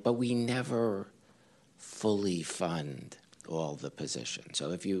positions, but we never fully fund all the positions.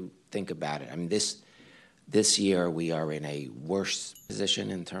 So if you think about it, I mean, this year we are in a worse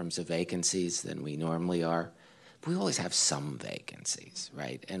position in terms of vacancies than we normally are. We always have some vacancies,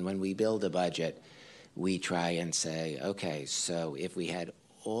 right? And when we build a budget, we try and say, okay, so if we had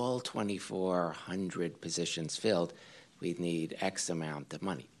all 2,400 positions filled, we'd need X amount of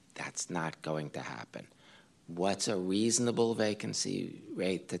money. That's not going to happen. What's a reasonable vacancy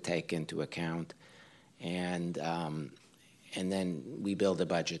rate to take into account? And then we build a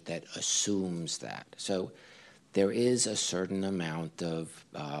budget that assumes that. So there is a certain amount of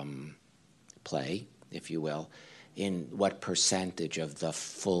play, if you will, in what percentage of the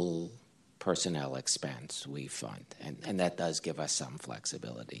full personnel expense we fund, and that does give us some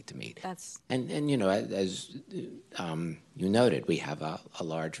flexibility to meet. And as you noted, we have a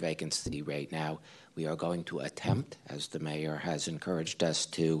large vacancy rate now. We are going to attempt, as the mayor has encouraged us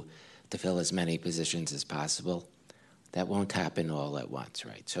to fill as many positions as possible. That won't happen all at once,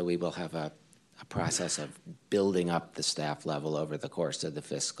 right? So we will have a process of building up the staff level over the course of the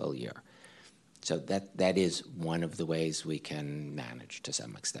fiscal year. So that is one of the ways we can manage to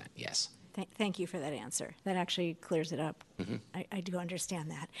some extent, yes. Thank you for that answer. That actually clears it up. Mm-hmm. I do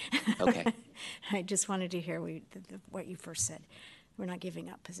understand that. Okay. I just wanted to hear what you first said. We're not giving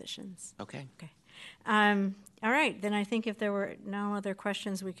up positions. Okay. Okay. All right. Then I think if there were no other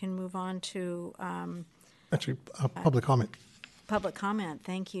questions, we can move on to... Actually, public comment. Public comment.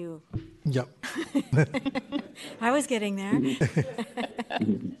 Thank you. Yep. I was getting there.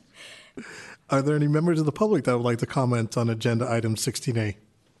 Are there any members of the public that would like to comment on agenda item 16A?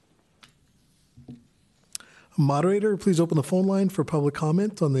 Moderator, please open the phone line for public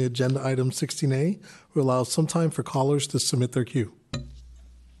comment on the agenda item 16A. We'll allow some time for callers to submit their queue.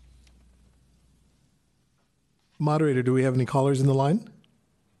 Moderator, do we have any callers in the line?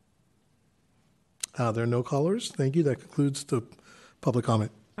 There are no callers. Thank you. That concludes the public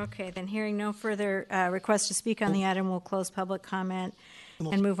comment. Okay, then hearing no further requests to speak on the item, we'll close public comment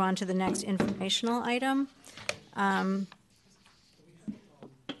and move on to the next informational item. The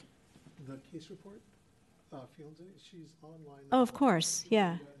case report, Fiona, she's online. Oh, of course,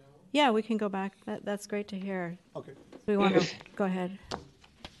 yeah. Yeah, we can go back. That's great to hear. Okay. We want to go ahead.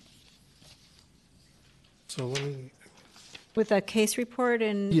 So let me... With the case report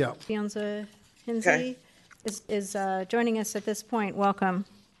and yeah. Fiona Hinsey is joining us at this point. Welcome.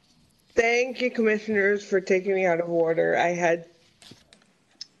 Thank you, commissioners, for taking me out of order. I had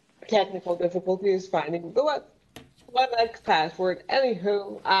technical difficulties finding the WebEx password.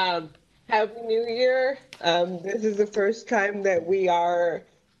 Anywho, Happy New Year. This is the first time that we are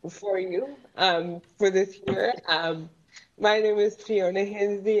before you for this year. My name is Fiona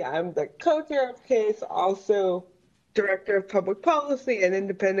Hinsey. I'm the co-chair of CASE, also Director of Public Policy and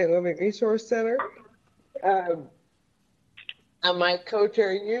Independent Living Resource Center. My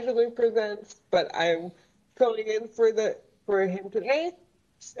co-chair usually presents, but I'm filling in for him today.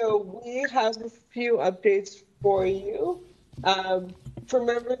 So we have a few updates for you. For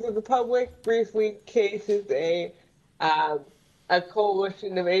members of the public, briefly, CASE is a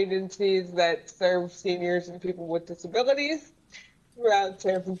coalition of agencies that serve seniors and people with disabilities throughout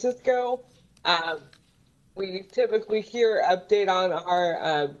San Francisco. We typically hear update on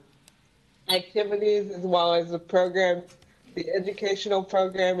our activities as well as the program, the educational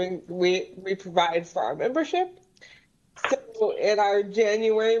programming we provide for our membership. So in our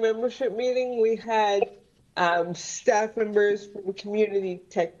January membership meeting, we had staff members from the Community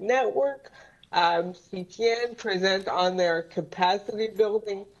Tech Network, CTN, present on their capacity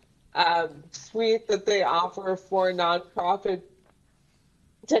building suite that they offer for nonprofit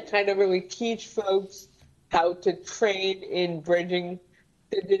to kind of really teach folks how to train in bridging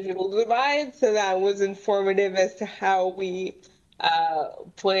the digital divide. So that was informative as to how we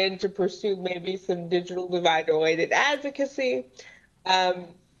plan to pursue maybe some digital divide related advocacy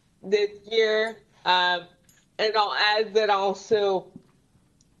this year. And I'll add that also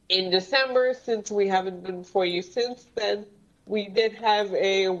in December, since we haven't been before you since then, we did have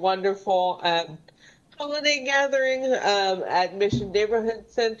a wonderful holiday gathering at Mission Neighborhood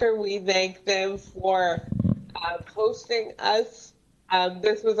Center. We thank them for hosting us.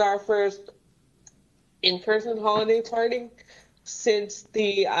 This was our first in-person holiday party since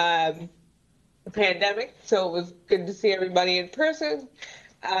the pandemic, so it was good to see everybody in person.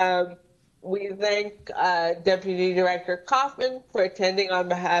 We thank Deputy Director Kaufman for attending on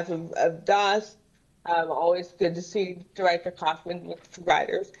behalf of DOS. Always good to see Director Kaufman with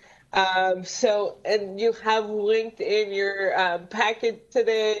providers. And you have linked in your packet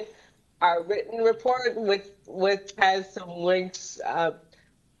today our written report, which has some links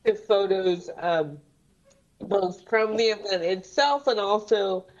to photos both from the event itself and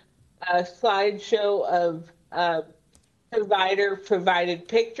also a slideshow of provider-provided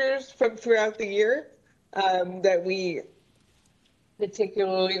pictures from throughout the year that we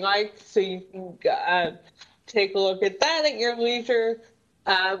particularly like. So you can take a look at that at your leisure.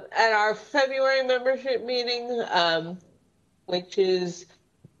 At our February membership meeting, which is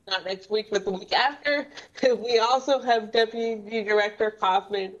not next week, but the week after, we also have Deputy Director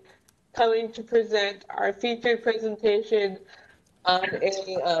Kaufman coming to present our featured presentation on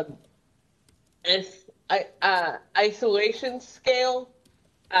a isolation scale,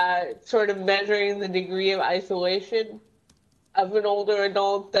 sort of measuring the degree of isolation of an older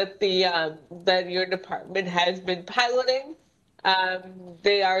adult that that your department has been piloting.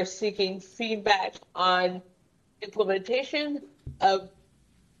 They are seeking feedback on implementation of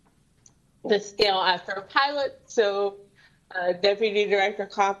the scale after a pilot. So Deputy Director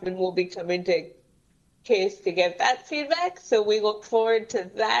Kaufman will be coming to CASE to get that feedback. So we look forward to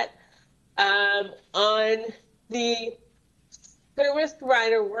that. On the service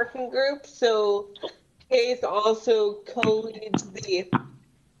provider working group, so CASE also co-leads the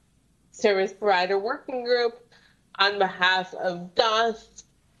service provider working group on behalf of DOS.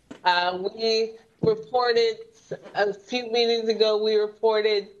 We reported a few meetings ago, we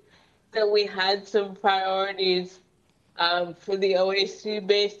reported that we had some priorities for the OAC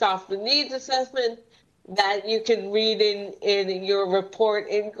based off the needs assessment that you can read in your report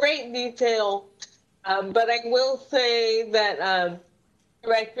in great detail. But I will say that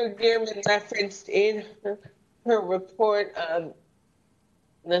Director Gearman referenced in her report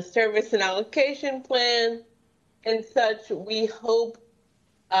the service and allocation plan and such. We hope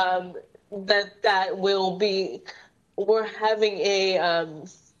that will be, we're having a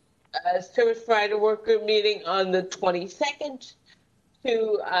service provider work group meeting on the 22nd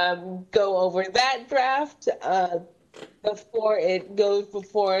to go over that draft before it goes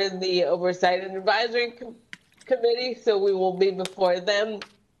before the Oversight and Advisory Committee. So we will be before them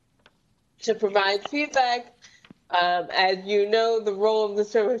to provide feedback. As you know, the role of the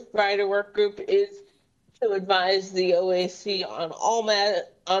service provider work group is to advise the OAC on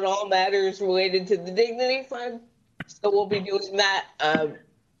all matters related to the Dignity Fund. So we'll be doing that.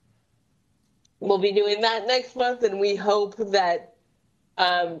 We'll be doing that next month, and we hope that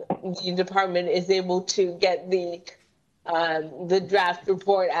the department is able to get the draft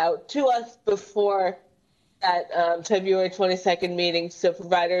report out to us before that February 22nd meeting, so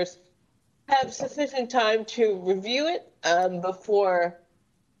providers have sufficient time to review it before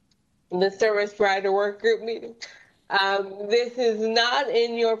the service provider work group meeting. This is not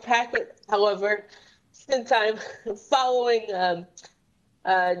in your packet, however, since I'm following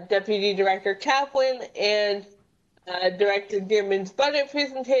Deputy Director Kaplan and Director Gearman's budget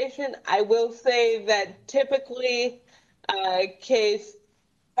presentation, I will say that typically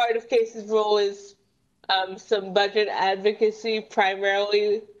Part of Case's role is some budget advocacy,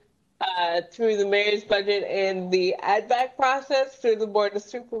 primarily through the mayor's budget and the add-back process through the Board of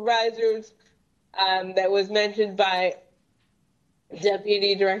Supervisors that was mentioned by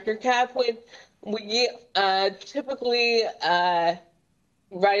Deputy Director Kaplan. We typically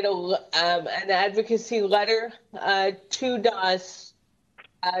write an advocacy letter to DOS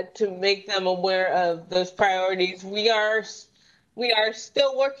to make them aware of those priorities. We are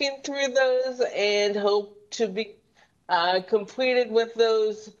still working through those and hope to be completed with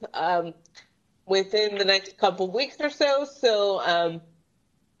those within the next couple weeks or so. So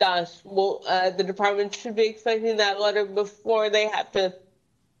DOS will, the department should be expecting that letter before they have to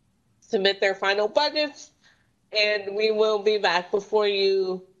submit their final budgets. And we will be back before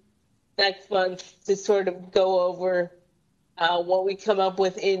you next month to sort of go over what we come up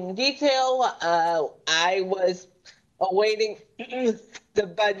with in detail. I was awaiting the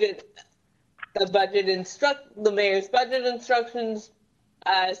mayor's budget instructions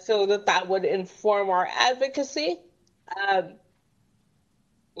so that would inform our advocacy.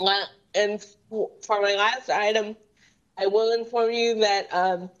 And for my last item, I will inform you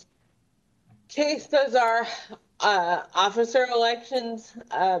that Case does our officer elections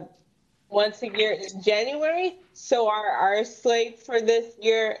once a year in January. So our slate for this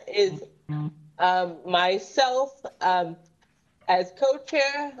year is myself as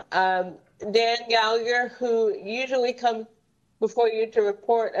co-chair, Dan Gallagher, who usually comes before you to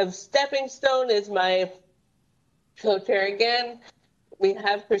report of Stepping Stone, is my co-chair again. We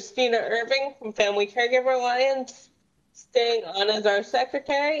have Christina Irving from Family Caregiver Alliance staying on as our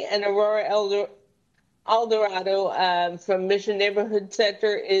secretary, and Aurora Alderado from Mission Neighborhood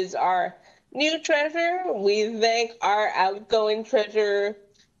Center is our new treasurer. We thank our outgoing treasurer,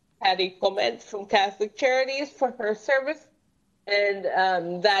 Patty Clement from Catholic Charities, for her service. And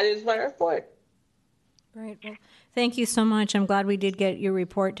that is my report. Great. Well, thank you so much. I'm glad we did get your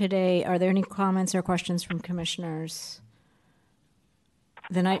report today. Are there any comments or questions from commissioners?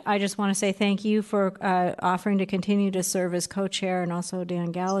 Then I just want to say thank you for offering to continue to serve as co-chair, and also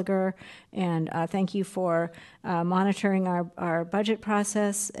Dan Gallagher. And thank you for monitoring our budget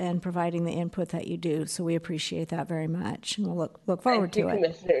process and providing the input that you do. So we appreciate that very much, and we'll look forward to it.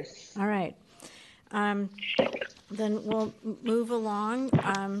 Commissioners. All right. Then we'll move along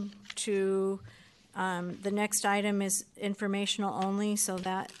to the next item is informational only. So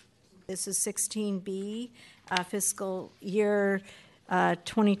this is 16B, fiscal year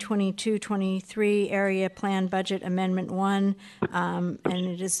 2022-23 Area Plan Budget Amendment 1, and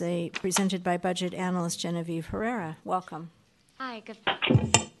it is presented by Budget Analyst Genevieve Herrera. Welcome. Hi, good. I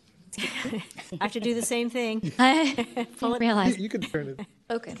have to do the same thing. I didn't realize. You can turn it.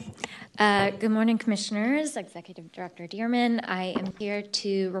 Okay. Good morning, Commissioners. Executive Director Dearman. I am here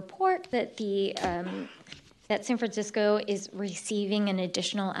to report that that San Francisco is receiving an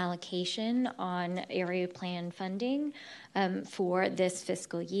additional allocation on area plan funding for this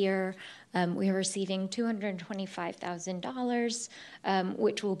fiscal year. We are receiving $225,000,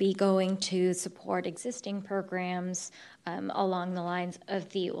 which will be going to support existing programs along the lines of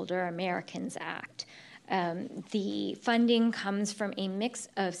the Older Americans Act. The funding comes from a mix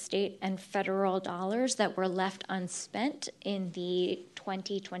of state and federal dollars that were left unspent in the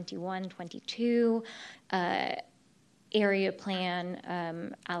 2021-22 area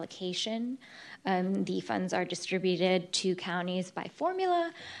plan allocation. The funds are distributed to counties by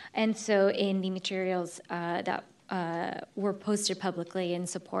formula, and so in the materials that were posted publicly in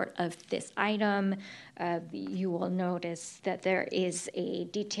support of this item, you will notice that there is a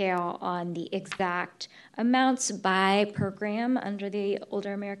detail on the exact amounts by program under the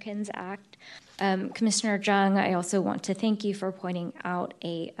Older Americans Act. Commissioner Jung, I also want to thank you for pointing out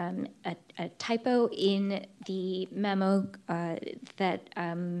a typo in the memo that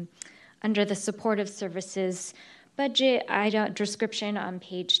under the supportive services budget item description on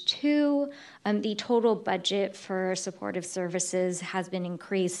page 2, the total budget for supportive services has been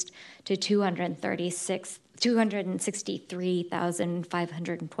increased to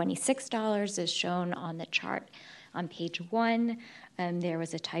 $263,526 as shown on the chart on page 1. There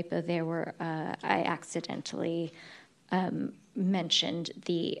was a typo there where I accidentally mentioned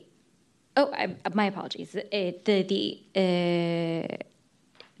my apologies.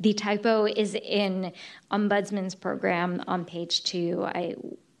 The typo is in Ombudsman's program on page 2. I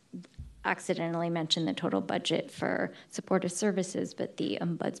accidentally mentioned the total budget for supportive services, but the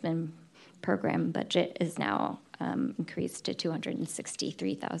Ombudsman program budget is now increased to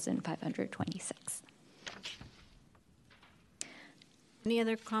 $263,526. Any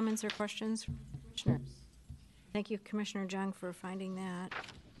other comments or questions from commissioners? Thank you, Commissioner Jung, for finding that.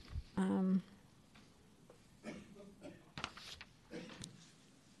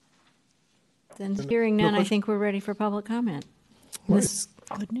 Then hearing none, I think we're ready for public comment. Right. This is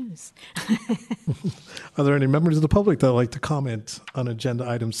good news. Are there any members of the public that would like to comment on agenda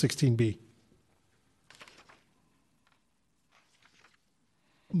item 16B?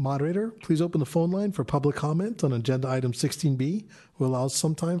 Moderator, please open the phone line for public comment on agenda item 16B. We'll allow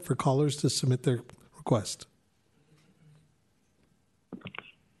some time for callers to submit their request.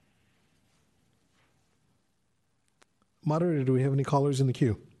 Moderator, do we have any callers in the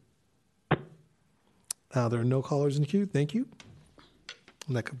queue? There are no callers in the queue. Thank you.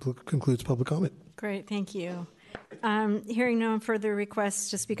 And that concludes public comment. Great, thank you. Hearing no further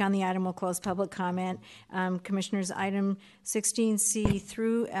requests to speak on the item, we'll close public comment. Commissioners, item 16C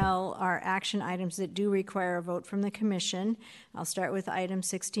through L are action items that do require a vote from the Commission. I'll start with item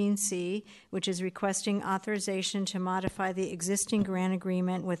 16C, which is requesting authorization to modify the existing grant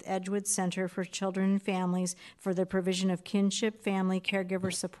agreement with Edgewood Center for Children and Families for the provision of kinship, family,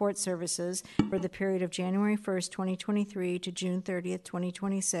 caregiver support services for the period of January 1st, 2023 to June 30th,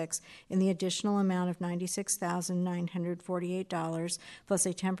 2026 in the additional amount of $96,948 plus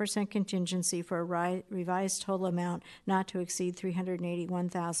a 10% contingency for a revised total amount not to exceed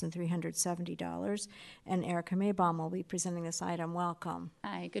 $381,370. And Erica Maybaum will be presenting this item. Welcome.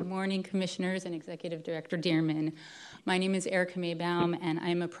 Hi, good morning, Commissioners and Executive Director Dearman. My name is Erica Maybaum, and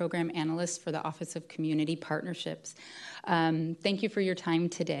I'm a program analyst for the Office of Community Partnerships. Thank you for your time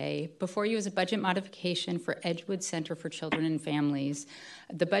today. Before you is a budget modification for Edgewood Center for Children and Families.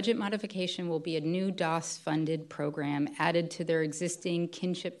 The budget modification will be a new DOS-funded program added to their existing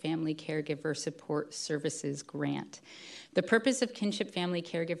Kinship Family Caregiver Support Services grant. The purpose of Kinship Family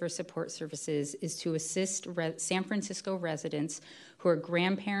Caregiver Support Services is to assist San Francisco residents who are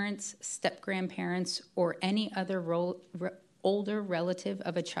grandparents, step-grandparents, or any other older relative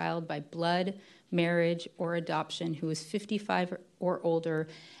of a child by blood, marriage, or adoption who is 55 or older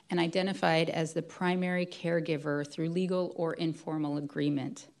and identified as the primary caregiver through legal or informal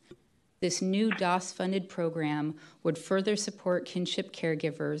agreement. This new DOS-funded program would further support kinship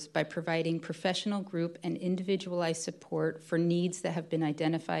caregivers by providing professional group and individualized support for needs that have been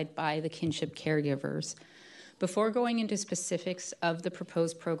identified by the kinship caregivers. Before going into specifics of the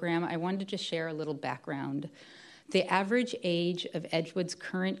proposed program, I wanted to just share a little background. The average age of Edgewood's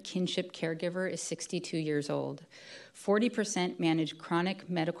current kinship caregiver is 62 years old. 40% manage chronic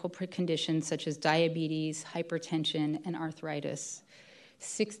medical conditions such as diabetes, hypertension, and arthritis.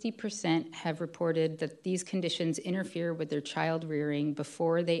 60% have reported that these conditions interfere with their child rearing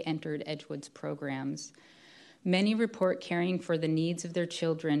before they entered Edgewood's programs. Many report caring for the needs of their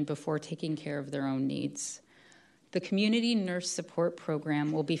children before taking care of their own needs. The Community Nurse Support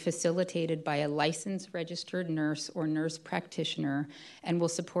Program will be facilitated by a licensed registered nurse or nurse practitioner and will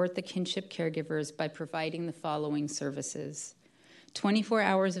support the kinship caregivers by providing the following services: 24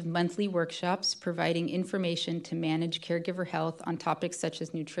 hours of monthly workshops providing information to manage caregiver health on topics such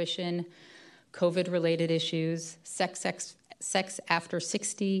as nutrition, COVID-related issues, sex after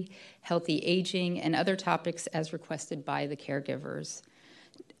 60, healthy aging, and other topics as requested by the caregivers.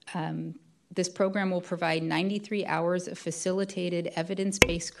 This program will provide 93 hours of facilitated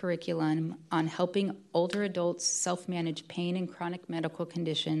evidence-based curriculum on helping older adults self-manage pain and chronic medical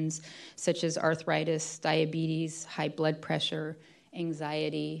conditions such as arthritis, diabetes, high blood pressure,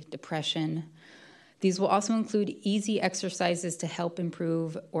 anxiety, depression. These will also include easy exercises to help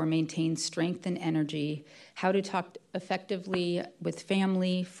improve or maintain strength and energy, how to talk effectively with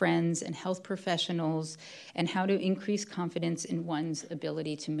family, friends, and health professionals, and how to increase confidence in one's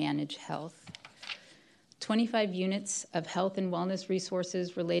ability to manage health. 25 units of health and wellness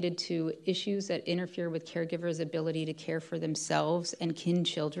resources related to issues that interfere with caregivers' ability to care for themselves and kin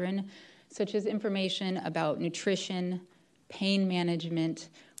children, such as information about nutrition, pain management,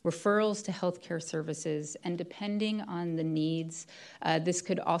 referrals to healthcare services, and depending on the needs, this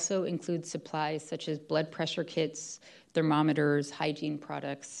could also include supplies such as blood pressure kits, thermometers, hygiene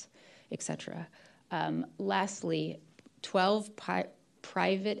products, etc. Lastly, 12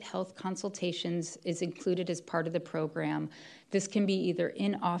 private health consultations is included as part of the program. This can be either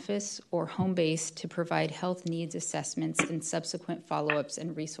in-office or home-based to provide health needs assessments and subsequent follow-ups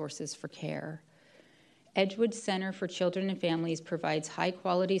and resources for care. Edgewood Center for Children and Families provides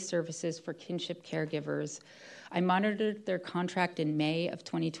high-quality services for kinship caregivers. I monitored their contract in May of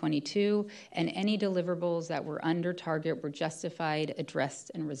 2022, and any deliverables that were under target were justified,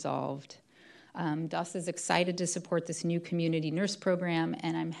 addressed, and resolved. DOS is excited to support this new community nurse program,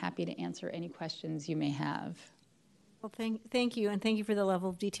 and I'm happy to answer any questions you may have. Well, thank you, and thank you for the level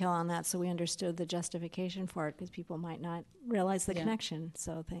of detail on that, so we understood the justification for it, because people might not realize the connection.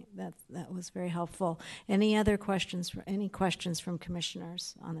 So that was very helpful. Any other questions? Any questions from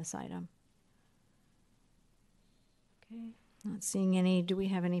commissioners on this item? Okay, not seeing any. Do we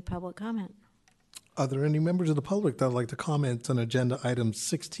have any public comment? Are there any members of the public that would like to comment on agenda item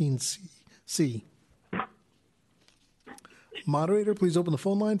 16C? Moderator, please open the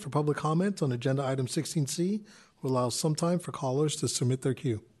phone line for public comment on agenda item 16C. We'll allow some time for callers to submit their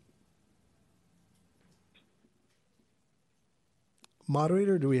queue.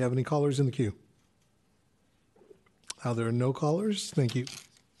 Moderator, do we have any callers in the queue? There are no callers. Thank you.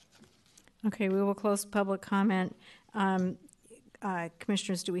 Okay, we will close public comment.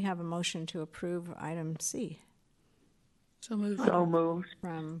 Commissioners, do we have a motion to approve item C? So moved. So moved.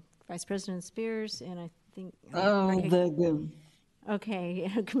 From Vice President Spears, and I think... Okay,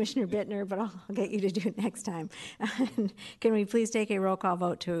 Commissioner Bittner, but I'll get you to do it next time. Can we please take a roll call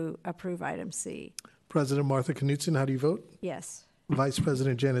vote to approve item C? President Martha Knudsen, how do you vote? Yes. Vice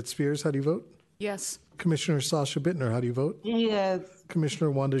President Janet Spears, how do you vote? Yes. Commissioner Sasha Bittner, how do you vote? Yes. Commissioner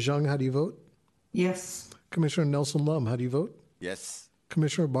Wanda Zhang, how do you vote? Yes. Commissioner Nelson Lum, how do you vote? Yes.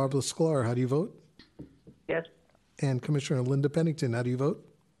 Commissioner Barbara Sklar, how do you vote? Yes. And Commissioner Linda Pennington, how do you vote?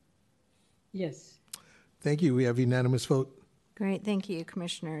 Yes. Thank you. We have unanimous vote. Great, thank you,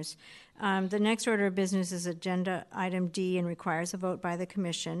 Commissioners. The next order of business is agenda item D and requires a vote by the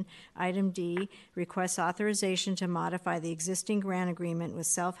Commission. Item D requests authorization to modify the existing grant agreement with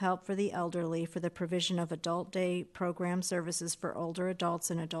Self-Help for the Elderly for the provision of adult day program services for older adults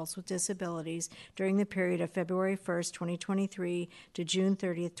and adults with disabilities during the period of February 1st, 2023 to June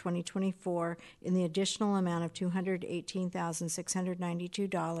 30th, 2024 in the additional amount of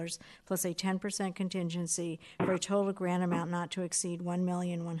 $218,692 plus a 10% contingency for a total grant amount not to exceed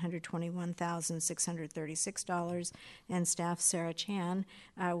 $1,121,636, and staff Sarah Chan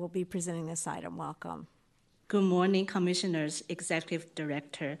will be presenting this item. Welcome. Good morning, Commissioners, Executive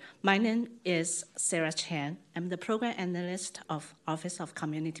Director. My name is Sarah Chan. I'm the Program Analyst of Office of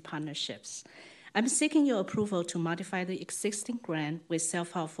Community Partnerships. I'm seeking your approval to modify the existing grant with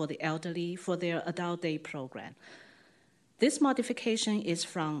Self-Help for the Elderly for their Adult Day program. This modification is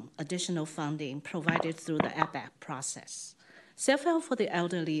from additional funding provided through the ABAC process. Self-Help for the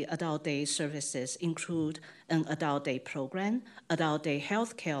Elderly Adult Day services include an Adult Day program, Adult Day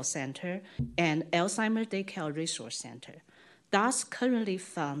Health Care Center, and Alzheimer's Daycare Resource Center. DAS currently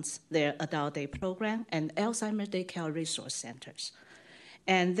funds their Adult Day program and Alzheimer's Daycare Resource Centers.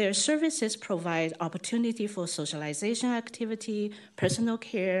 And their services provide opportunity for socialization activity, personal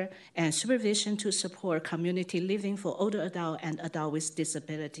care, and supervision to support community living for older adults and adults with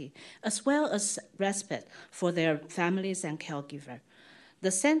disability, as well as respite for their families and caregivers.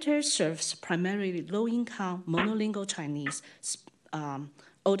 The center serves primarily low-income, monolingual Chinese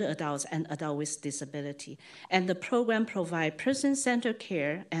older adults and adults with disability. And the program provides person-centered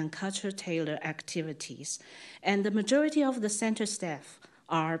care and culture-tailored activities. And the majority of the center staff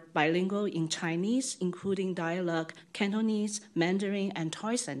are bilingual in Chinese, including dialogue, Cantonese, Mandarin, and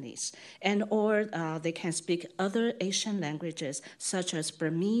Toisanese, or they can speak other Asian languages such as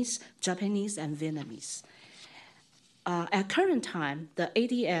Burmese, Japanese, and Vietnamese. At current time, the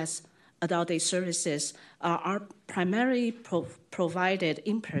ADS Adult Day services are primarily provided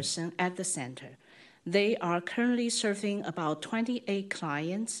in person at the center. They are currently serving about 28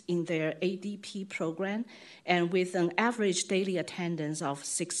 clients in their ADP program and with an average daily attendance of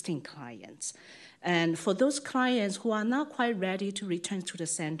 16 clients. And for those clients who are not quite ready to return to the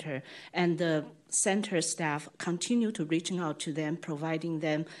center, and the center staff continue to reaching out to them, providing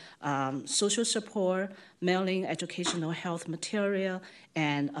them social support, mailing educational health material,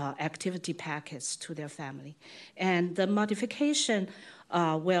 and activity packets to their family. And the modification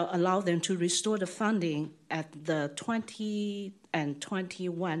will allow them to restore the funding at the 20 and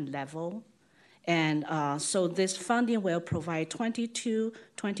 21 level. And so this funding will provide 22,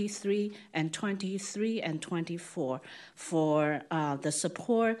 23, and 23 and 24 for the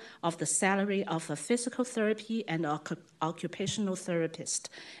support of the salary of a physical therapy and occupational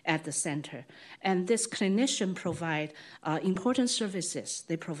therapist at the center. And this clinician provide important services.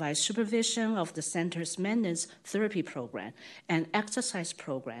 They provide supervision of the center's maintenance therapy program and exercise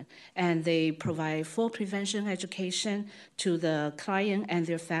program. And they provide fall prevention education to the client and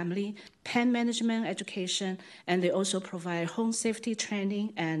their family, pain management education, and they also provide home safety training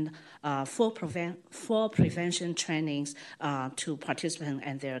and fall prevention trainings to participants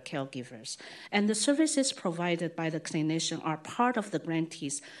and their caregivers. And the services provided by the clinician are part of the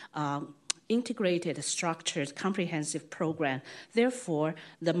grantee's integrated, structured, comprehensive program. Therefore,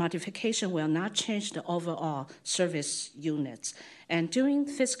 the modification will not change the overall service units. And during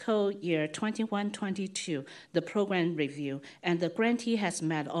fiscal year 21-22, the program review, and the grantee has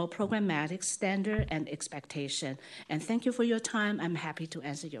met all programmatic standard and expectation. And thank you for your time. I'm happy to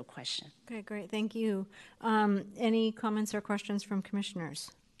answer your question. Okay, great. Thank you. Any comments or questions from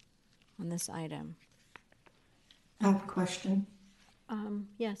commissioners on this item? I have a question.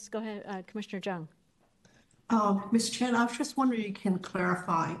 Yes, go ahead, Commissioner Jung. Ms. Chen, I was just wondering if you can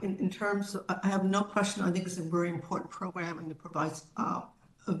clarify in terms of, I have no question, I think it's a very important program and it provides a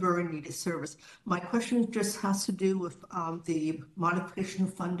very needed service. My question just has to do with the modification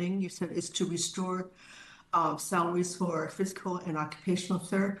funding. You said it's to restore salaries for physical and occupational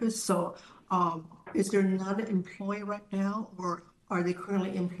therapists. So is there not an employee right now, or are they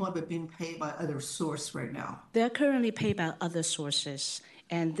currently employed but being paid by other source right now? They're currently paid by other sources.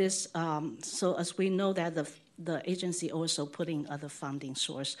 And this, so as we know that the agency also putting other funding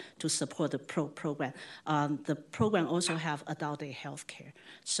source to support the program. The program also have adult day health care.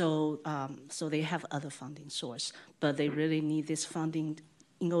 So, so they have other funding source, but they really need this funding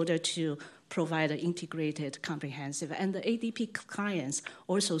in order to provide an integrated, comprehensive, and the ADP clients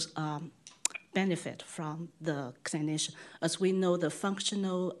also benefit from the clinician. As we know, the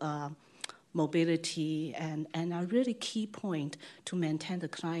functional mobility and a really key point to maintain the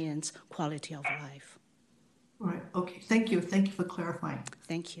client's quality of life. Right, okay, thank you. Thank you for clarifying.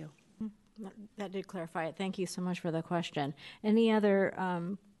 Thank you. That did clarify it. Thank you so much for the question. Any other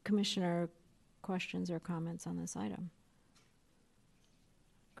commissioner questions or comments on this item?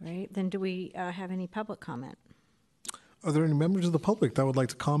 Great, then do we have any public comment? Are there any members of the public that would like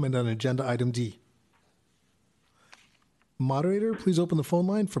to comment on agenda item D? Moderator, please open the phone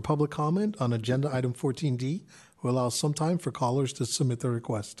line for public comment on agenda item 14D. We'll allow some time for callers to submit their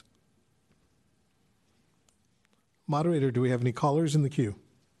request. Moderator, do we have any callers in the queue?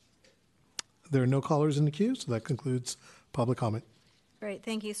 There are no callers in the queue, so that concludes public comment. Great,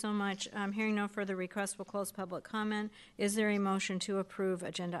 thank you so much. Hearing no further requests, we'll close public comment. Is there a motion to approve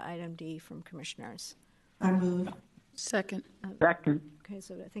agenda item D from commissioners? I move. Second. Second. Okay,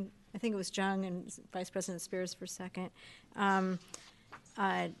 so I think it was Jung and Vice President Spears for second.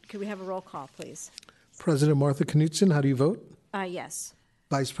 Could we have a roll call, please? President Martha Knudsen, how do you vote? Yes.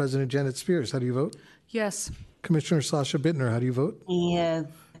 Vice President Janet Spears, how do you vote? Yes. Commissioner Sasha Bittner, how do you vote? Yes.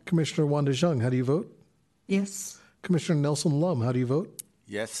 Commissioner Wanda Jung, how do you vote? Yes. Commissioner Nelson Lum, how do you vote?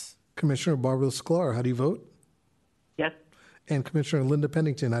 Yes. Commissioner Barbara Sklar, how do you vote? Yes. And Commissioner Linda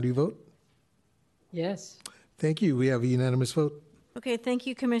Pennington, how do you vote? Yes. Thank you. We have a unanimous vote. Okay, thank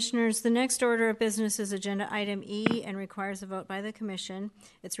you, commissioners. The next order of business is agenda item E and requires a vote by the commission.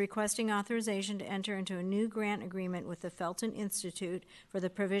 It's requesting authorization to enter into a new grant agreement with the Felton Institute for the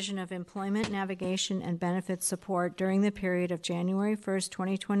provision of employment navigation and benefits support during the period of January 1st,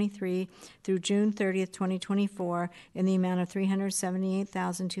 2023 through June 30th, 2024 in the amount of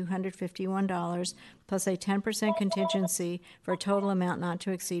 $378,251 plus a 10% contingency for a total amount not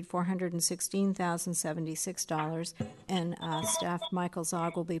to exceed $416,076. And staff Michael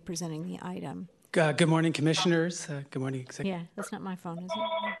Zog will be presenting the item. Good morning, commissioners. Good morning, Yeah, that's not my phone, is it?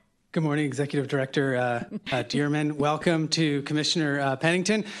 Good morning, Executive Director Dearman. Welcome to Commissioner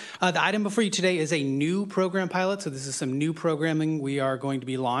Pennington. The item before you today is a new program pilot, so this is some new programming we are going to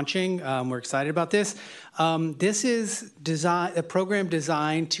be launching. We're excited about this. This is a program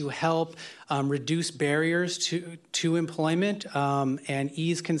designed to help reduce barriers to employment and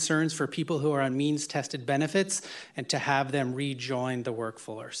ease concerns for people who are on means-tested benefits and to have them rejoin the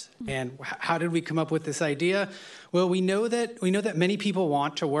workforce. And how did we come up with this idea? Well, we know that many people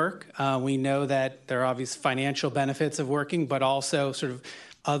want to work. We know that there are obvious financial benefits of working, but also sort of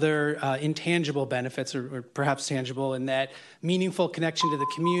other intangible benefits, or perhaps tangible, in that meaningful connection to the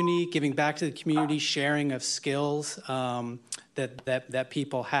community, giving back to the community, sharing of skills that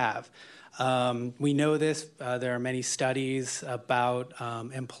people have. We know this. There are many studies about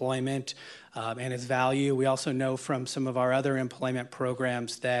employment and its value. We also know from some of our other employment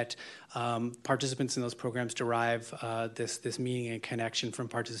programs that participants in those programs derive this meaning and connection from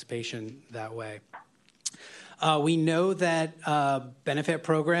participation that way. We know that benefit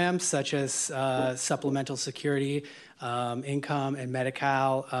programs such as supplemental security, income, and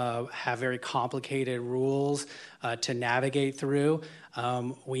Medi-Cal have very complicated rules to navigate through.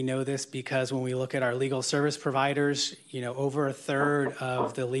 We know this because when we look at our legal service providers, over a third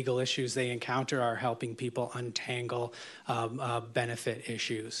of the legal issues they encounter are helping people untangle benefit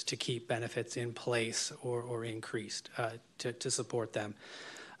issues to keep benefits in place or increased to support them.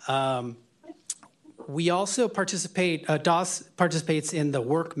 We also participate, DOS participates in the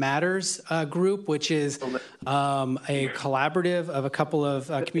Work Matters group, which is a collaborative of a couple of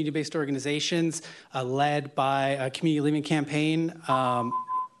community-based organizations led by a Community Living Campaign,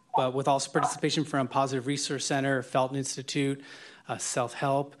 but with also participation from Positive Resource Center, Felton Institute,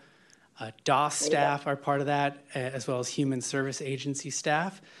 Self-Help. DOS staff are part of that, as well as Human Service Agency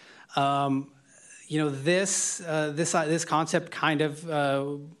staff. This concept kind of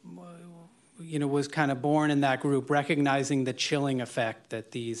was kind of born in that group, recognizing the chilling effect that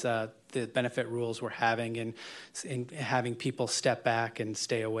the benefit rules were having in having people step back and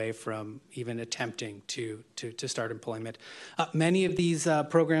stay away from even attempting to start employment. Many of these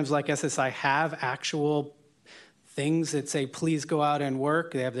programs like SSI have actual things that say, please go out and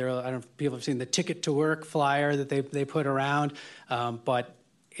work. They have their, I don't know if people have seen the Ticket to Work flyer that they put around, but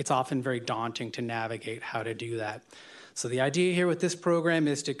it's often very daunting to navigate how to do that. So the idea here with this program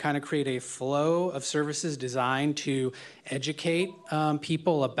is to kind of create a flow of services designed to educate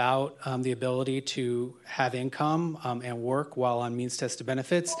people about the ability to have income and work while on means-tested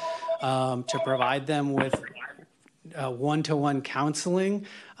benefits, to provide them with one-to-one counseling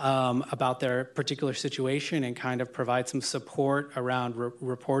about their particular situation and kind of provide some support around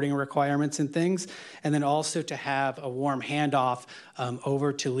reporting requirements and things, and then also to have a warm handoff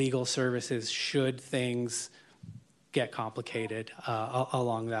over to legal services should things get complicated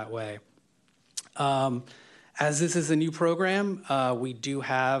along that way. As this is a new program, we do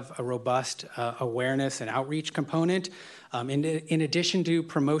have a robust awareness and outreach component. In addition to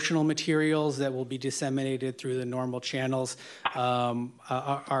promotional materials that will be disseminated through the normal channels,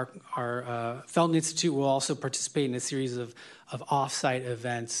 our Felton Institute will also participate in a series of off-site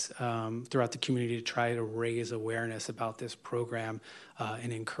events throughout the community to try to raise awareness about this program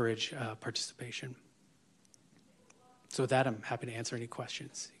and encourage participation. So with that, I'm happy to answer any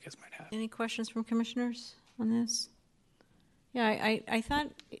questions you guys might have. Any questions from commissioners on this? Yeah, I thought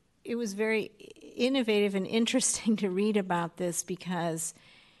it was very innovative and interesting to read about this because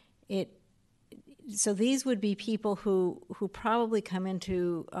so these would be people who probably come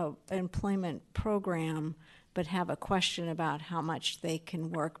into an employment program but have a question about how much they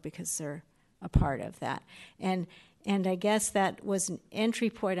can work because they're a part of that. And I guess that was an entry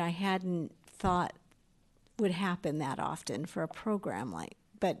point I hadn't thought would happen that often for a program like,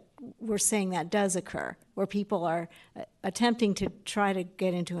 but we're saying that does occur, where people are attempting to try to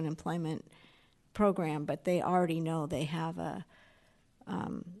get into an employment program, but they already know they have an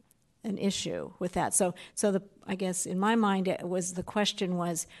issue with that. So I guess in my mind the question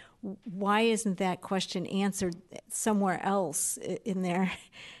was, why isn't that question answered somewhere else in there?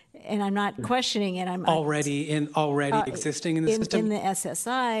 And I'm not questioning it. I'm already existing in the system in the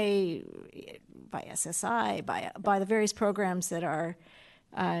SSI, by the various programs that are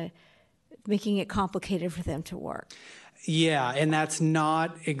making it complicated for them to work. Yeah, and that's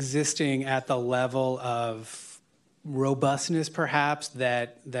not existing at the level of robustness, perhaps,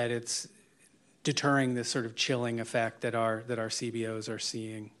 that it's deterring this sort of chilling effect that our CBOs are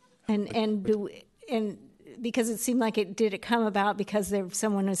seeing. And because it seemed like did it come about because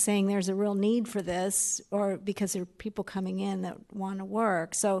someone was saying there's a real need for this, or because there are people coming in that want to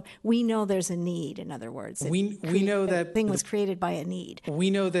work? So we know there's a need. In other words, we know that thing was created by a need. We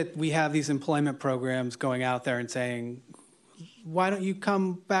know that we have these employment programs going out there and saying, why don't you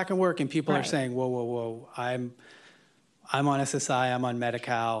come back and work? And people are saying, whoa, I'm on SSI, I'm on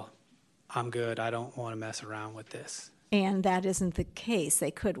Medi-Cal, I'm good, I don't want to mess around with this. And that isn't the case.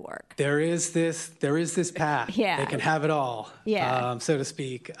 They could work. There is this path. Yeah. They can have it all, yeah. So to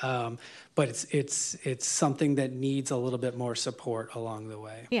speak. But it's something that needs a little bit more support along the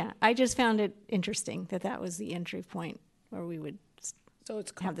way. Yeah, I just found it interesting that was the entry point where we would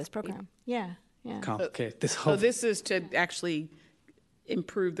have this program. Yeah. Complicate this whole. So this is to actually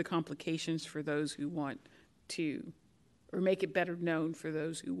improve the complications for those who want to, or make it better known for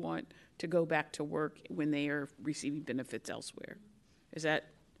those who want to go back to work when they are receiving benefits elsewhere. Is that?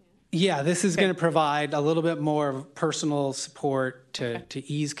 Yeah, this is going to provide a little bit more personal support to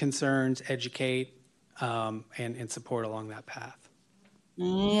ease concerns, educate, and support along that path.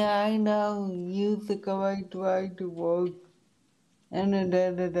 Yeah, I know. Years ago, I tried to work, and it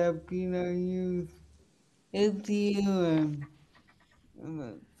ended up being a use ACU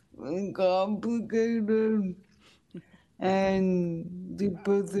and complicated. And the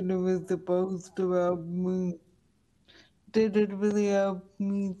person who was supposed to help me didn't really help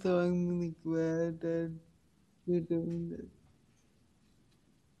me, so I'm really glad that you're doing this.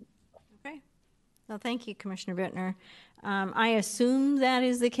 Okay. Well, thank you, Commissioner Bittner. I assume that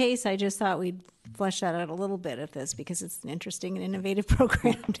is the case. I just thought we'd flesh that out a little bit at this because it's an interesting and innovative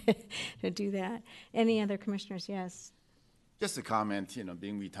program to do that. Any other commissioners? Yes. Just a comment,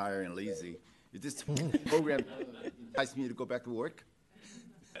 being retired and lazy. Is this program entice me to go back to work?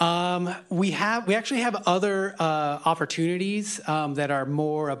 We actually have other opportunities that are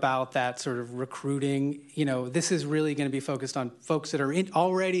more about that sort of recruiting. This is really going to be focused on folks that are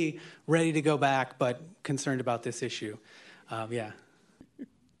already ready to go back but concerned about this issue. Yeah.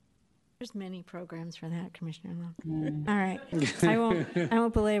 There's many programs for that, Commissioner Lowe. All right. I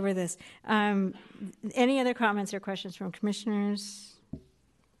won't belabor this. Any other comments or questions from commissioners? I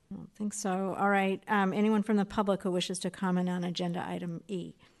don't think so. All right. Anyone from the public who wishes to comment on agenda item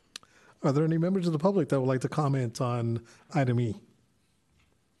E? Are there any members of the public that would like to comment on item E?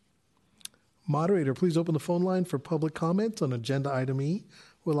 Moderator, please open the phone line for public comment on agenda item E.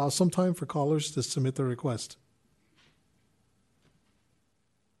 We'll allow some time for callers to submit their request.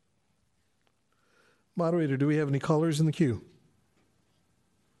 Moderator, do we have any callers in the queue?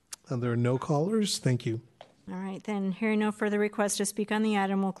 And there are no callers. Thank you. All right, then hearing no further requests to speak on the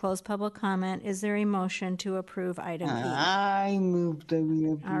item, we'll close public comment. Is there a motion to approve item E? I moved that we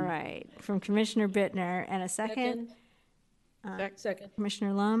approve. All right, from Commissioner Bittner, and a second? Second.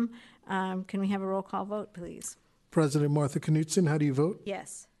 Commissioner Lum, can we have a roll call vote, please? President Martha Knudsen, how do you vote?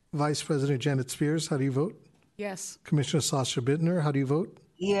 Yes. Vice President Janet Spears, how do you vote? Yes. Commissioner Sasha Bittner, how do you vote?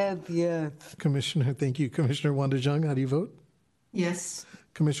 Yes. Commissioner, thank you. Commissioner Wanda Jung, how do you vote? Yes.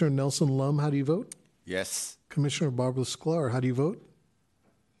 Commissioner Nelson Lum, how do you vote? Yes. Commissioner Barbara Sklar, how do you vote?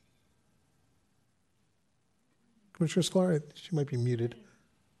 Commissioner Sklar, she might be muted.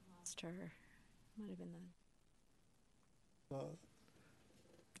 Lost her. Might have been the...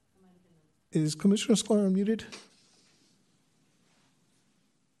 Is Commissioner Sklar unmuted?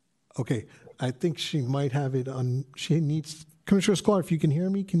 Okay, I think she might have it on. She needs. Commissioner Sklar, if you can hear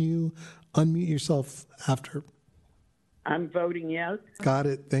me, can you unmute yourself after? I'm voting yes. Got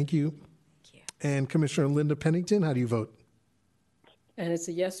it. Thank you. And Commissioner Linda Pennington, how do you vote? And it's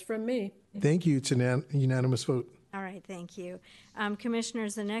a yes from me. Thank you. It's a unanimous vote. All right, thank you.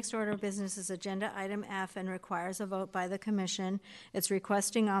 Commissioners, the next order of business is agenda item F and requires a vote by the commission. It's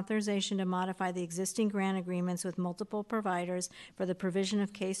requesting authorization to modify the existing grant agreements with multiple providers for the provision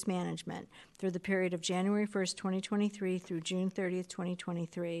of case management through the period of January 1st, 2023 through June 30th,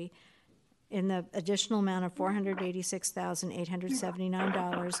 2023. In the additional amount of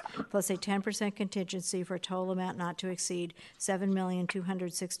 $486,879 plus a 10% contingency for a total amount not to exceed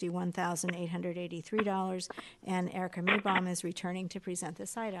 $7,261,883. And Erica Maybaum is returning to present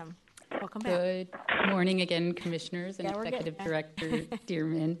this item. Welcome back. Good morning again, Commissioners and Executive Director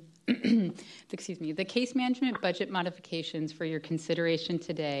Dearman. Excuse me. The case management budget modifications for your consideration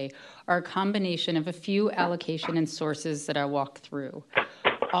today are a combination of a few allocation and sources that I'll walk through.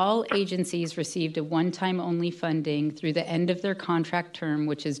 All agencies received a one-time only funding through the end of their contract term,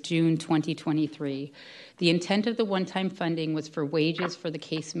 which is June 2023. The intent of the one-time funding was for wages for the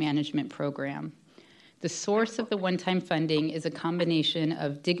case management program. The source of the one-time funding is a combination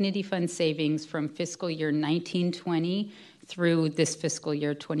of Dignity Fund savings from fiscal year 1920 through this fiscal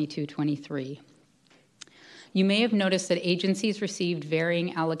year 22-23. You may have noticed that agencies received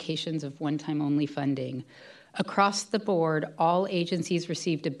varying allocations of one-time only funding. Across the board, all agencies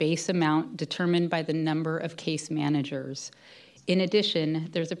received a base amount determined by the number of case managers. In addition,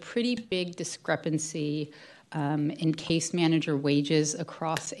 there's a pretty big discrepancy in case manager wages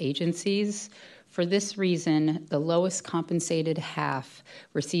across agencies. For this reason, the lowest compensated half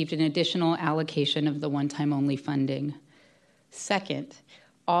received an additional allocation of the one-time only funding. Second,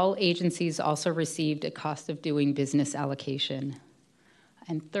 all agencies also received a cost of doing business allocation.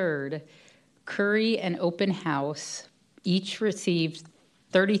 And third, Curry and Open House each received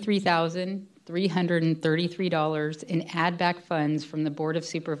 $33,333 in add-back funds from the Board of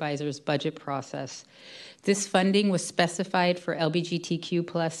Supervisors budget process. This funding was specified for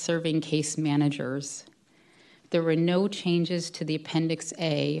LGBTQ+ serving case managers. There were no changes to the Appendix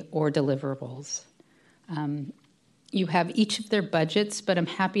A or deliverables. You have each of their budgets, but I'm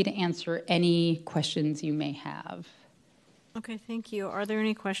happy to answer any questions you may have. Okay, thank you. Are there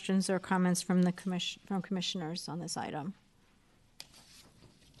any questions or comments from the commissioners on this item?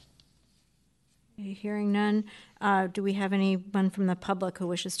 Okay, hearing none, do we have anyone from the public who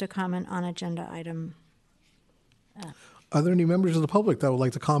wishes to comment on agenda item F? Are there any members of the public that would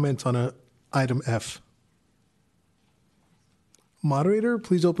like to comment on item F? Moderator,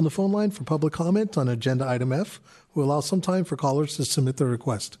 please open the phone line for public comment on agenda item F. We'll allow some time for callers to submit their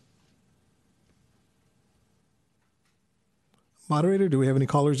request. Moderator, do we have any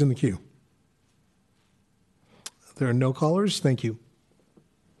callers in the queue? There are no callers. Thank you.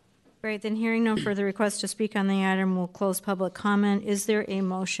 Great, then hearing no further requests to speak on the item, we'll close public comment. Is there a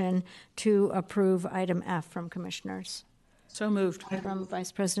motion to approve item F from commissioners? So moved. From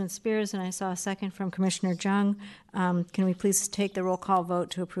Vice President Spears, and I saw a second from Commissioner Jung. Can we please take the roll call vote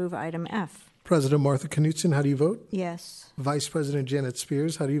to approve item F? President Martha Knudsen, how do you vote? Yes. Vice President Janet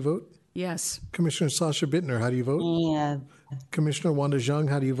Spears, how do you vote? Yes. Commissioner Sasha Bittner, how do you vote? Yeah. Commissioner Wanda Zhang,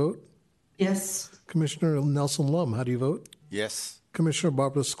 how do you vote? Yes. Commissioner Nelson Lum, how do you vote? Yes. Commissioner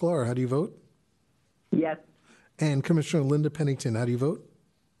Barbara Sklar, how do you vote? Yes. And Commissioner Linda Pennington, how do you vote?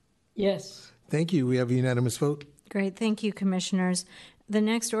 Yes. Thank you. We have a unanimous vote. Great, thank you, commissioners. The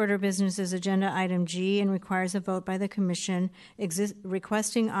next order of business is agenda item G and requires a vote by the commission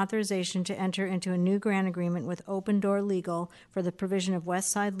requesting authorization to enter into a new grant agreement with Open Door Legal for the provision of West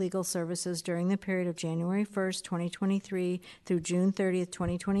Side legal services during the period of January 1st, 2023 through June 30th,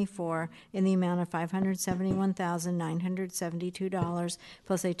 2024 in the amount of $571,972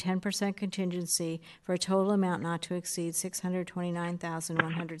 plus a 10% contingency for a total amount not to exceed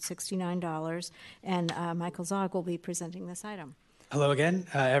 $629,169. And Michael Zog will be presenting this item. Hello again,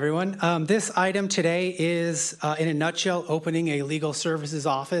 everyone. This item today is, in a nutshell, opening a legal services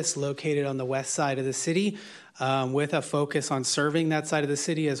office located on the west side of the city with a focus on serving that side of the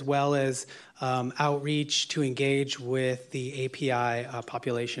city as well as outreach to engage with the API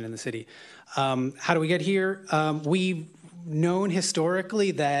population in the city. How do we get here? We've known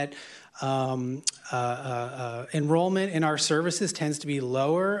historically that enrollment in our services tends to be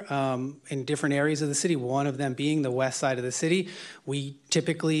lower in different areas of the city, one of them being the west side of the city. We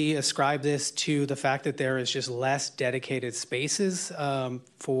typically ascribe this to the fact that there is just less dedicated spaces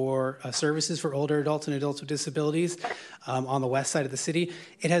for services for older adults and adults with disabilities on the west side of the city.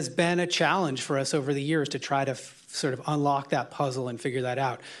 It has been a challenge for us over the years to try to sort of unlock that puzzle and figure that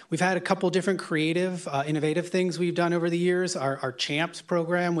out. We've had a couple different creative, innovative things we've done over the years. Our CHAMPS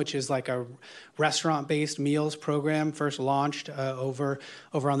program, which is like a restaurant-based meals program, first launched over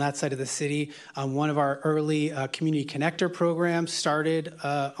on that side of the city. One of our early community connector programs started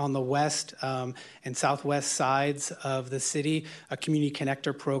on the west and southwest sides of the city. A community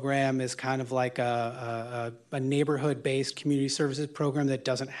connector program is kind of like a neighborhood-based community services program that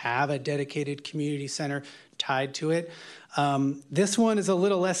doesn't have a dedicated community center tied to it. This one is a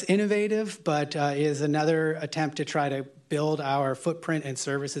little less innovative, but is another attempt to try to build our footprint and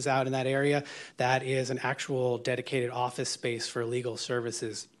services out in that area. That is an actual dedicated office space for legal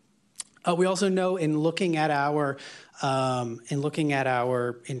services. We also know in looking at our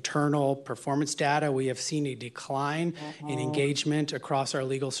internal performance data, we have seen a decline in engagement across our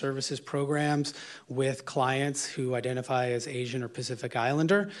legal services programs with clients who identify as Asian or Pacific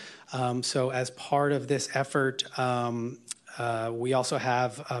Islander. So as part of this effort, we also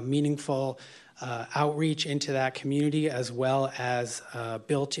have meaningful outreach into that community as well as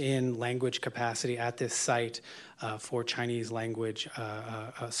built-in language capacity at this site for Chinese language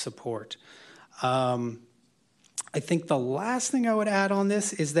support. I think the last thing I would add on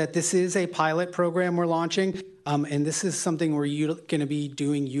this is that this is a pilot program we're launching, and this is something we're going to be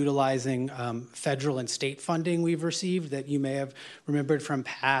doing utilizing federal and state funding we've received that you may have remembered from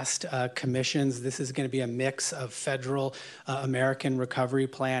past commissions. This is going to be a mix of federal American Recovery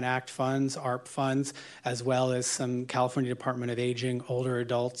Plan Act funds, ARP funds, as well as some California Department of Aging, older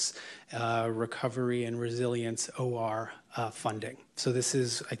adults, recovery and resilience OR funding. So this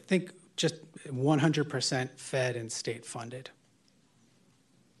is, I think, just 100% fed and state funded.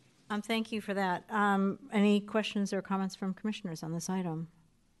 Thank you for that. Any questions or comments from commissioners on this item?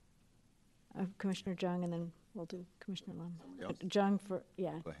 Commissioner Jung, and then we'll do Commissioner Lum. Jung for,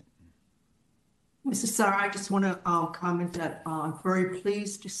 yeah. Go ahead. Mrs. Sarr, I just want to comment that I'm very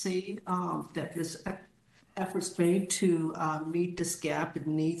pleased to see that this efforts made to meet this gap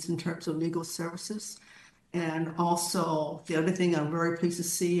in needs in terms of legal services. And also, the other thing I'm very pleased to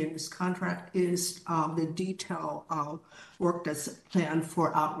see in this contract is the detail work that's planned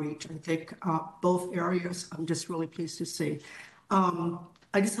for outreach. I think both areas I'm just really pleased to see.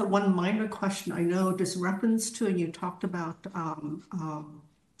 I just have one minor question. I know there's reference to, and you talked about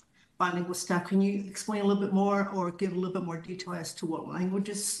bilingual staff. Can you explain a little bit more or give a little bit more detail as to what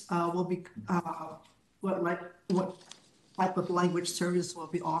languages will be, what type of language service will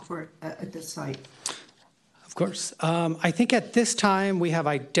be offered at this site? Of course. I think at this time we have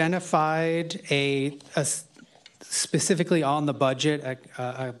identified a specifically on the budget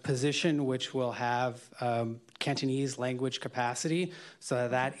a position which will have Cantonese language capacity. So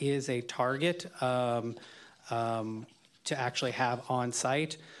that is a target to actually have on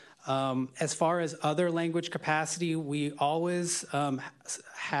site. As far as other language capacity, we always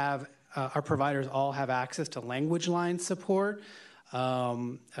have our providers all have access to language line support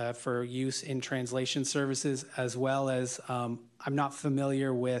for use in translation services, as well as I'm not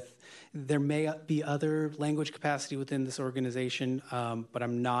familiar with, there may be other language capacity within this organization, but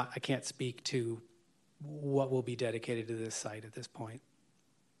I can't speak to what will be dedicated to this site at this point.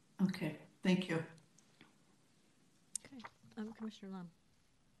 Okay, thank you. Okay, Commissioner Lum.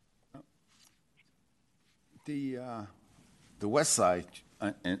 The west side,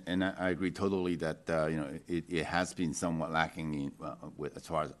 and I agree totally that it has been somewhat lacking in,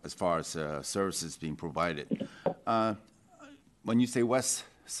 as far as services being provided. When you say west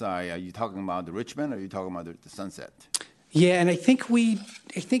side, are you talking about the Richmond, or are you talking about the Sunset? Yeah, and I think we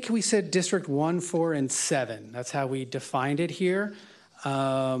said District 1, 4, and 7. That's how we defined it here.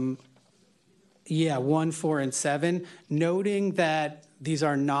 Yeah, 1, 4, and 7, noting that these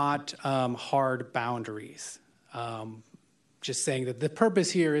are not hard boundaries. Just saying that the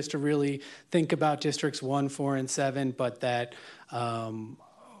purpose here is to really think about Districts 1, 4, and 7, but that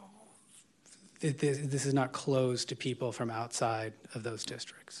this is not closed to people from outside of those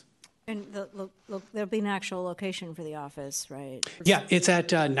districts. And there'll be an actual location for the office, right? Yeah, it's at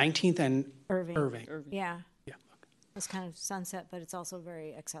 19th and Irving. Yeah. Yeah. It's kind of Sunset, but it's also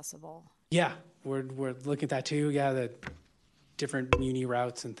very accessible. Yeah, we're looking at that too. Yeah, the different muni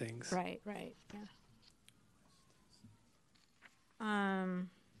routes and things. Right, yeah.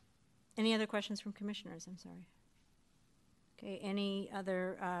 Any other questions from commissioners? I'm sorry. Okay, any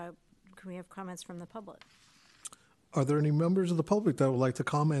other, can we have comments from the public? Are there any members of the public that would like to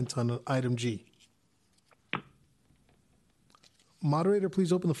comment on item G? Moderator,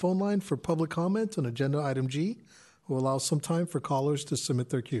 please open the phone line for public comment on agenda item G. We'll allow some time for callers to submit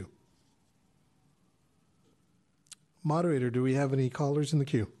their queue. Moderator, do we have any callers in the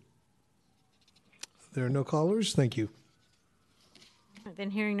queue? There are no callers. Thank you.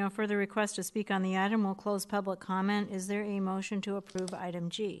 Then hearing no further requests to speak on the item, we'll close public comment. Is there a motion to approve item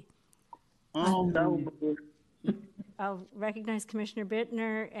G? I'll recognize Commissioner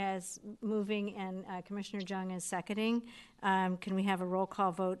Bittner as moving and Commissioner Jung as seconding. Can we have a roll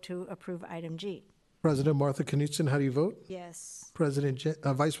call vote to approve item G? President Martha Knudsen, how do you vote? Yes.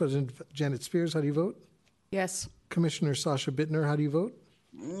 Vice President Janet Spears, how do you vote? Yes. Commissioner Sasha Bittner, how do you vote?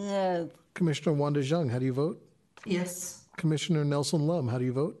 Yes. Commissioner Wanda Jung, how do you vote? Yes. Commissioner Nelson Lum, how do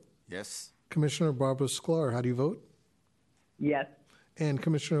you vote? Yes. Commissioner Barbara Sklar, how do you vote? Yes. And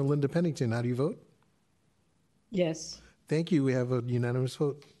Commissioner Linda Pennington, how do you vote? Yes. Thank you. We have a unanimous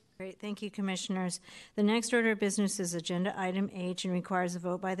vote. Great. Thank you, Commissioners. The next order of business is Agenda Item H and requires a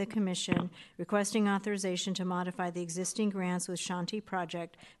vote by the Commission requesting authorization to modify the existing grants with Shanti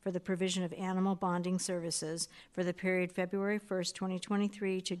Project for the provision of animal bonding services for the period February 1st,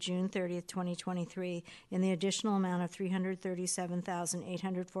 2023 to June 30th, 2023 in the additional amount of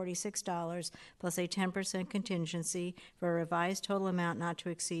 $337,846 plus a 10% contingency for a revised total amount not to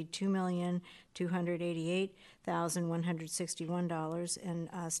exceed $2,288,161, and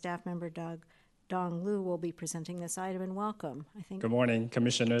staff member Dong Lu will be presenting this item, and welcome. Good morning,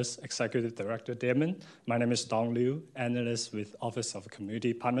 Commissioners, Executive Director Dearman. My name is Dong Lu, Analyst with Office of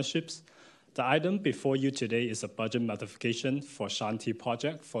Community Partnerships. The item before you today is a budget modification for Shanti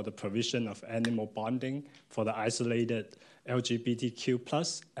Project for the provision of animal bonding for the isolated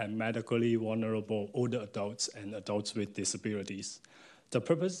LGBTQ+ and medically vulnerable older adults and adults with disabilities. The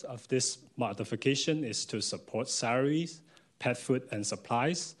purpose of this modification is to support salaries, pet food and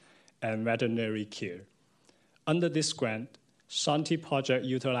supplies, and veterinary care. Under this grant, Shanti Project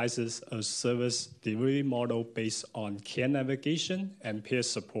utilizes a service delivery model based on care navigation and peer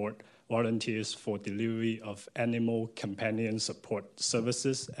support volunteers for delivery of animal companion support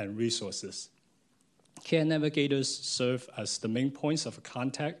services and resources. Care navigators serve as the main points of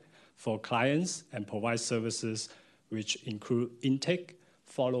contact for clients and provide services which include intake,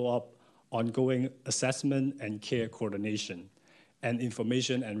 follow-up, ongoing assessment and care coordination, and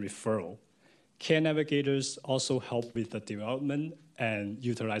information and referral. Care navigators also help with the development and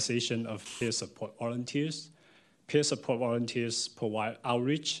utilization of peer support volunteers. Peer support volunteers provide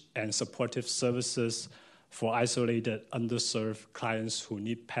outreach and supportive services for isolated, underserved clients who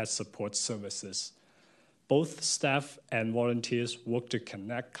need pet support services. Both staff and volunteers work to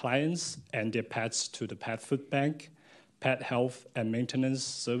connect clients and their pets to the pet food bank, pet health and maintenance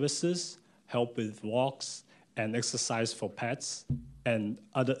services, help with walks and exercise for pets, and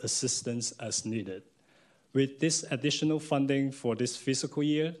other assistance as needed. With this additional funding for this fiscal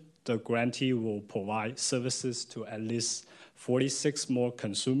year, the grantee will provide services to at least 46 more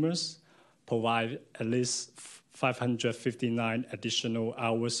consumers, provide at least 559 additional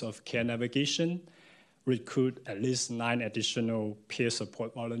hours of care navigation, recruit at least 9 additional peer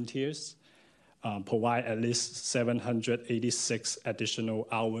support volunteers, provide at least 786 additional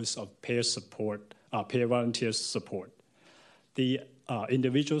hours of peer volunteer support. The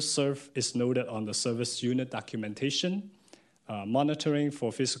individual served is noted on the service unit documentation. Monitoring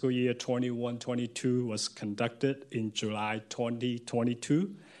for fiscal year 21-22 was conducted in July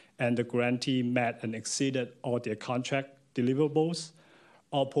 2022, and the grantee met and exceeded all their contract deliverables.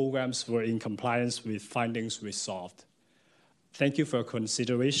 All programs were in compliance with findings resolved. Thank you for your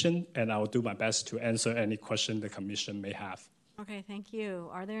consideration, and I will do my best to answer any question the Commission may have. Okay, thank you.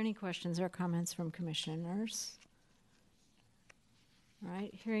 Are there any questions or comments from commissioners? All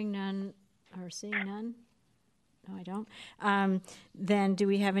right, hearing none or seeing none? No, I don't. Then do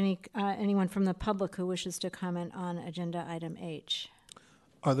we have anyone from the public who wishes to comment on agenda item H?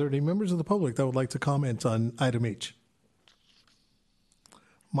 Are there any members of the public that would like to comment on item H?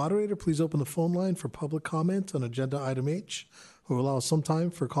 Moderator, please open the phone line for public comment on agenda item H, who will allow some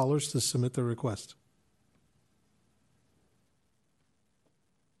time for callers to submit their request.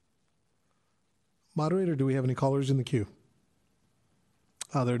 Moderator, do we have any callers in the queue?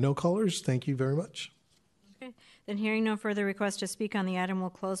 There are no callers. Thank you very much. Okay, then hearing no further requests to speak on the item, we'll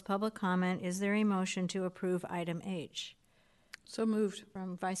close public comment. Is there a motion to approve item H? So moved.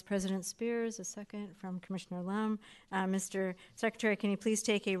 From Vice President Spears, a second from Commissioner Lum. Mr. Secretary, can you please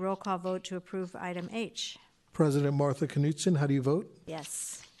take a roll call vote to approve item H? President Martha Knudsen, how do you vote?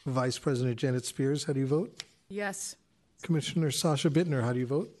 Yes. Vice President Janet Spears, how do you vote? Yes. Commissioner Sasha Bittner, how do you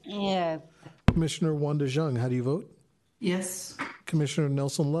vote? Yes. Commissioner Wanda Zhang, how do you vote? Yes. Commissioner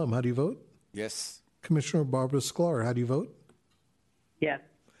Nelson Lum, how do you vote? Yes. Commissioner Barbara Sklar, how do you vote? Yes.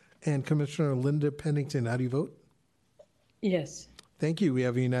 And Commissioner Linda Pennington, how do you vote? Yes. Thank you. We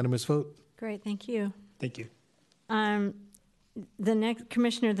have a unanimous vote. Great, thank you. Thank you. The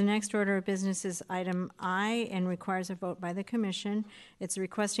next order of business is item I and requires a vote by the Commission. It's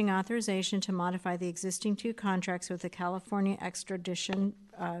requesting authorization to modify the existing 2 contracts with the California Extradition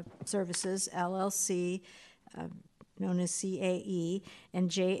Services, LLC, known as CAE, and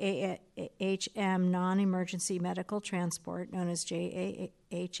JAHM Non-Emergency Medical Transport, known as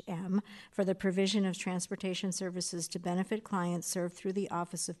JAHM, for the provision of transportation services to benefit clients served through the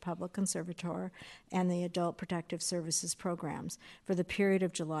Office of Public Conservator and the Adult Protective Services programs for the period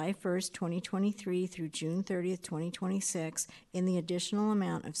of July 1st, 2023 through June 30th, 2026, in the additional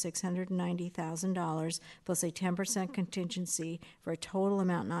amount of $690,000 plus a 10% contingency for a total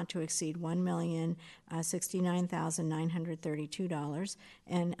amount not to exceed $1,069,932.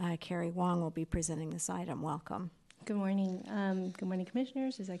 And Carrie Wong will be presenting this item. Welcome. Good morning. Good morning,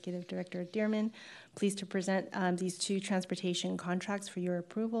 Commissioners. Executive Director Dearman. Pleased to present these 2 transportation contracts for your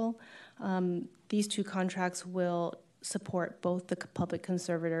approval. These 2 contracts will support both the Public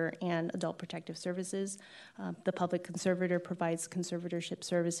Conservator and Adult Protective Services. The Public Conservator provides conservatorship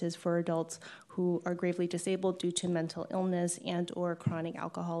services for adults who are gravely disabled due to mental illness and or chronic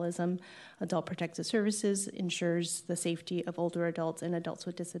alcoholism. Adult Protective Services ensures the safety of older adults and adults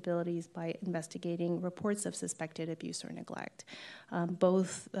with disabilities by investigating reports of suspected abuse or neglect.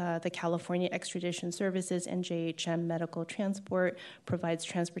 Both the California Extradition Services and JHM Medical Transport provides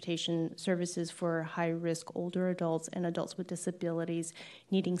transportation services for high-risk older adults and adults with disabilities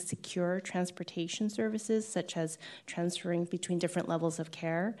needing secure transportation services, such as transferring between different levels of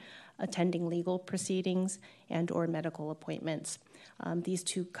care, attending legal proceedings, and or medical appointments. These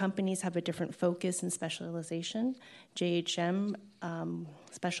 2 companies have a different focus and specialization. JHM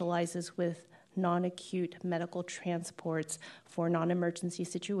specializes with non-acute medical transports for non-emergency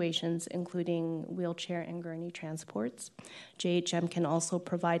situations, including wheelchair and gurney transports. JHM can also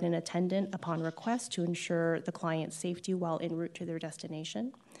provide an attendant upon request to ensure the client's safety while en route to their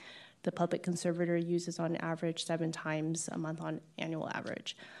destination. The Public Conservator uses on average 7 times a month on annual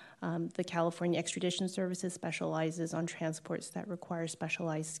average. The California Extradition Services specializes on transports that require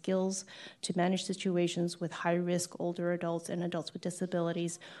specialized skills to manage situations with high-risk older adults and adults with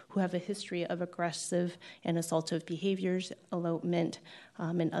disabilities who have a history of aggressive and assaultive behaviors, elopement,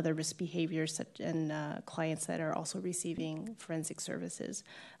 and other risk behaviors, and clients that are also receiving forensic services.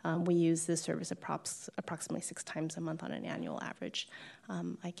 We use this service approximately 6 times a month on an annual average.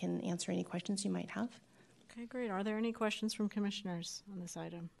 I can answer any questions you might have. Okay, great. Are there any questions from commissioners on this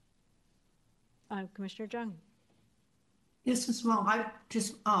item? Commissioner Zhang. Yes, as well.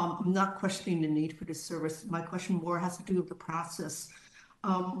 I'm not questioning the need for this service. My question more has to do with the process.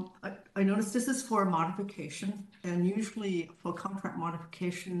 I noticed this is for a modification, and usually for contract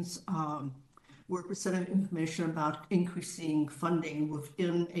modifications, we're presenting information about increasing funding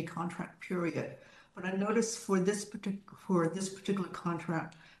within a contract period. But I noticed for this particular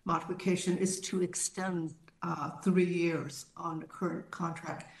contract modification is to extend 3 years on the current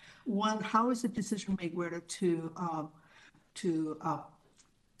contract. One, how is the decision made whether to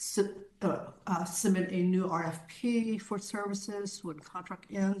submit a new RFP for services when the contract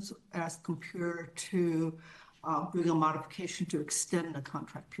ends as compared to doing a modification to extend the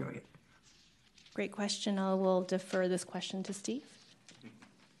contract period? Great question. I will defer this question to Steve.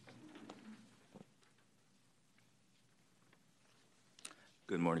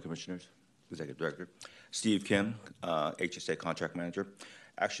 Good morning, Commissioners, Executive Director. Steve Kim, HSA Contract Manager.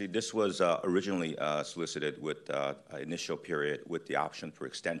 Actually, this was originally solicited with initial period with the option for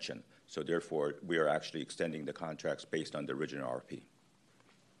extension. So therefore, we are actually extending the contracts based on the original RFP.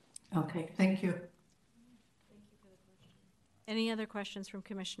 Okay, thank you. Any other questions from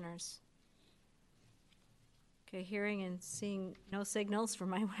commissioners? Okay, hearing and seeing no signals from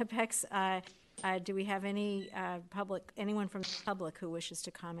my WebEx. Do we have any anyone from the public who wishes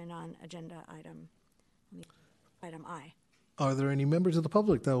to comment on agenda item I? Are there any members of the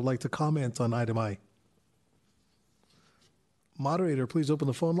public that would like to comment on item I? Moderator, please open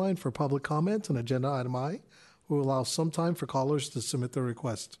the phone line for public comment on agenda item I. We'll allow some time for callers to submit their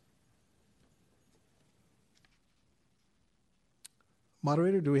request.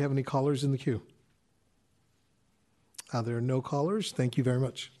 Moderator, do we have any callers in the queue? There are no callers. Thank you very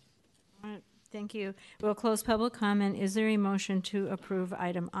much. All right, thank you. We'll close public comment. Is there a motion to approve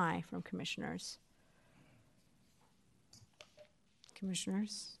item I from commissioners?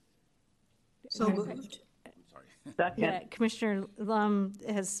 Commissioners? So moved. Second. Yeah, Commissioner Lum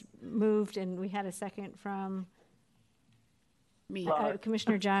has moved, and we had a second from me.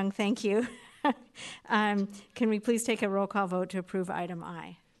 Commissioner Jung. Thank you. Can we please take a roll call vote to approve item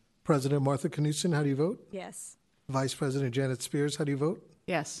I? President Martha Knudsen, how do you vote? Yes. Vice President Janet Spears, how do you vote?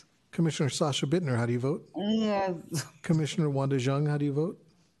 Yes. Commissioner Sasha Bittner, how do you vote? Yes. Commissioner Wanda Zhang, how do you vote?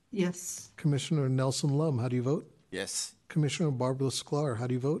 Yes. Commissioner Nelson Lum, how do you vote? Yes. Commissioner Barbara Sklar, how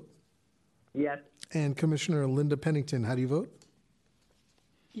do you vote? Yes. And Commissioner Linda Pennington, how do you vote?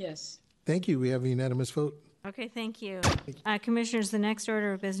 Yes. Thank you. We have a unanimous vote. Okay, thank you. Commissioners, the next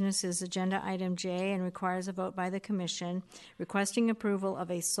order of business is agenda item J and requires a vote by the commission requesting approval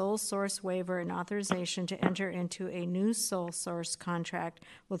of a sole source waiver and authorization to enter into a new sole source contract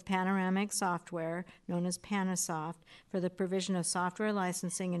with Panoramic Software, known as Panasoft, for the provision of software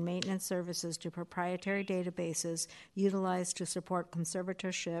licensing and maintenance services to proprietary databases utilized to support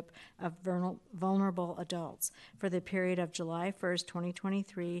conservatorship of vulnerable adults for the period of July 1st,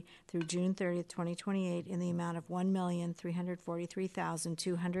 2023 through June 30th, 2028 in the amount of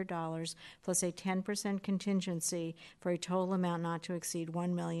 $1,343,200 plus a 10% contingency for a total amount not to exceed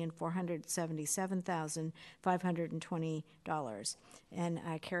 $1,477,520. And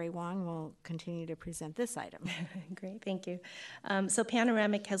Carrie Wong will continue to present this item. Great, thank you. So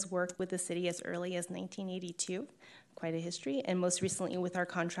Panoramic has worked with the city as early as 1982. Quite a history, and most recently with our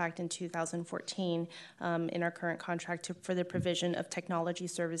contract in 2014, in our current contract for the provision of technology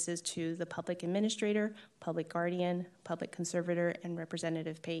services to the public administrator, public guardian, public conservator, and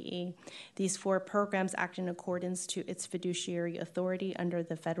representative payee. These 4 programs act in accordance to its fiduciary authority under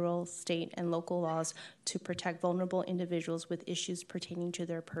the federal, state, and local laws to protect vulnerable individuals with issues pertaining to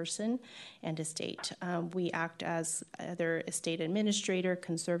their person and estate. We act as either estate administrator,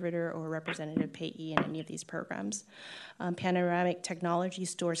 conservator, or representative payee in any of these programs. Panoramic Technology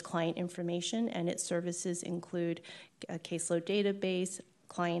stores client information, and its services include a caseload database,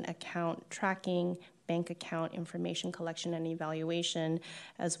 client account tracking, bank account information collection and evaluation,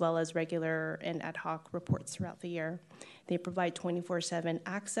 as well as regular and ad hoc reports throughout the year. They provide 24/7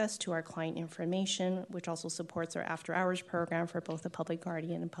 access to our client information, which also supports our after-hours program for both the public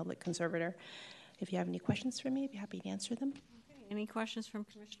guardian and public conservator. If you have any questions for me, I'd be happy to answer them. Okay. Any questions from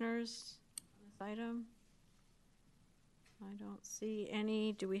commissioners on this item? I don't see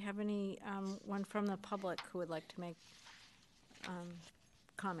any. Do we have any one from the public who would like to make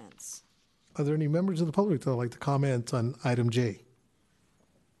comments? Are there any members of the public that would like to comment on item J?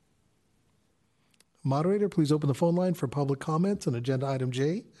 Moderator, please open the phone line for public comment on agenda item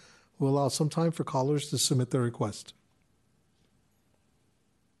J. We'll allow some time for callers to submit their request.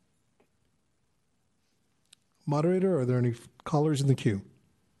 Moderator, are there any callers in the queue?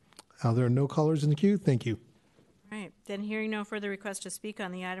 There are no callers in the queue. Thank you. All right. Then hearing no further requests to speak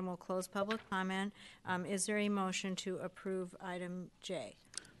on the item, we'll close public comment. Is there a motion to approve item J?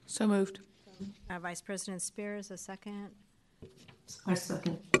 So moved. Vice President Spears, a second. I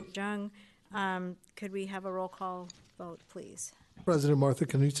second. Jung, could we have a roll call vote, please? President Martha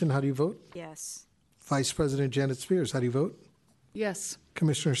Knudsen, how do you vote? Yes. Vice President Janet Spears, how do you vote? Yes.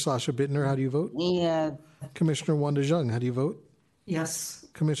 Commissioner Sasha Bittner, how do you vote? Yes. Commissioner Wanda Zhang, how do you vote? Yes.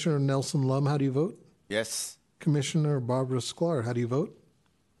 Commissioner Nelson Lum, how do you vote? Yes. Commissioner Barbara Sklar, how do you vote?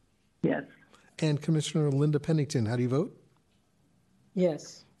 Yes. And Commissioner Linda Pennington, how do you vote?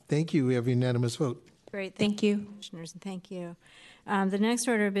 Yes. Thank you. We have a unanimous vote. Great. Thank you. Commissioners, and thank you. The next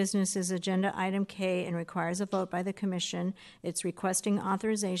order of business is Agenda Item K and requires a vote by the Commission. It's requesting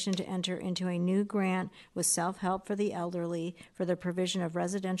authorization to enter into a new grant with Self-Help for the Elderly for the provision of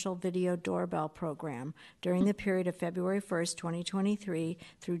residential video doorbell program during the period of February 1st, 2023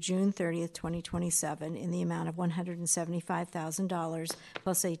 through June 30th, 2027 in the amount of $175,000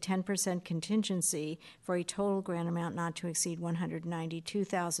 plus a 10% contingency for a total grant amount not to exceed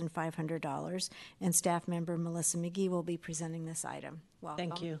 $192,500. And staff member Melissa McGee will be presenting this item. Welcome.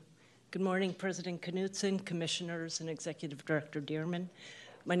 Thank you. Good morning, President Knudsen, Commissioners, and Executive Director Dearman.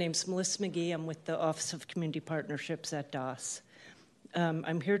 My name is Melissa McGee. I'm with the Office of Community Partnerships at DAS.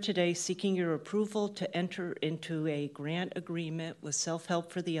 I'm here today seeking your approval to enter into a grant agreement with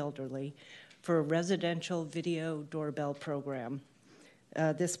Self-Help for the Elderly for a residential video doorbell program.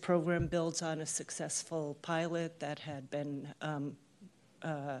 This program builds on a successful pilot that had been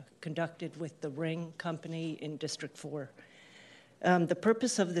conducted with the Ring Company in District 4. The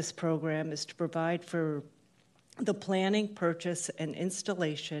purpose of this program is to provide for the planning, purchase, and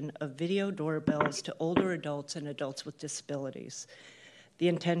installation of video doorbells to older adults and adults with disabilities. The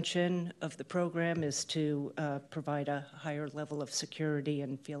intention of the program is to provide a higher level of security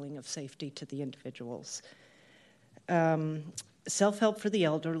and feeling of safety to the individuals. Self-Help for the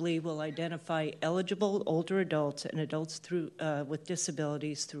Elderly will identify eligible older adults and adults with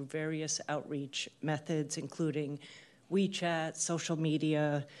disabilities through various outreach methods, including WeChat, social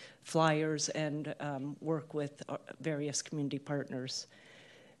media, flyers, and work with various community partners.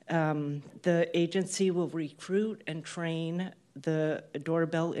 The agency will recruit and train the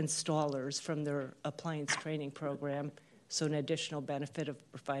doorbell installers from their appliance training program, so an additional benefit of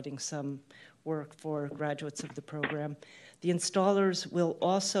providing some work for graduates of the program. The installers will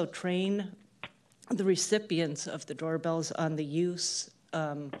also train the recipients of the doorbells on the use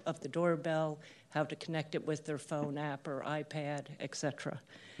of the doorbell, how to connect it with their phone app or iPad, etc.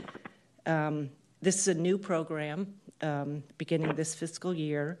 This is a new program beginning this fiscal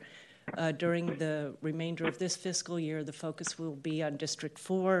year. During the remainder of this fiscal year, the focus will be on District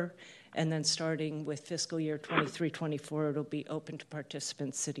 4, and then starting with fiscal year 23-24, it'll be open to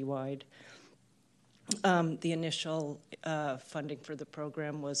participants citywide. The initial funding for the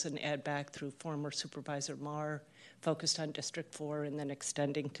program was an add back through former Supervisor Marr, focused on District 4 and then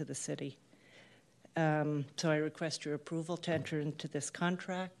extending to the city. So I request your approval to enter into this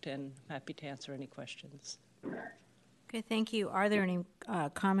contract, and I'm happy to answer any questions. Okay, thank you. Are there any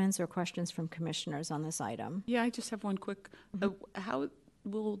comments or questions from commissioners on this item? Yeah, I just have one quick. How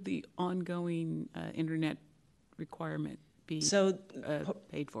will the ongoing internet requirement be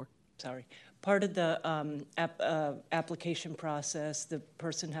paid for? Sorry. Part of the application process, the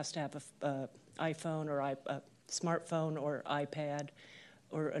person has to have an iPhone or a smartphone or iPad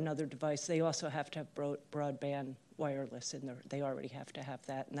or another device. They also have to have broadband wireless in there. They already have to have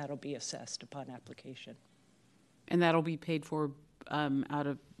that, and that'll be assessed upon application. And that'll be paid for out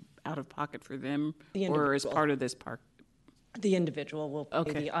of pocket for them, or as part of this park? The individual will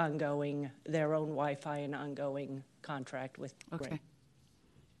pay the ongoing, their own Wi-Fi and ongoing contract with Ring.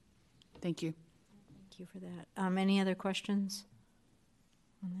 Thank you. Thank you for that. Any other questions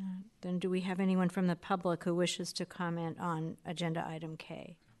on that? Then do we have anyone from the public who wishes to comment on Agenda Item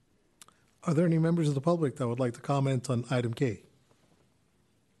K? Are there any members of the public that would like to comment on Item K?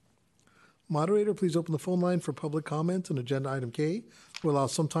 Moderator, please open the phone line for public comment on Agenda Item K. We'll allow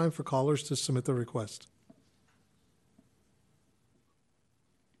some time for callers to submit their request.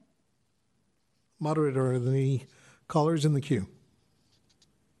 Moderator, are there any callers in the queue?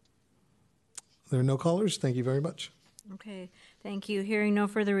 There are no callers. Thank you very much. Okay, thank you. Hearing no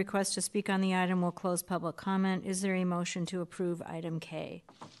further requests to speak on the item, we'll close public comment. Is there a motion to approve Item K?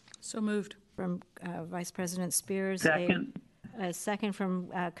 So moved. From Vice President Spears. Second. A second from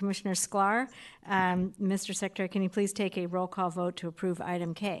Commissioner Sklar. Mr. Secretary, can you please take a roll call vote to approve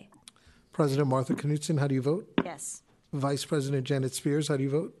Item K? President Martha Knudsen, how do you vote? Yes. Vice President Janet Spears, how do you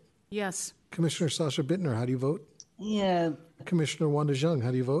vote? Yes. Commissioner Sasha Bittner, how do you vote? Yes. Commissioner Wanda Zhang,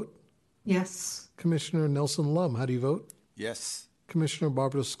 how do you vote? Yes. Commissioner Nelson Lum, how do you vote? Yes. Commissioner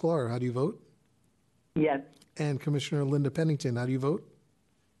Barbara Sklar, how do you vote? Yes. And Commissioner Linda Pennington, how do you vote?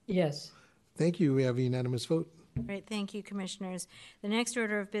 Yes. Thank you. We have a unanimous vote. Great, thank you, Commissioners. The next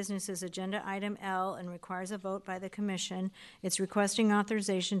order of business is Agenda Item L and requires a vote by the Commission. It's requesting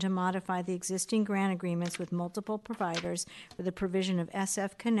authorization to modify the existing grant agreements with multiple providers for the provision of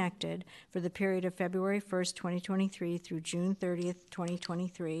SF Connected for the period of February 1st, 2023 through June 30th,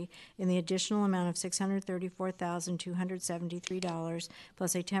 2023 in the additional amount of $634,273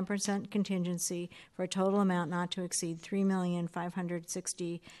 plus a 10% contingency for a total amount not to exceed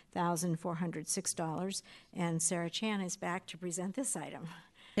 $3,560,406. And Sarah Chan is back to present this item.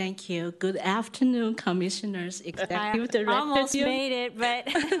 Thank you. Good afternoon, Commissioners, Executive Director. Almost made it, but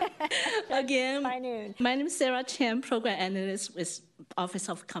again, by noon. My name is Sarah Chan, Program Analyst with Office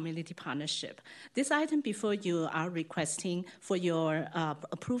of Community Partnership. This item before you are requesting for your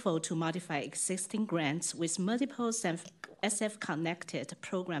approval to modify existing grants with multiple SF Connected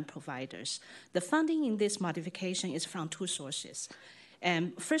program providers. The funding in this modification is from two sources.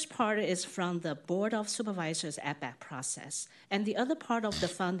 And first part is from the Board of Supervisors ABAC process. And the other part of the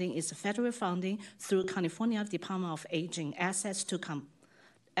funding is federal funding through California Department of Aging Access to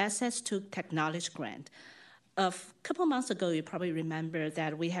Technology Grant. A couple months ago, you probably remember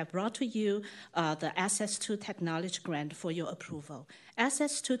that we have brought to you the Access to Technology Grant for your approval.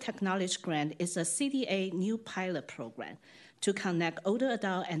 Access to Technology Grant is a CDA new pilot program to connect older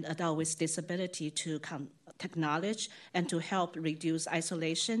adult and adult with disability to technology and to help reduce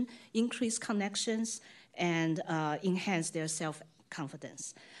isolation, increase connections, and enhance their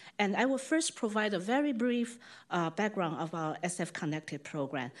self-confidence. And I will first provide a very brief background of our SF Connected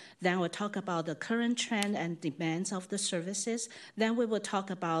program. Then we'll talk about the current trend and demands of the services. Then we will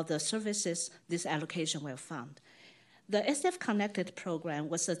talk about the services this allocation will fund. The SF Connected program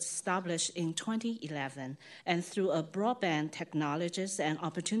was established in 2011 and through a Broadband Technologies and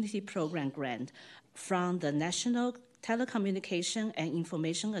Opportunity Program grant from the National Telecommunication and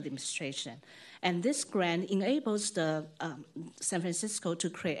Information Administration. And this grant enables the San Francisco to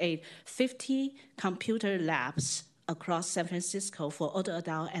create 50 computer labs across San Francisco for older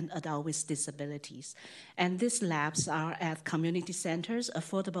adult and adult with disabilities. And these labs are at community centers,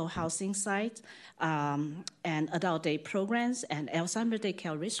 affordable housing sites, and adult day programs, and Alzheimer's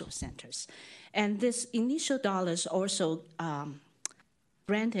daycare resource centers. And this initial dollars also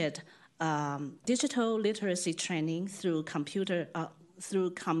granted digital literacy training through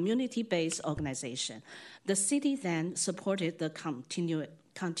community-based organization. The city then supported the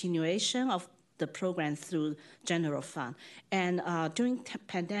continuation of the program through general fund. And during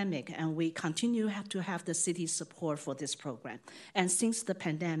pandemic, and we continue to have the city support for this program. And since the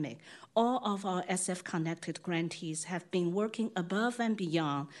pandemic, all of our SF Connected grantees have been working above and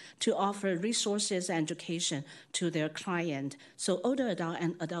beyond to offer resources and education to their client, so older adult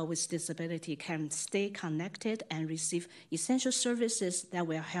and adult with disability can stay connected and receive essential services that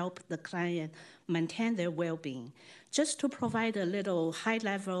will help the client maintain their well-being. Just to provide a little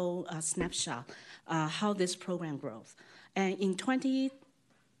high-level snapshot how this program grows. And in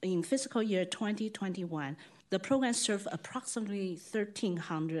fiscal year 2021, the program served approximately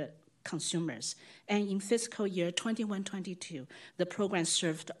 1,300 consumers. And in fiscal year 21-22, the program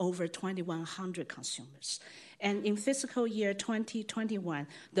served over 2,100 consumers. And in fiscal year 2021,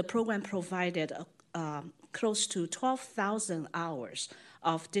 the program provided close to 12,000 hours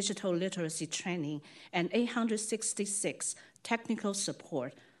of digital literacy training and 866 technical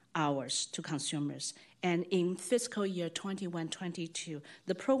support hours to consumers. And in fiscal year 21-22,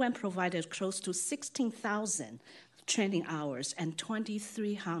 the program provided close to 16,000 training hours and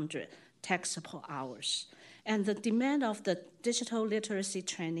 2,300 tech support hours. And the demand of the digital literacy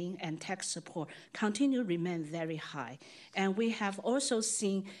training and tech support continue to remain very high. And we have also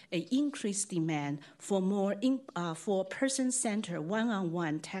seen an increased demand for more for person-centered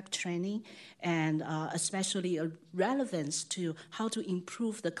one-on-one tech training, and especially a relevance to how to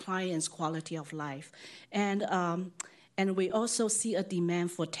improve the client's quality of life. And we also see a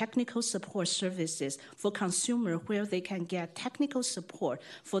demand for technical support services for consumers where they can get technical support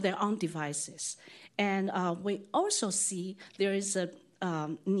for their own devices. And we also see there is a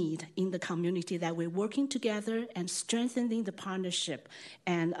need in the community that we're working together and strengthening the partnership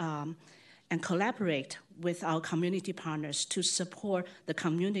and collaborate with our community partners to support the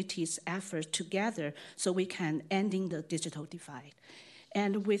community's effort together so we can ending the digital divide.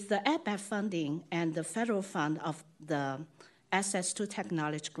 And with the ABAC funding and the federal fund of the Access to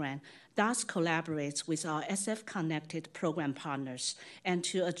Technology Grant, DOS collaborates with our SF Connected program partners and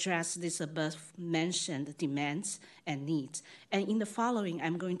to address these above-mentioned demands and needs. And in the following,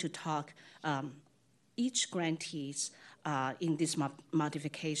 I'm going to talk each grantees in this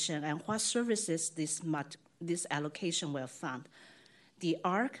modification and what services this allocation will fund. The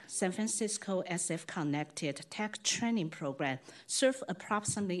ARC San Francisco SF Connected Tech Training Program serves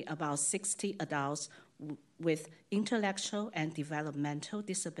approximately about 60 adults with intellectual and developmental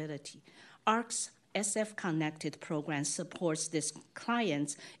disability. ARC's SF Connected program supports these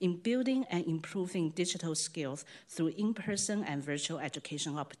clients in building and improving digital skills through in-person and virtual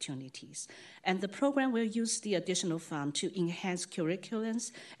education opportunities. And the program will use the additional fund to enhance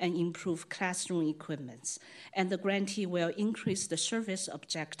curriculums and improve classroom equipment. And the grantee will increase the service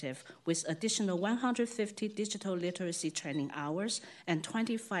objective with additional 150 digital literacy training hours and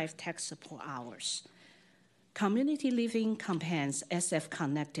 25 tech support hours. Community Living Campaign's SF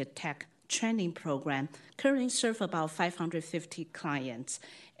Connected Tech Training Program currently serves about 550 clients,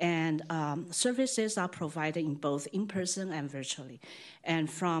 and services are provided in both in-person and virtually. And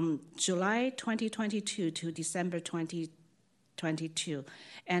from July 2022 to December 2022,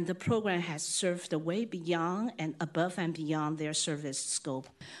 and the program has served way beyond and above and beyond their service scope,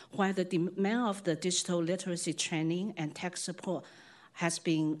 while the demand of the digital literacy training and tech support has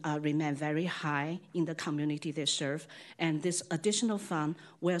been remained very high in the community they serve, and this additional fund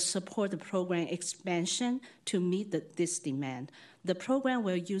will support the program expansion to meet this demand. The program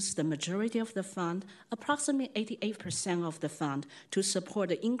will use the majority of the fund, approximately 88% of the fund, to support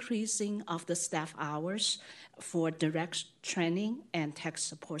the increasing of the staff hours for direct training and tech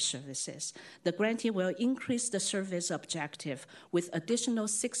support services. The grantee will increase the service objective with additional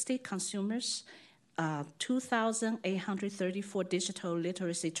 60 consumers, 2,834 digital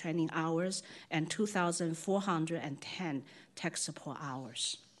literacy training hours, and 2,410 tech support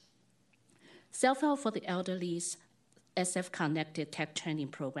hours. Self-Help for the Elderly's SF Connected Tech Training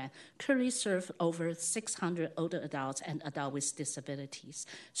Program currently serves over 600 older adults and adults with disabilities.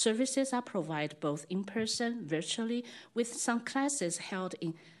 Services are provided both in person, virtually, with some classes held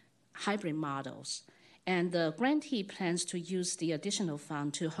in hybrid models. And the grantee plans to use the additional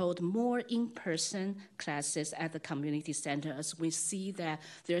fund to hold more in-person classes at the community center, as we see that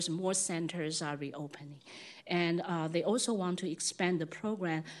there's more centers are reopening. And they also want to expand the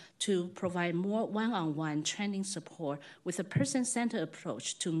program to provide more one-on-one training support with a person-centered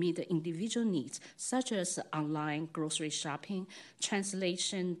approach to meet the individual needs, such as online grocery shopping,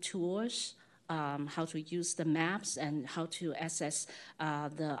 translation tours, how to use the maps, and how to access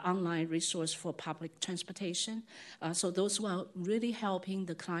the online resource for public transportation. So those were really helping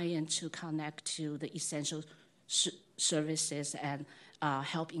the client to connect to the essential services and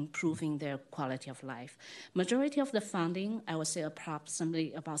help improving their quality of life. Majority of the funding, I would say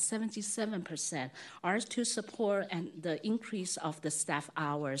approximately about 77%, are to support and the increase of the staff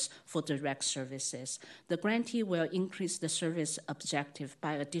hours for direct services. The grantee will increase the service objective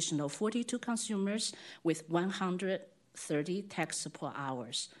by additional 42 consumers with 130 tech support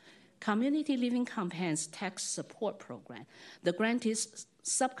hours. Community Living Campaign's tech support program. The grantee's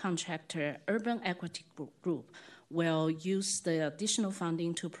subcontractor, Urban Equity Group, will use the additional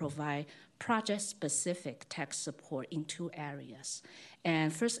funding to provide project-specific tech support in two areas.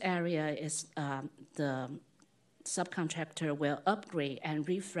 And first area is the subcontractor will upgrade and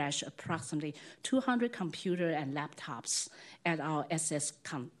refresh approximately 200 computers and laptops at our SF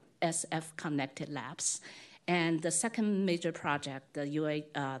Connected Labs. And the second major project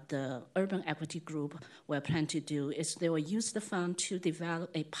the Urban Equity Group will plan to do is they will use the fund to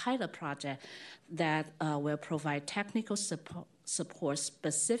develop a pilot project that will provide technical support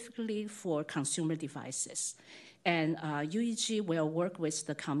specifically for consumer devices. And UEG will work with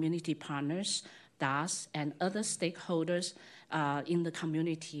the community partners, DAS, and other stakeholders in the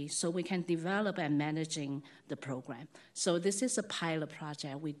community so we can develop and managing the program. So this is a pilot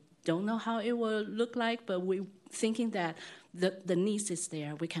project. We don't know how it will look like, but we're thinking that the needs is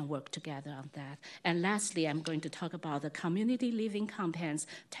there. We can work together on that. And lastly, I'm going to talk about the Community Living Campaign's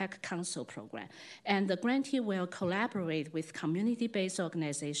Tech Council program. And the grantee will collaborate with community-based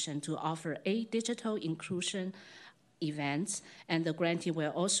organizations to offer 8 digital inclusion events, and the grantee will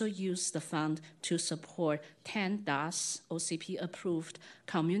also use the fund to support 10 DAS OCP-approved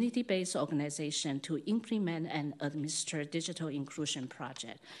community-based organizations to implement and administer digital inclusion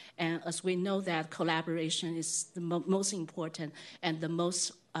project. And as we know that collaboration is the most important and the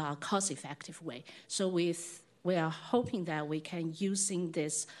most cost-effective way. So we are hoping that we can using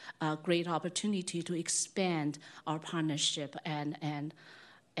this great opportunity to expand our partnership and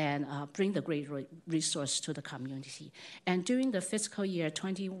bring the great resource to the community. And during the fiscal year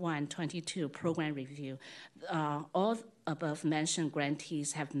 21-22 program review, all above mentioned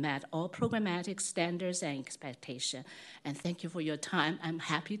grantees have met all programmatic standards and expectations. And thank you for your time. I'm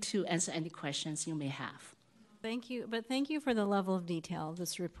happy to answer any questions you may have. Thank you, but thank you for the level of detail of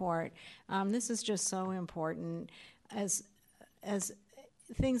this report. This is just so important. As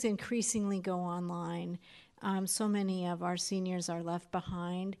things increasingly go online. So many of our seniors are left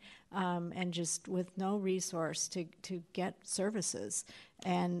behind and just with no resource to get services,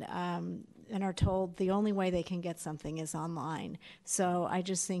 and are told the only way they can get something is online. So I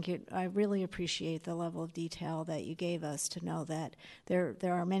just think I really appreciate the level of detail that you gave us to know that there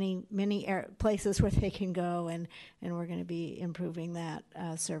are many places where they can go, and we're going to be improving that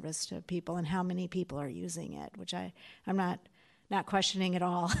service to people and how many people are using it, which I'm not questioning at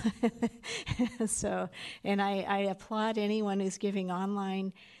all. So, and I applaud anyone who's giving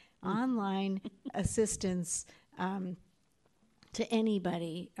online assistance to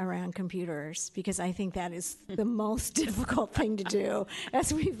anybody around computers, because I think that is the most difficult thing to do,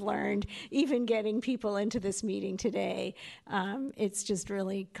 as we've learned, even getting people into this meeting today. It's just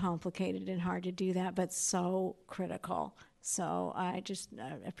really complicated and hard to do that, but so critical. So I just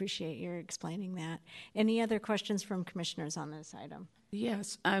appreciate your explaining that. Any other questions from commissioners on this item?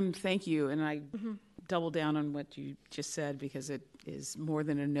 Yes, thank you. And I double down on what you just said, because it is more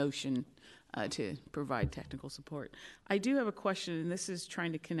than a notion to provide technical support. I do have a question, and this is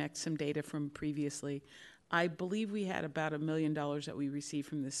trying to connect some data from previously. I believe we had about $1 million that we received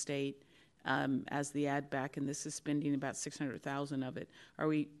from the state as the add back, and this is spending about $600,000 of it. Are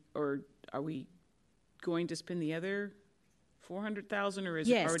we going to spend the other $400,000, or is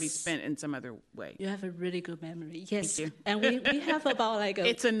it already spent in some other way? You have a really good memory. Yes. Thank you. And we have about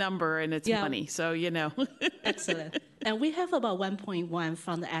it's a number and it's money, so you know. Excellent. And we have about 1.1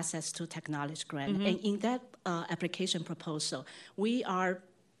 from the Access to Technology grant. And in that application proposal, we are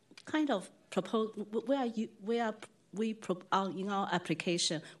kind of in our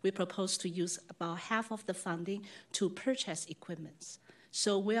application, we propose to use about half of the funding to purchase equipments.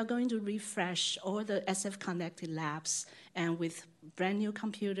 So we are going to refresh all the SF connected labs, and with brand new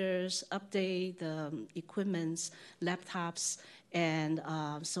computers, update the equipments, laptops, and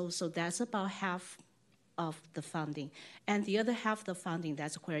so that's about half of the funding. And the other half of the funding,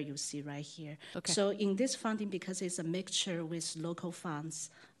 that's where you see right here. Okay. So in this funding, because it's a mixture with local funds,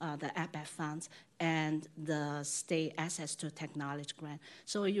 the ABAT funds, and the state Access to Technology grant.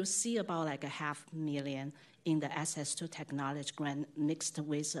 So you see about like $500,000 in the Access to Technology grant mixed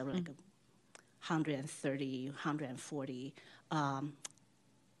with like 130, 140 ABAC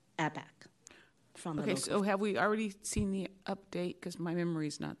from the Okay, local. so have we already seen the update, because my memory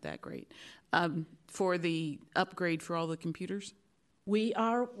is not that great, for the upgrade for all the computers? We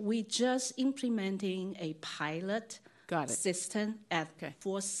just implementing a pilot system at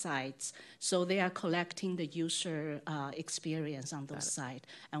 4 sites. So they are collecting the user experience on those sites.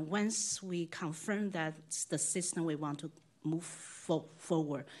 And once we confirm that's the system we want to move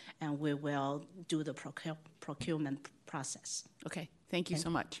forward, and we will do the procurement process. Okay, thank you so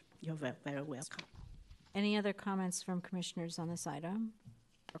much. You're very, very welcome. Any other comments from commissioners on this item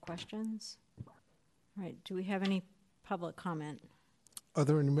or questions? All right, do we have any public comment? Are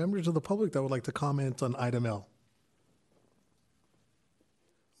there any members of the public that would like to comment on item L?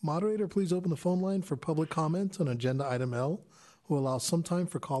 Moderator, please open the phone line for public comment on agenda item L. We'll allow some time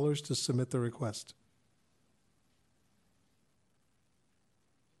for callers to submit their request.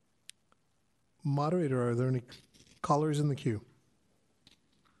 Moderator, are there any callers in the queue?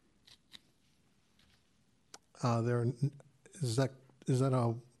 Is that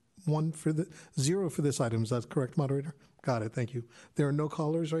a 1 for the 0 for this item? Is that correct, moderator? Got it. Thank you. There are no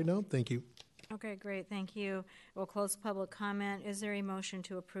callers right now. Thank you. Okay, great. Thank you. We'll close public comment. Is there a motion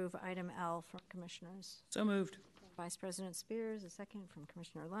to approve item L from commissioners? So moved. Vice President Spears, a second from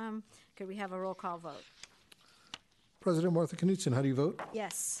Commissioner Lum. Could we have a roll call vote? President Martha Knudsen, how do you vote?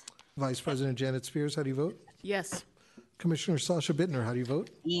 Yes. Vice President Janet Spears, how do you vote? Yes. Commissioner Sasha Bittner, how do you vote?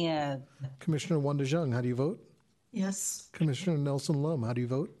 Yeah. Commissioner Wanda Zhang, how do you vote? Yes. Commissioner Nelson Lum, how do you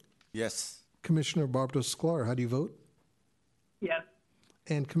vote? Yes. Commissioner Barbara Sklar, how do you vote? Yes.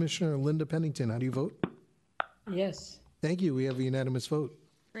 And Commissioner Linda Pennington, how do you vote? Yes. Thank you. We have a unanimous vote.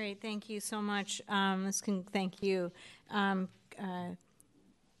 Great. Thank you so much. Thank you.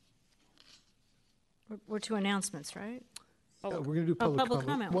 We're to announcements, right? Yeah, we're going to do public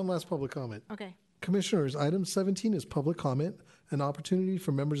comment. One last public comment. Okay. Commissioners, item 17 is public comment, an opportunity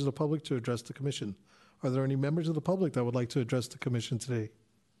for members of the public to address the commission. Are there any members of the public that would like to address the commission today?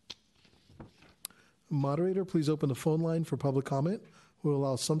 Moderator, please open the phone line for public comment. We'll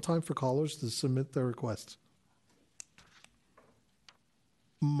allow some time for callers to submit their requests.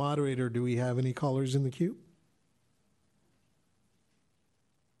 Moderator, do we have any callers in the queue?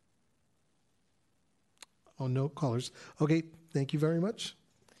 Oh, no callers. Okay, thank you very much.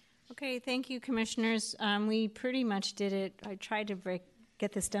 Okay, thank you, commissioners. We pretty much did it. I tried to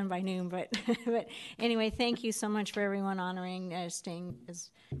get this done by noon, but but anyway, thank you so much for everyone honoring, staying,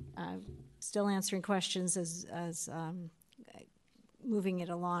 as still answering questions as moving it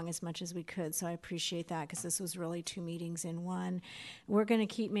along as much as we could. So I appreciate that, because this was really 2 meetings in one. We're going to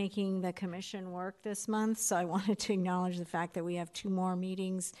keep making the commission work this month, so I wanted to acknowledge the fact that we have 2 more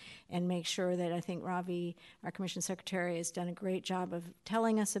meetings and make sure that, I think Ravi, our commission secretary, has done a great job of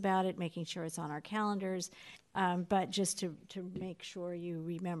telling us about it, making sure it's on our calendars. But just to make sure you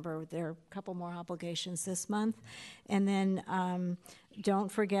remember, there are a couple more obligations this month. And then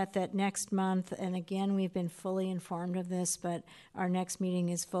don't forget that next month, and again, we've been fully informed of this, but our next meeting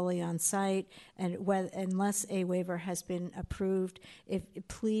is fully on site, and unless a waiver has been approved,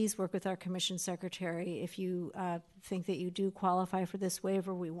 please work with our commission secretary. If you think that you do qualify for this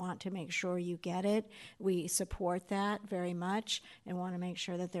waiver, we want to make sure you get it. We support that very much and want to make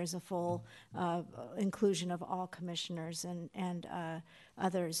sure that there's a full inclusion of all commissioners and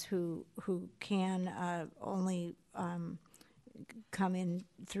others who can only come in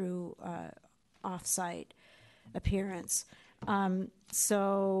through off-site appearance.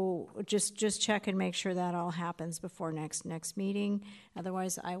 So just check and make sure that all happens before next meeting.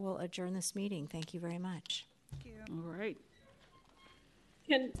 Otherwise, I will adjourn this meeting. Thank you very much. Thank you. All right.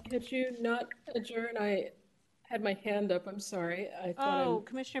 Could you not adjourn? I had my hand up. I'm sorry. I thought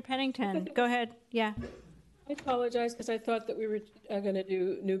Commissioner Pennington, go ahead. Yeah. I apologize, because I thought that we were going to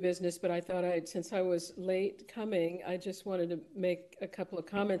do new business, but I thought since I was late coming, I just wanted to make a couple of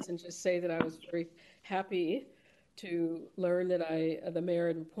comments and just say that I was very happy to learn that the mayor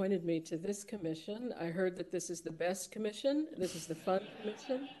had appointed me to this commission. I heard that this is the best commission. This is the fun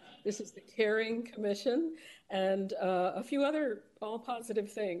commission. This is the caring commission, and a few other all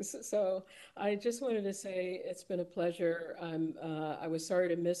positive things. So I just wanted to say it's been a pleasure. I was sorry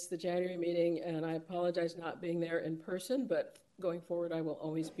to miss the January meeting, and I apologize not being there in person, but going forward, I will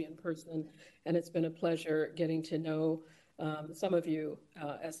always be in person. And it's been a pleasure getting to know some of you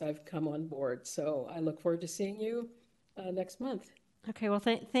as I've come on board. So I look forward to seeing you next month. Okay, well,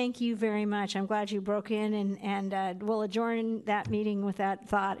 thank you very much. I'm glad you broke in, and we'll adjourn that meeting with that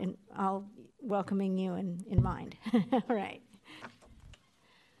thought, and I'll welcoming you in mind. All right.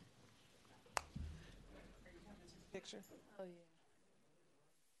 Picture.